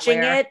there.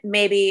 Watching it,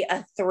 maybe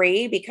a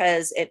 3,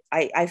 because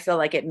I feel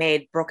like it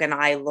made Brooke and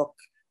I look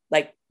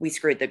like we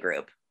screwed the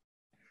group,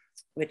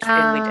 which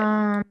and we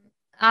did.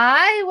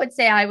 I would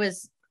say I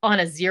was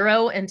on a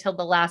 0 until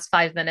the last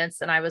 5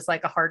 minutes, and I was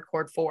like a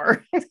hardcore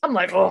 4. I'm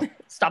like, oh,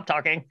 stop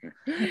talking.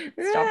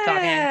 Stop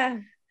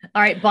talking.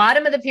 All right.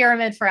 Bottom of the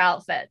pyramid for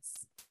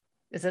outfits.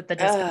 Is it the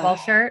disco ball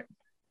shirt?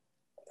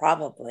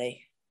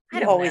 Probably.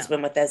 I've always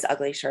been with those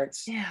ugly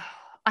shirts. Yeah.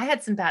 I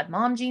had some bad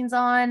mom jeans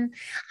on.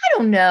 I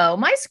don't know.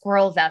 My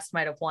squirrel vest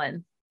might have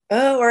won.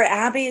 Oh, or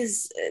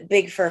Abby's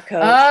big fur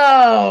coat.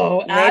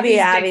 Oh, maybe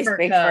Abby's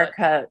big fur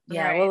coat.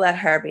 Yeah, right. We'll let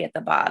her be at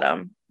the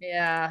bottom.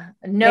 Yeah.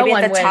 Maybe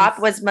at the top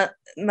was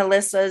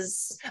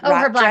Melissa's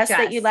her black dress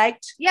that you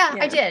liked. Yeah,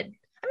 I did.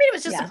 I mean, it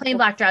was just a plain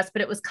black dress,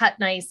 but it was cut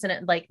nice and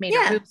it like made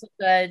her boobs look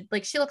good.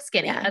 Like she looked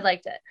skinny. I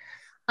liked it.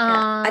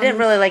 I didn't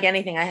really like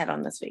anything I had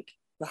on this week.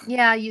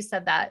 Yeah, you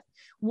said that.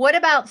 What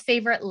about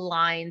favorite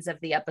lines of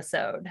the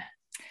episode?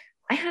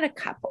 I had a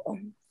couple.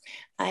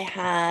 I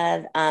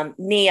had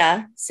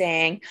Nia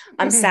saying,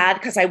 I'm sad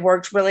because I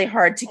worked really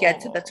hard to get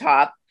to the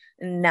top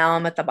and now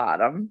I'm at the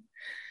bottom.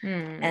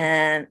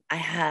 And I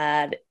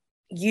had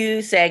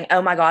you saying,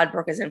 oh my God,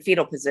 Brooke is in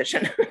fetal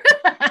position.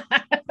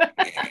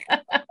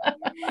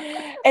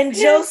 And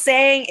Jill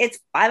saying it's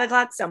 5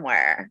 o'clock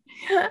somewhere.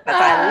 But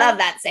I love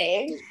that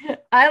saying.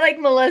 I like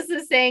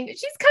Melissa saying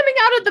she's coming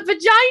out of the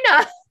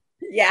vagina.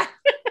 Yeah.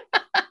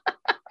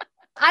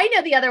 I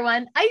know the other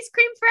one. Ice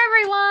cream for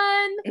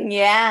everyone.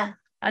 Yeah.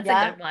 That's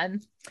a good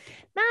one.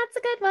 That's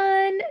a good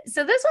one.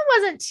 So this one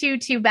wasn't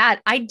too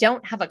bad. I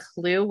don't have a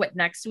clue what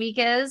next week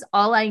is.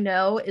 All I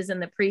know is in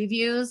the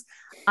previews,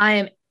 I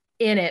am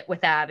in it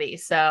with Abby.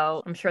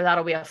 So I'm sure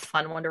that'll be a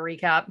fun one to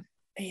recap.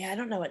 Yeah, I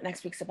don't know what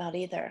next week's about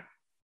either.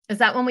 Is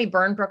that when we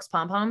burn Brooke's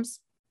pom-poms?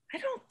 I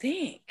don't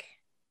think.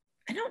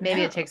 I don't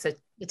Maybe know.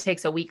 it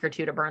takes a week or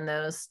 2 to burn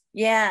those.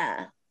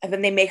 Yeah. And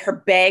then they make her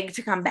beg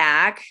to come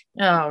back.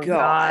 Oh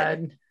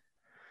God.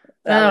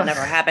 That would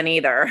never happen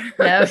either.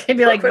 No, she'd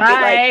be like,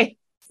 bye.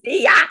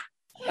 Yeah.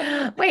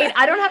 Wait,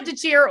 I don't have to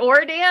cheer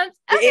or dance.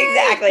 Okay.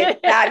 Exactly.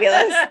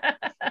 Fabulous.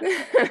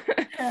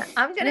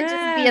 I'm going to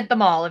just be at the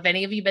mall if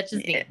any of you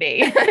bitches need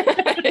me.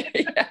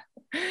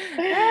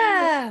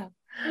 Yeah.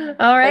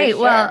 All right.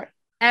 Sure. Well,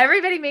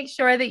 everybody make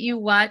sure that you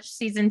watch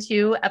season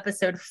 2,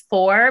 episode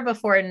 4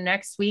 before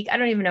next week. I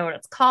don't even know what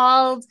it's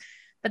called.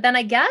 But then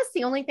I guess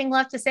the only thing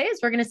left to say is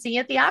we're going to see you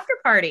at the after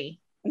party.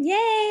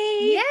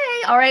 Yay.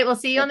 Yay. All right. We'll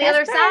see you on the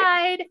other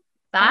side.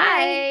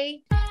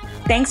 Bye.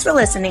 Thanks for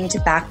listening to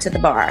Back to the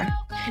Bar.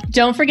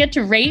 Don't forget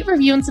to rate,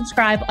 review, and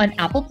subscribe on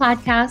Apple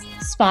Podcasts,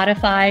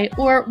 Spotify,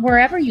 or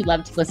wherever you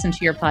love to listen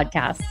to your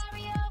podcasts.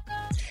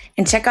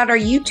 And check out our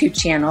YouTube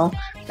channel,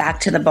 Back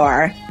to the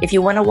Bar, if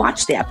you want to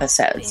watch the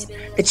episodes.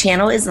 The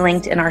channel is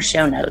linked in our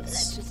show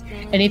notes.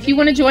 And if you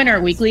want to join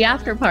our weekly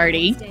after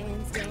party,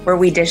 where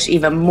we dish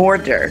even more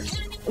dirt,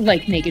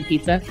 like naked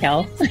pizza,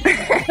 Kel,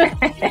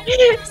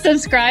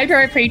 subscribe to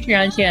our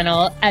Patreon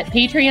channel at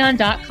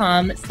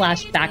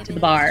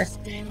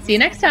patreon.com/backtothebar. See you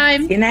next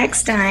time. See you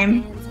next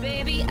time.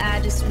 Baby, I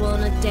just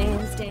wanna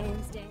dance, dance.